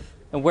Earth,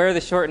 and where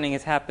the shortening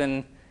has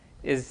happened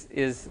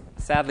is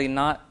sadly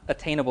not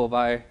attainable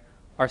by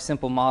our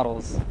simple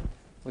models.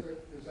 Is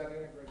that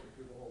integrated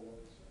through the whole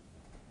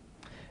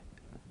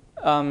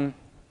world?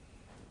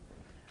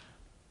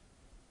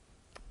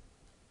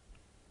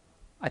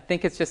 I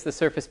think it's just the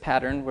surface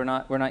pattern. We're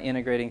not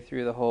integrating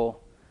through the whole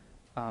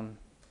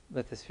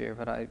lithosphere,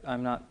 but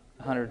I'm not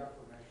 100.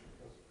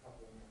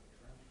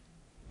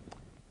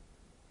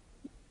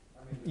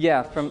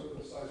 Yeah, from.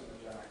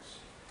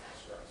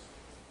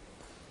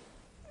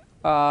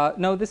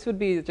 No, this would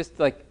be just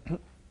like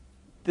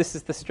this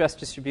is the stress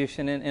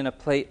distribution in a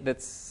plate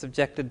that's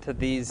subjected to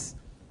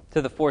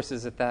the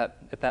forces at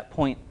that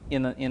point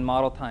in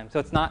model time. So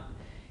it's not.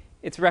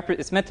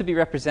 It's meant to be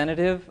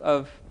representative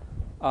of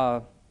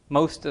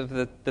most of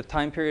the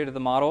time period of the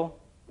model,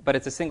 but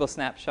it's a single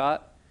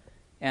snapshot,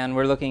 and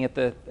we're looking at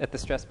the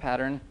stress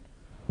pattern.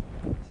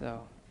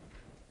 So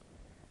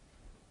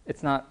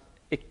it's not.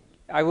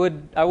 I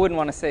wouldn't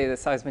want to say that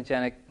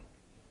seismogenic.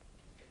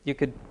 You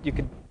could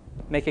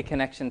make a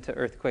connection to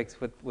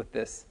earthquakes with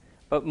this,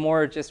 but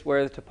more just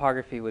where the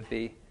topography would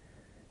be,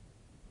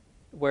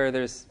 where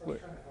there's. That's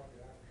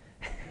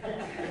the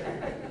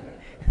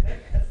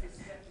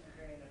second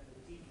grain of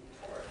the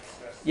deviatoric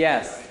stress.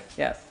 Yes.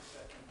 Yes.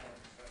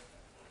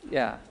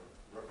 Yeah.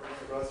 Reference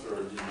stress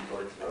or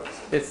deviatoric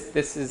stress?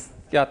 This is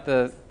got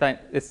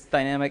it's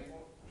dynamic.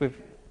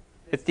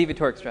 It's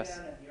deviatoric stress.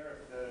 Down in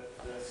Europe,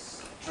 the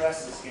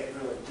stresses get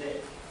really big,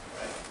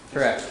 right?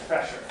 Correct. Just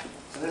pressure.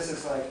 So this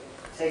is like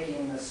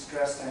taking the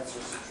stress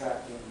tensor,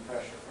 subtracting the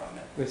pressure from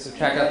it. We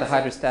subtract out the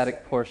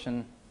hydrostatic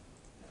portion,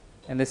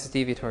 and this is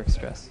deviatoric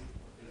stress.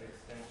 Will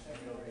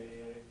extension will be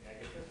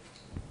negative?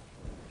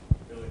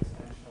 Will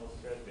extensional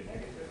stress be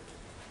negative?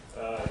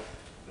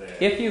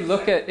 If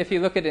you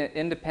look at an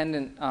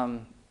independent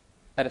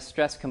at a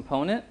stress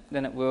component,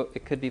 then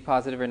it could be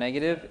positive or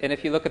negative. And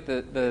if you look at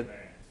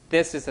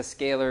this is a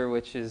scalar,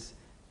 which is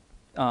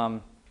the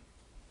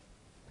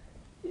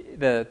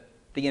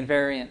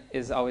invariant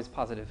is always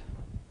positive.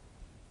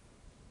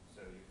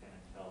 So you can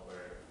tell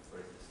where's the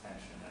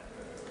tension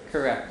at.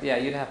 Correct. Yeah,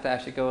 you'd have to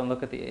actually go and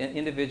look at the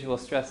individual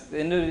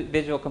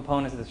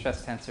components of the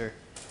stress tensor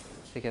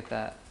to get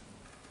that.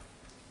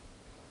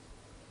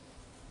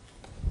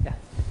 Yeah.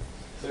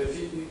 So if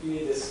you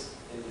need this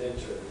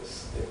indenture,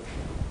 this thick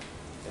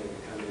thing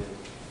to come in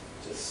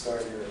to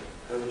start your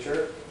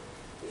curvature,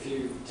 if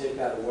you take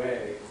that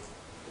away,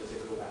 does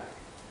it go back?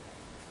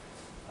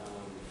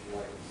 If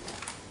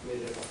you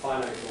made it a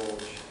finite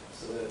bulge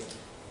so that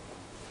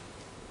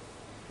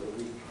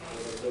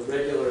the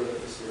regular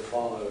lithosphere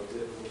followed it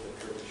with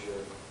the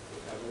curvature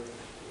recovered.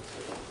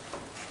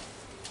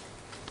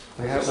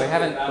 We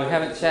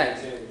haven't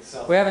checked.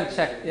 We haven't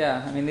checked.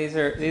 Yeah, I mean these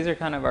are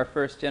kind of our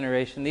first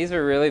generation. These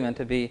are really meant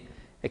to be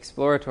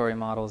exploratory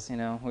models. You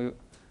know,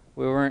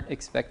 we weren't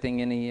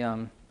expecting any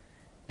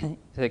to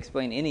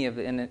explain any of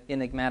the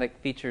enigmatic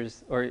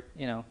features, or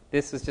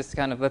this is just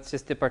kind of let's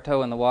just dip our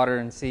toe in the water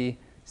and see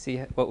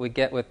what we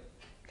get with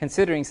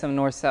considering some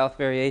north-south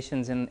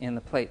variations in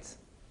the plates.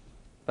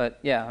 But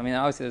yeah, I mean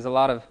obviously there's a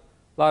lot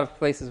of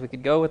places we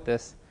could go with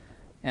this,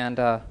 and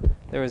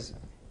there was.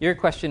 Your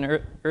question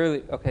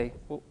early, okay.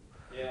 Well,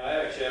 yeah,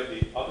 I actually have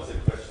the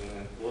opposite question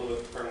and a little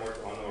bit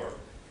framework on our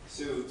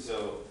suit.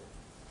 So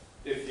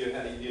if you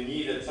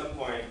need at some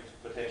point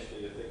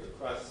potentially a thicker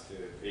crust to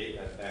create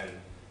that bend,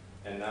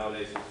 and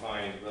nowadays you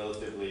find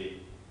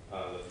relatively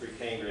the free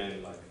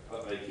Cangrin, like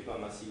Kipa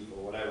Massif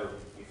or whatever,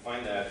 you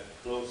find that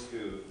close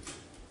to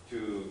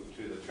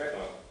the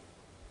Trekma,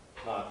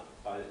 not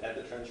at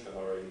the trench cut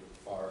already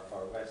far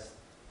west,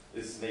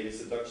 is maybe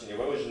subduction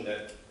erosion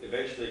that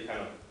eventually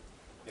kind of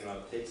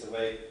takes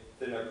away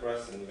thinner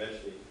crust and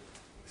eventually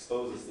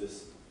exposes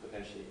this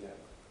potentially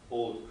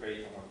old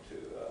craton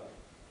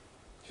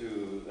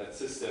to that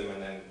system,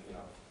 and then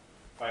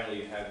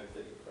finally you have the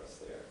thicker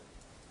crust there.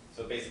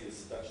 So basically,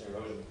 subduction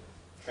erosion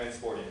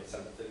transporting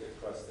some thicker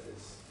crust that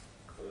is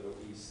further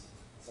east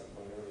at some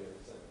point earlier.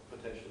 Is that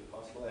potentially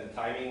possible? And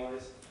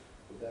timing-wise,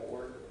 would that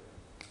work?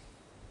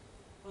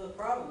 Well, the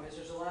problem is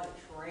there's a lot of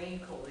terrain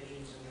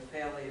collisions in the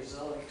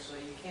Paleozoic, so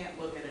you can't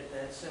look at it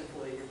that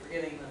simply. You're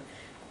forgetting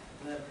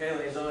the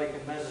Paleozoic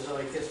and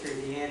Mesozoic history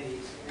of the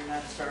Andes. You're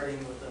not starting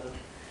with a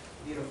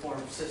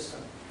uniform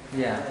system.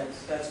 Yeah.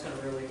 That's going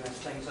to really mess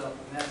things up,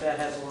 and that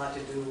has a lot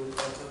to do with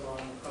what's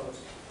along the coast.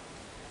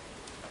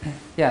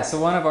 Yeah, so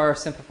one of our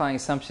simplifying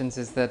assumptions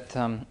is that,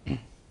 the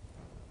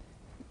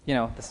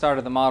start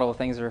of the model,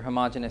 things are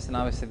homogeneous, and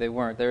obviously they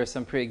weren't. There is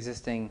some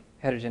pre-existing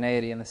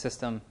heterogeneity in the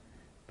system,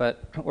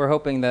 but we're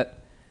hoping that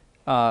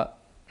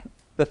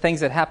the things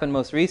that happened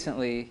most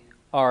recently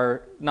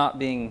are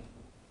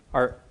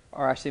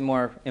actually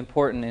more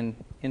important in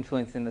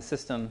influencing the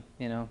system,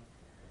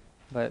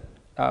 But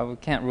we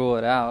can't rule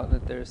it out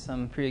that there's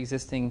some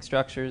pre-existing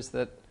structures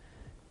that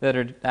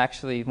are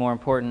actually more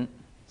important.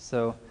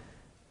 So.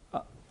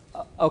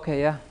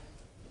 Okay, yeah.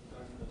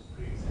 Those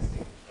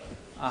pre-existing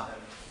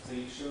So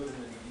you showed in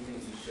the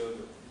beginning, you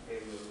showed the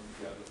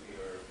paleogeography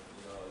or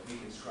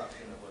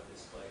reconstruction of what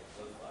this place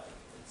looked like.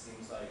 It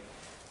seems like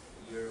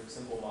your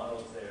simple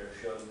models there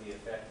show the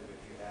effect of if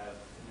you have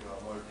a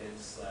more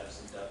dense slab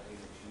subducting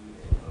that you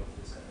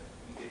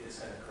get this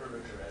kind of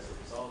curvature as a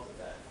result of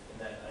that.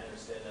 And that I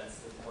understand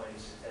that's the point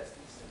is to test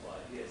these simple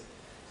ideas.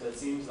 So it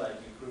seems like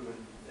you've proven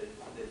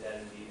that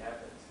indeed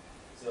happens.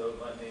 So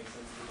it might make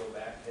sense to go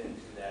back then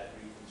to that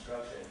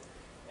reconstruction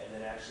and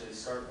then actually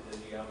start with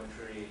the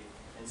geometry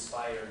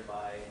inspired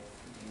by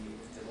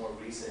the more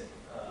recent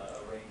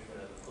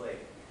arrangement of the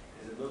plate.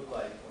 Because it looked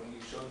like when you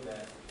showed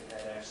that it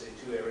had actually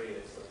two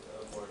areas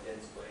of more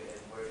dense plate, and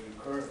where you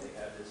currently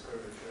have this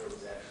curvature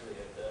was actually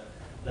at the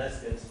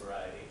less dense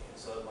variety. And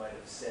so it might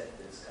have set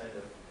this kind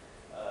of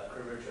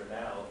curvature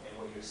now, and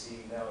what you're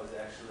seeing now is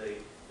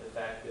actually the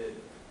fact that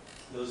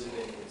those have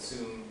been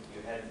consumed,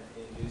 you hadn't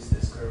induced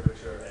this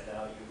curvature, and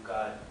now you've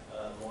got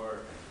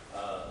more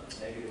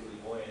negatively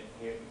buoyant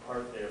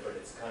part there, but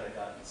it's kind of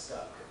gotten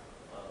stuck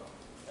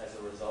as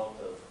a result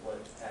of what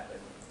happened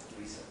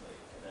recently.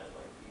 And that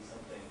might be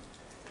something,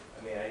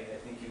 I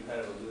think you kind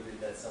of alluded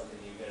that's something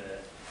you're going to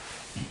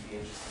be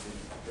interested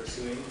in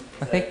pursuing.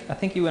 I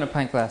think you win a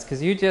pint glass,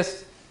 because you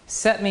just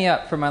set me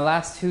up for my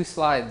last two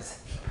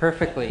slides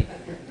perfectly.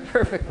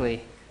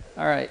 Perfectly.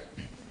 All right.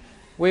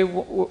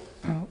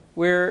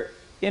 We're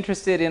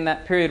interested in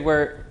that period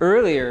where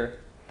earlier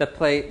the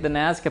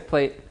Nazca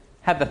plate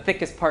had the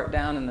thickest part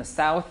down in the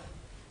south,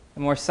 the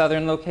more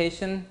southern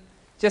location,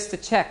 just to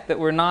check that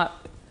we're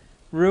not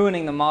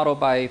ruining the model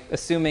by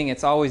assuming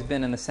it's always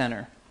been in the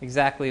center,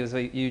 exactly as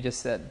what you just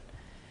said.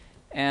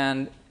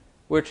 And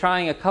we're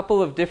trying a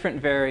couple of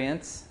different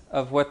variants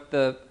of what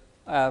the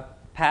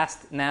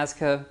past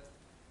Nazca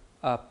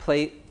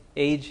plate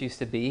age used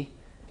to be.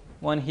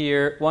 One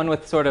here, one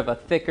with sort of a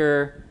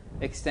thicker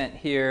extent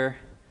here,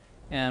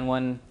 and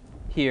one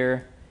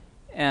here.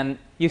 And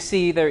you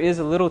see there is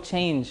a little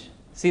change.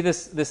 See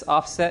this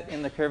offset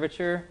in the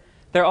curvature?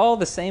 They're all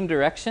the same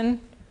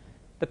direction.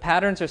 The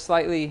patterns are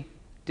slightly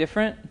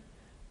different,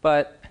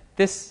 but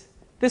this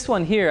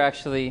one here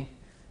actually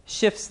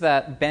shifts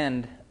that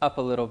bend up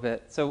a little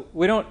bit. So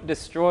we don't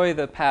destroy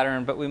the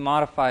pattern, but we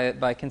modify it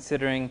by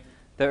considering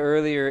the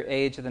earlier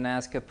age of the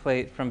Nazca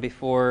plate from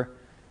before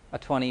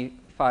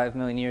 25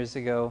 million years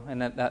ago,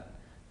 and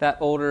that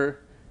older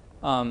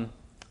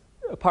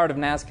part of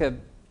Nazca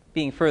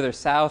being further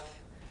south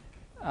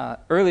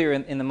earlier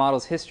in the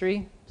model's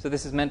history. So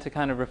this is meant to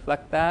kind of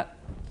reflect that.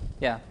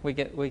 Yeah, we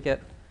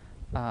get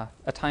a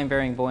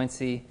time-varying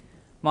buoyancy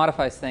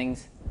modifies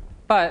things.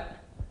 But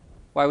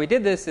why we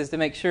did this is to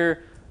make sure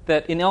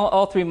that in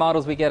all three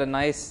models we get a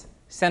nice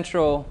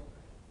central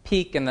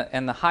peak, and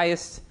the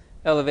highest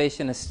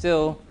elevation is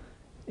still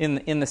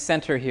in the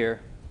center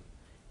here,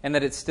 and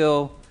that it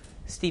still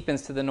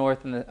steepens to the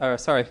north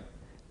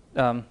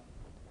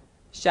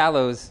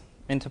shallows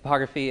in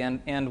topography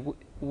and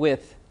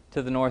width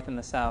to the north and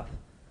the south.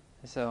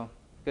 So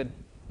good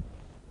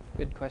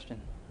question.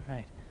 All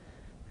right.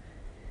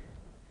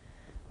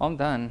 I'm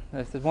done.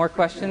 If there's more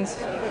questions.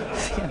 More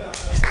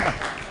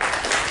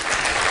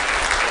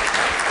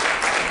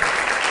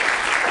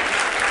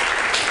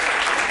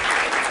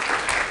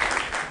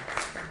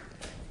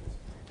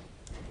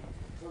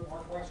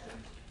questions?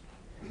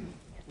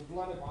 We've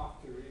let him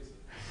off too easy.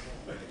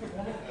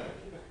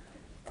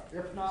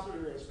 If not,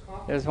 there is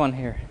confidence. There's one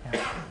here.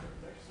 Yeah.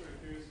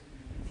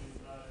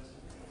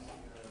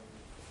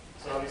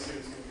 So obviously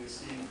there's going to be a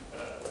steep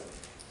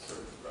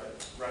sort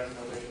of rising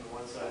elevation on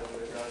one side and the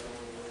gradual on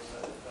the other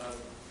side.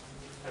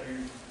 Have you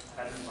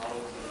had any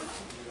models that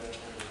do that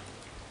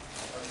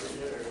kind of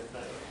yet, or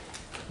not?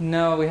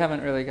 No, we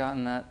haven't really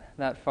gotten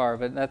that far,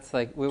 but that's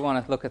like we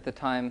want to look at the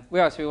time. We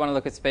want to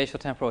look at spatial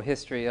temporal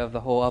history of the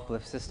whole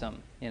uplift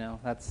system.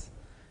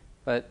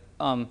 But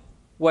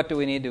what do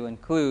we need to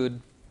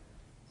include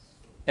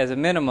as a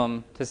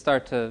minimum to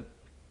start to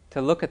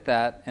look at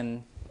that,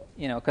 and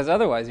because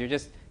otherwise you're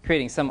just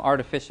creating some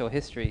artificial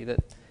history that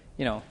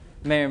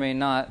may or may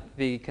not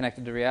be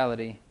connected to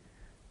reality.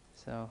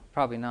 So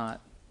probably not.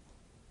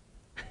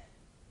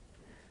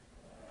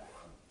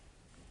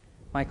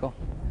 Michael?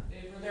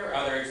 Dave, were there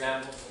other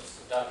examples of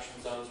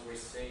subduction zones where we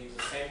see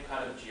the same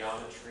kind of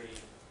geometry,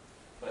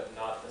 but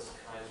not this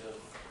kind of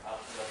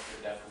uplift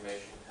or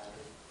deformation pattern?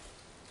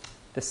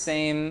 The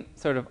same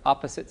sort of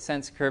opposite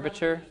sense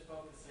curvature? Just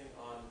focusing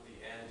on the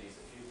Andes,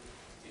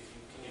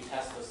 can you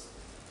test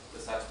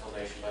this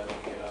explanation by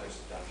looking at other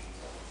subduction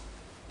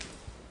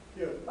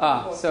zones?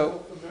 Yeah. So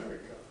North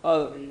America.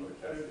 Oh, I mean,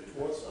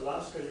 towards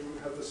Alaska, you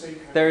would have the same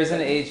kind there of is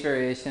an age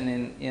variation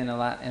in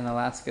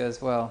Alaska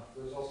as well.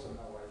 There's also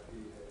no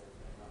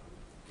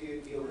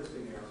IP. The Olympic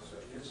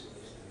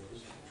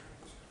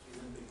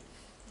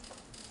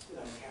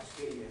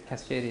Cascadia.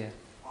 Cascadia.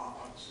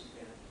 Opposite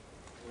bend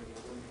where the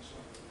Olympics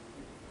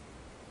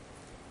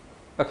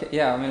are. Okay,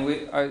 yeah, I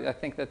mean, I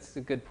think that's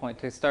a good point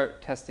to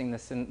start testing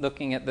this and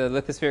looking at the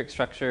lithospheric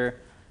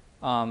structure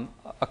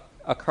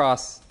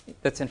across,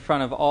 that's in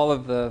front of all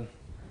of the,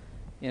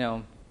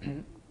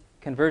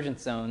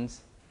 convergence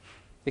zones.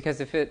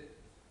 Because if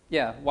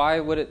why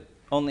would it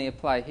only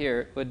apply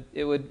here?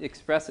 It would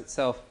express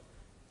itself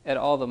at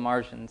all the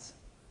margins.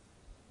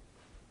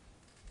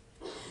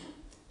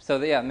 So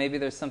maybe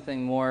there's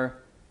something more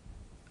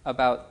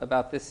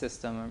about this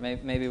system, or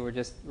maybe we're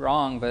just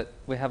wrong, but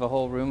we have a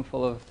whole room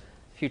full of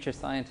future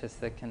scientists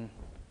that can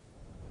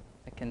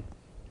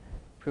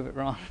prove it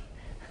wrong.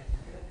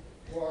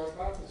 Well, it's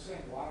about the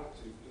same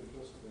latitude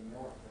just to the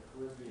north, the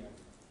Caribbean.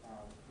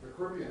 The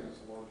Caribbean is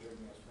a large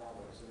igneous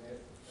province, and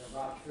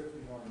about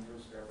 50 million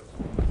years ago,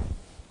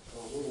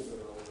 or a little bit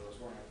earlier, was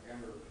going to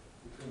enter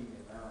between the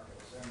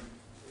Americas. And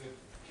it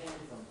came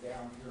from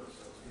down here,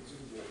 so it's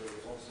conceivable there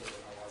was also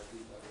an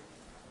LIP that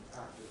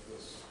impacted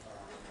this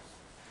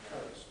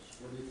coast.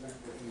 What do you think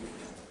if you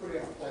put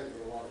in a plate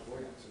with a lot of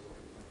buoyancy, what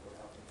do you think would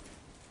happen?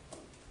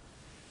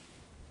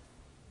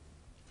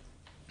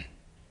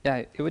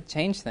 Yeah, it would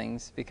change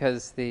things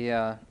because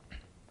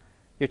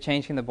you're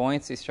changing the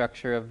buoyancy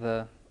structure of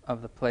the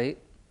plate,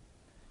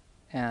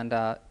 and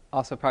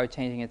also probably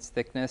changing its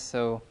thickness.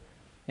 So,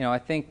 I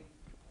think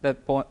that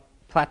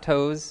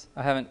plateaus.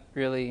 I haven't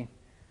really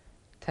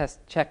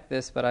checked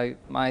this, but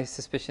my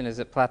suspicion is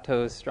that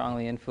plateaus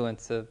strongly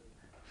influence a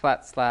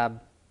flat slab,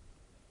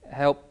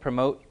 help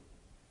promote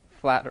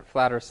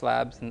flatter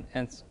slabs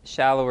and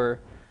shallower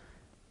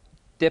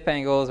dip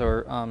angles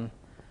or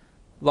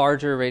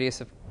larger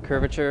radius of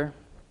curvature,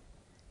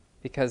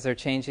 because they're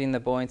changing the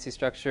buoyancy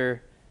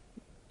structure,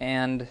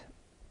 and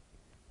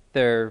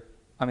they're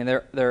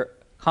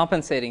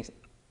compensating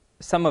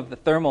some of the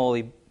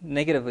thermally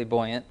negatively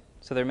buoyant,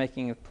 so they're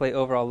making the plate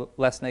overall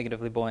less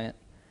negatively buoyant.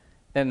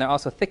 Then they're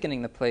also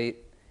thickening the plate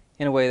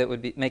in a way that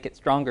would make it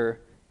stronger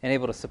and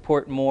able to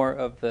support more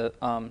of the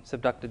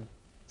subducted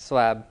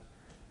slab.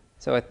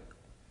 So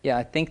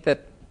I think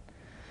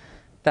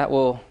that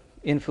will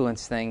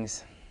influence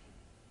things.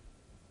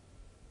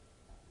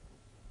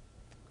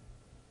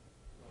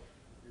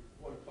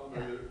 One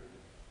comment,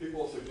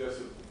 people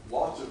suggested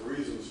lots of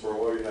reasons for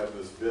why we have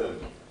this bend.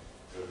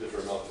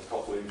 Different amounts of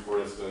coupling, for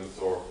instance,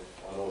 or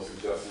I know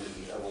suggested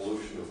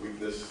evolution of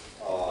weakness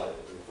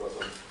in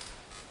present.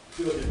 I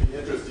feel like it'd be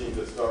interesting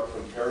to start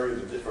comparing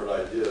the different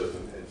ideas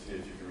and see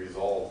if you can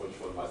resolve which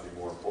one might be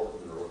more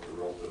important, or what the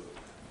relative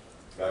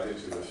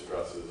magnitude of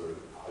stresses, or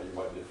how you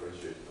might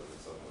differentiate them in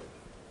some way.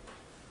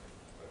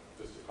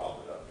 Just to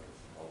comment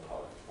on how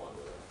to respond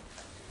to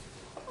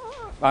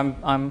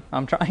that.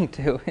 I'm trying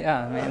to.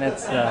 Yeah, I mean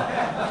it's. Are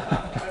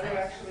there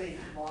actually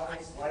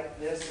models like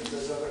this and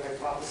those other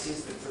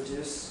hypotheses that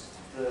produce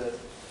the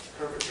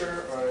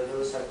curvature, or are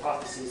those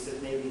hypotheses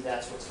that maybe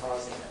that's what's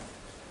causing it?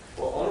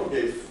 Well, Ono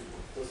gave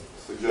the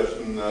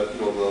suggestion that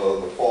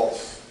the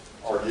faults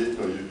are you're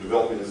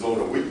developing a zone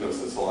of weakness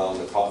that's allowing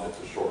the continent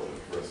to shorten.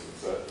 For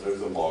instance,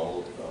 there's a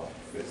model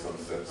that makes some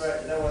sense.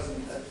 Right,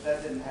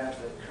 that didn't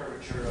have the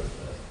curvature of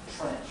the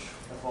trench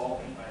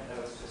evolving, right?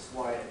 That was just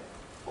why.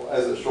 Well,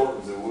 as it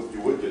shortens,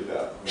 you would get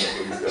that. What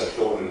he's got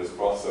shown in his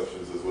cross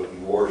sections is with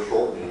more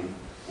shortening,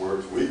 where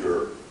it's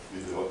weaker,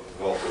 you develop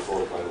a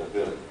sort of kind of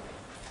bend.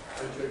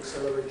 And to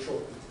accelerate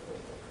shortening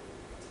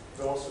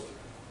velocity.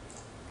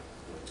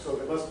 So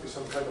there must be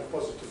some kind of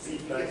positive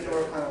feedback. You get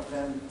the kind of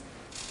bend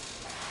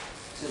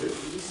to the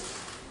east.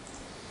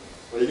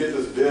 Well, you get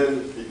this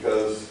bend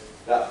because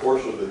that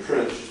portion of the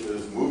trench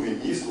is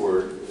moving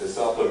eastward as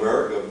South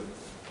America,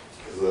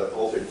 as the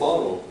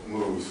Altiplano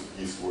moves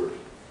eastward.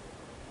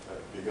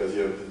 Because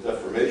you have the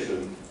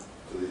deformation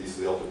to the east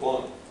of the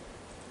Altiplano.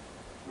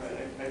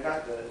 Right, I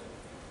got that.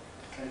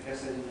 I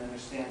guess I didn't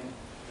understand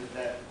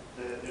that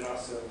it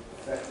also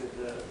affected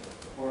the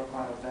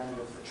horizontal bend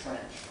of the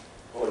trench.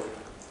 Oh,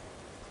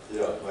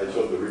 yeah, I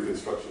showed the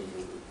reconstruction.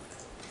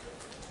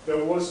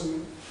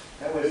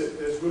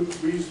 There's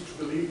good reason to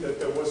believe that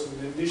there was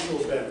an initial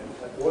bend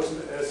that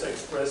wasn't as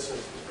expressive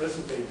as the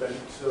present day bend,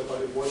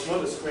 but it was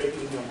not a straight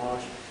linear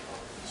margin.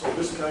 So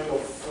this kind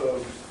of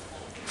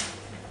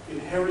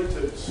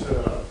inherited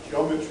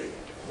geometry,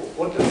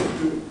 what does it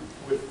do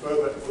with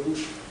further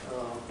evolution?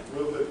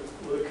 Will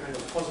a kind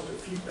of positive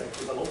feedback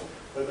develop,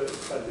 whether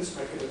it's by this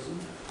mechanism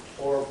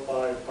or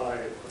by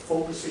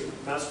focusing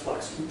mass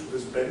flux into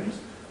this bend,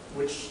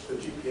 which the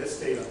GPS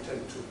data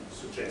tend to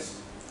suggest.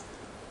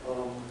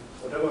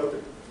 Whatever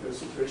the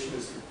situation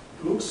is,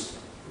 it looks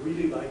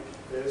really like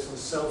there's some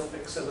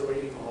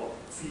self-accelerating or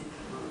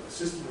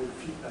system with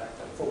feedback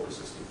that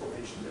focuses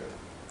information there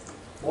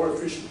more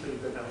efficiently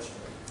than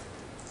elsewhere.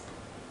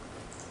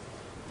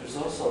 There's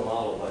also a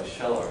model by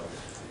Scheller,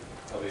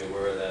 probably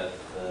aware that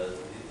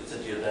it's a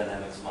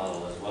geodynamics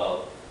model as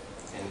well.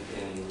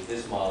 In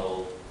his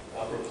model,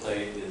 upper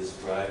plate is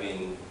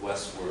driving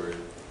westward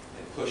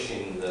and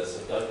pushing the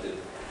subducted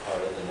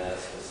part of the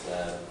Nazca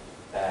slab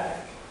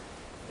back.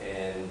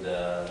 And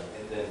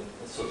then,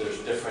 so there's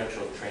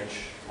differential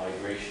trench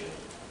migration.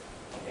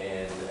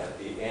 And at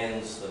the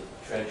ends, the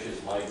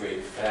trenches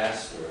migrate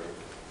faster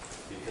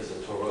because of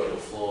toroidal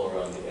flow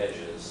around the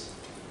edges,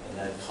 and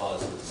that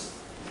causes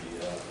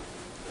the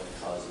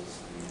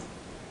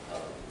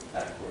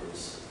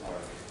backwards arc.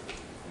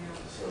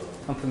 So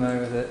I'm familiar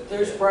with it.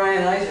 There's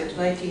Brian Isaac's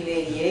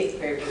 1988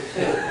 paper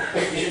too.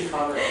 You should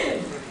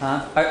comment.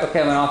 Huh?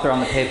 Okay, I'm an author on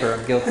the paper.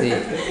 I'm guilty.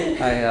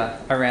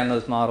 I ran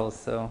those models,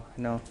 so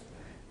I know.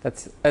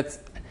 That's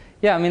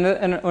yeah. I mean,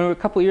 and a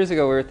couple years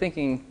ago, we were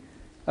thinking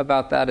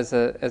about that as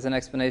an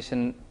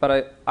explanation,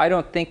 but I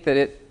don't think that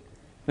it.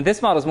 I mean,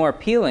 this model is more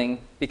appealing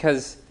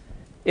because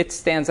it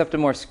stands up to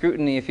more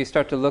scrutiny if you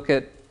start to look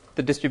at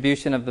the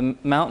distribution of the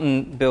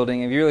mountain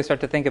building. If you really start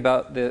to think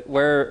about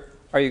where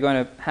are you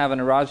going to have an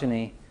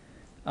orogeny,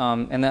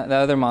 and the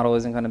other model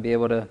isn't going to be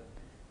able to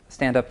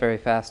stand up very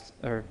fast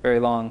or very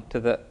long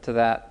to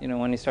that. You know,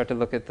 when you start to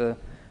look at the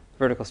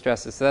vertical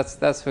stresses. So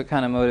that's what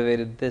kind of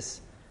motivated this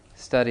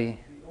study.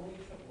 The only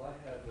trouble I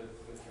have with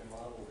your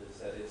model is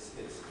that it's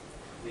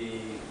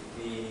the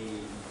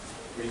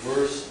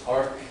reverse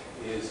arc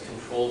is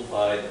controlled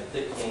by the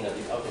thickening of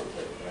the upper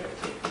plate, right?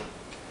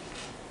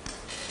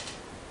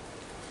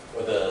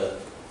 Or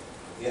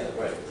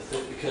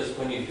because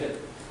when you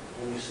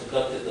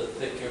subducted the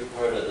thicker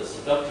part of the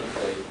subducting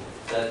plate,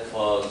 that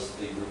caused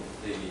the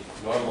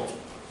normal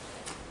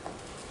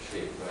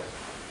shape, right?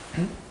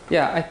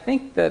 Yeah, I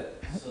think that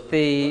so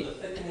the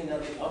thickening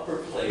of the upper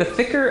plate. The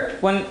thicker,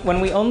 when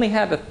we only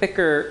had a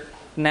thicker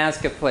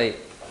Nazca plate,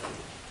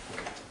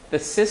 the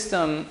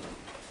system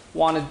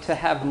wanted to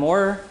have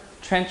more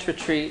trench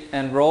retreat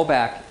and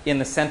rollback in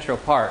the central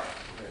part,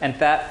 and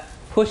that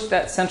pushed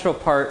that central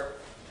part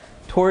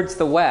towards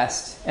the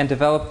west and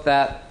developed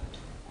that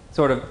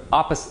sort of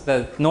opposite,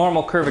 the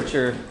normal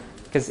curvature,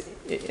 because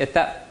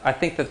I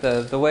think that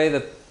the way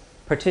the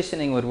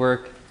partitioning would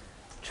work,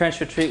 trench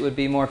retreat would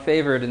be more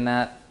favored in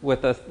that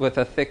with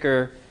a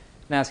thicker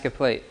Nazca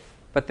plate.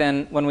 But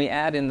then when we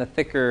add in the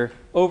thicker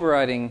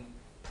overriding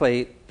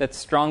plate that's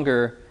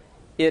stronger,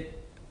 it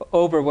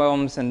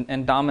overwhelms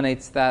and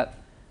dominates that.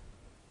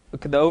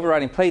 The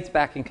overriding plate's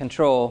back in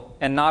control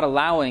and not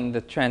allowing the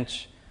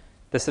trench,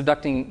 the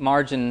subducting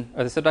margin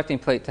or the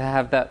subducting plate to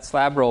have that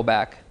slab roll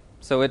back.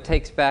 So it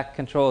takes back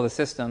control of the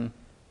system.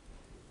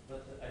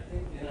 But I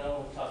think,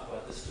 we'll talk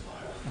about this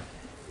tomorrow,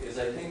 is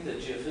I think the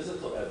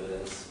geophysical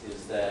evidence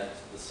is that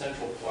the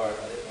central part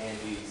of the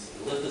Andes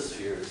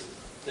lithosphere is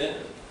thinner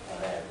on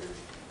average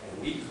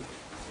and weaker,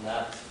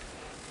 not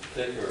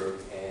thicker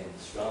and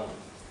stronger.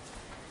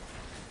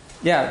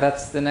 Yeah,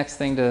 that's the next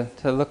thing to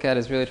look at,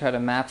 is really try to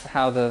map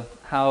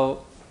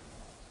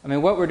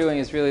what we're doing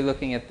is really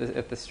looking at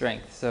the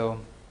strength.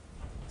 So,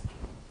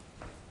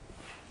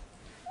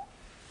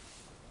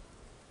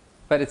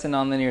 but it's a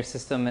nonlinear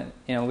system.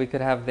 We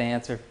could have the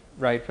answer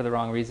right for the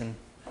wrong reason,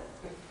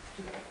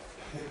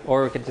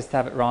 or we could just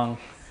have it wrong.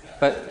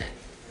 But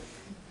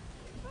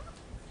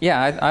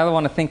yeah, I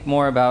want to think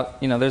more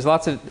about. There's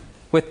lots of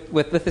with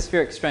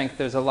lithospheric strength.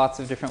 There's lots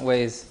of different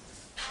ways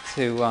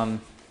to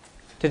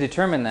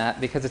determine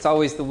that, because it's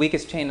always the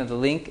weakest chain of the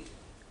link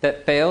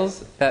that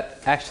fails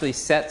that actually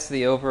sets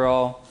the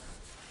overall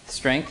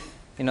strength.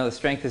 The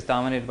strength is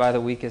dominated by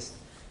the weakest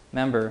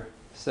member.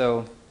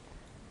 So,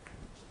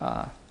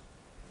 and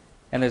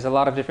there's a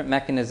lot of different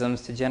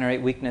mechanisms to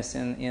generate weakness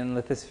in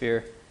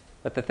lithosphere.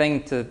 But the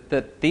thing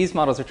that these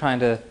models are trying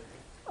to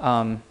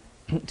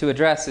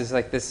address is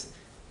like this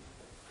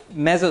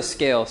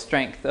mesoscale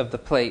strength of the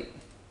plate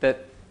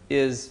that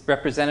is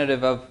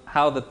representative of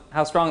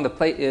how strong the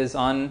plate is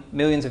on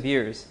millions of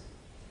years.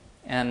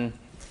 And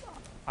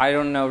I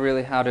don't know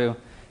really how to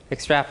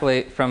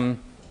extrapolate from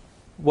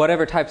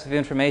whatever types of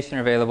information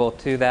are available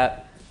to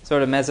that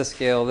sort of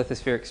mesoscale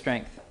lithospheric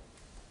strength.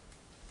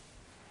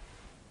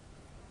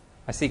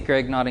 I see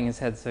Greg nodding his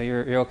head, so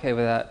you're okay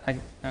with that.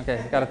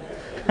 Okay, got it.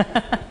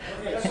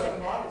 Just a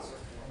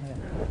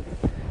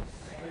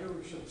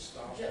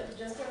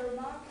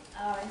remark.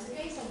 In the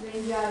case of the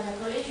India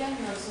collision,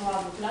 you also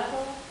have the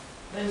plateau,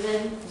 but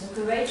then the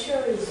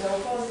curvature is the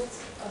opposite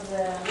of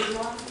the big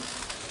one.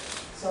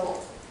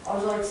 So,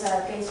 although it's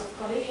a case of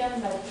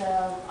collision, but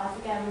I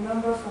think I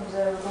remember from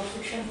the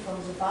reconstruction from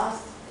the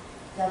past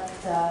that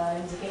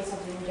in the case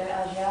of the India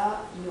Asia,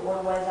 you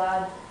always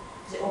had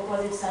the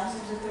opposite sense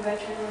of the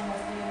curvature.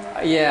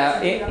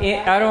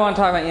 Yeah, I don't want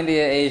to talk about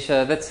India,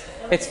 Asia.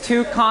 It's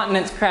two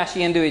continents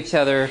crashing into each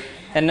other,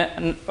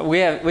 And we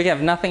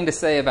have nothing to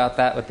say about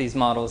that with these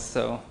models.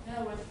 So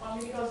No, but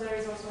only because there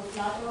is also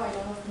plateau. I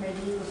don't know if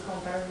maybe you could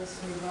compare this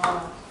with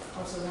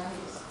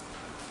orthogonalities.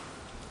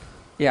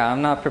 yeah,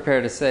 I'm not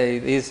prepared to say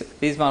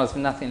these models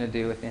have nothing to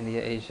do with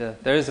India, Asia.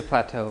 There is a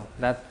plateau,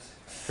 that's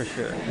for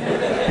sure.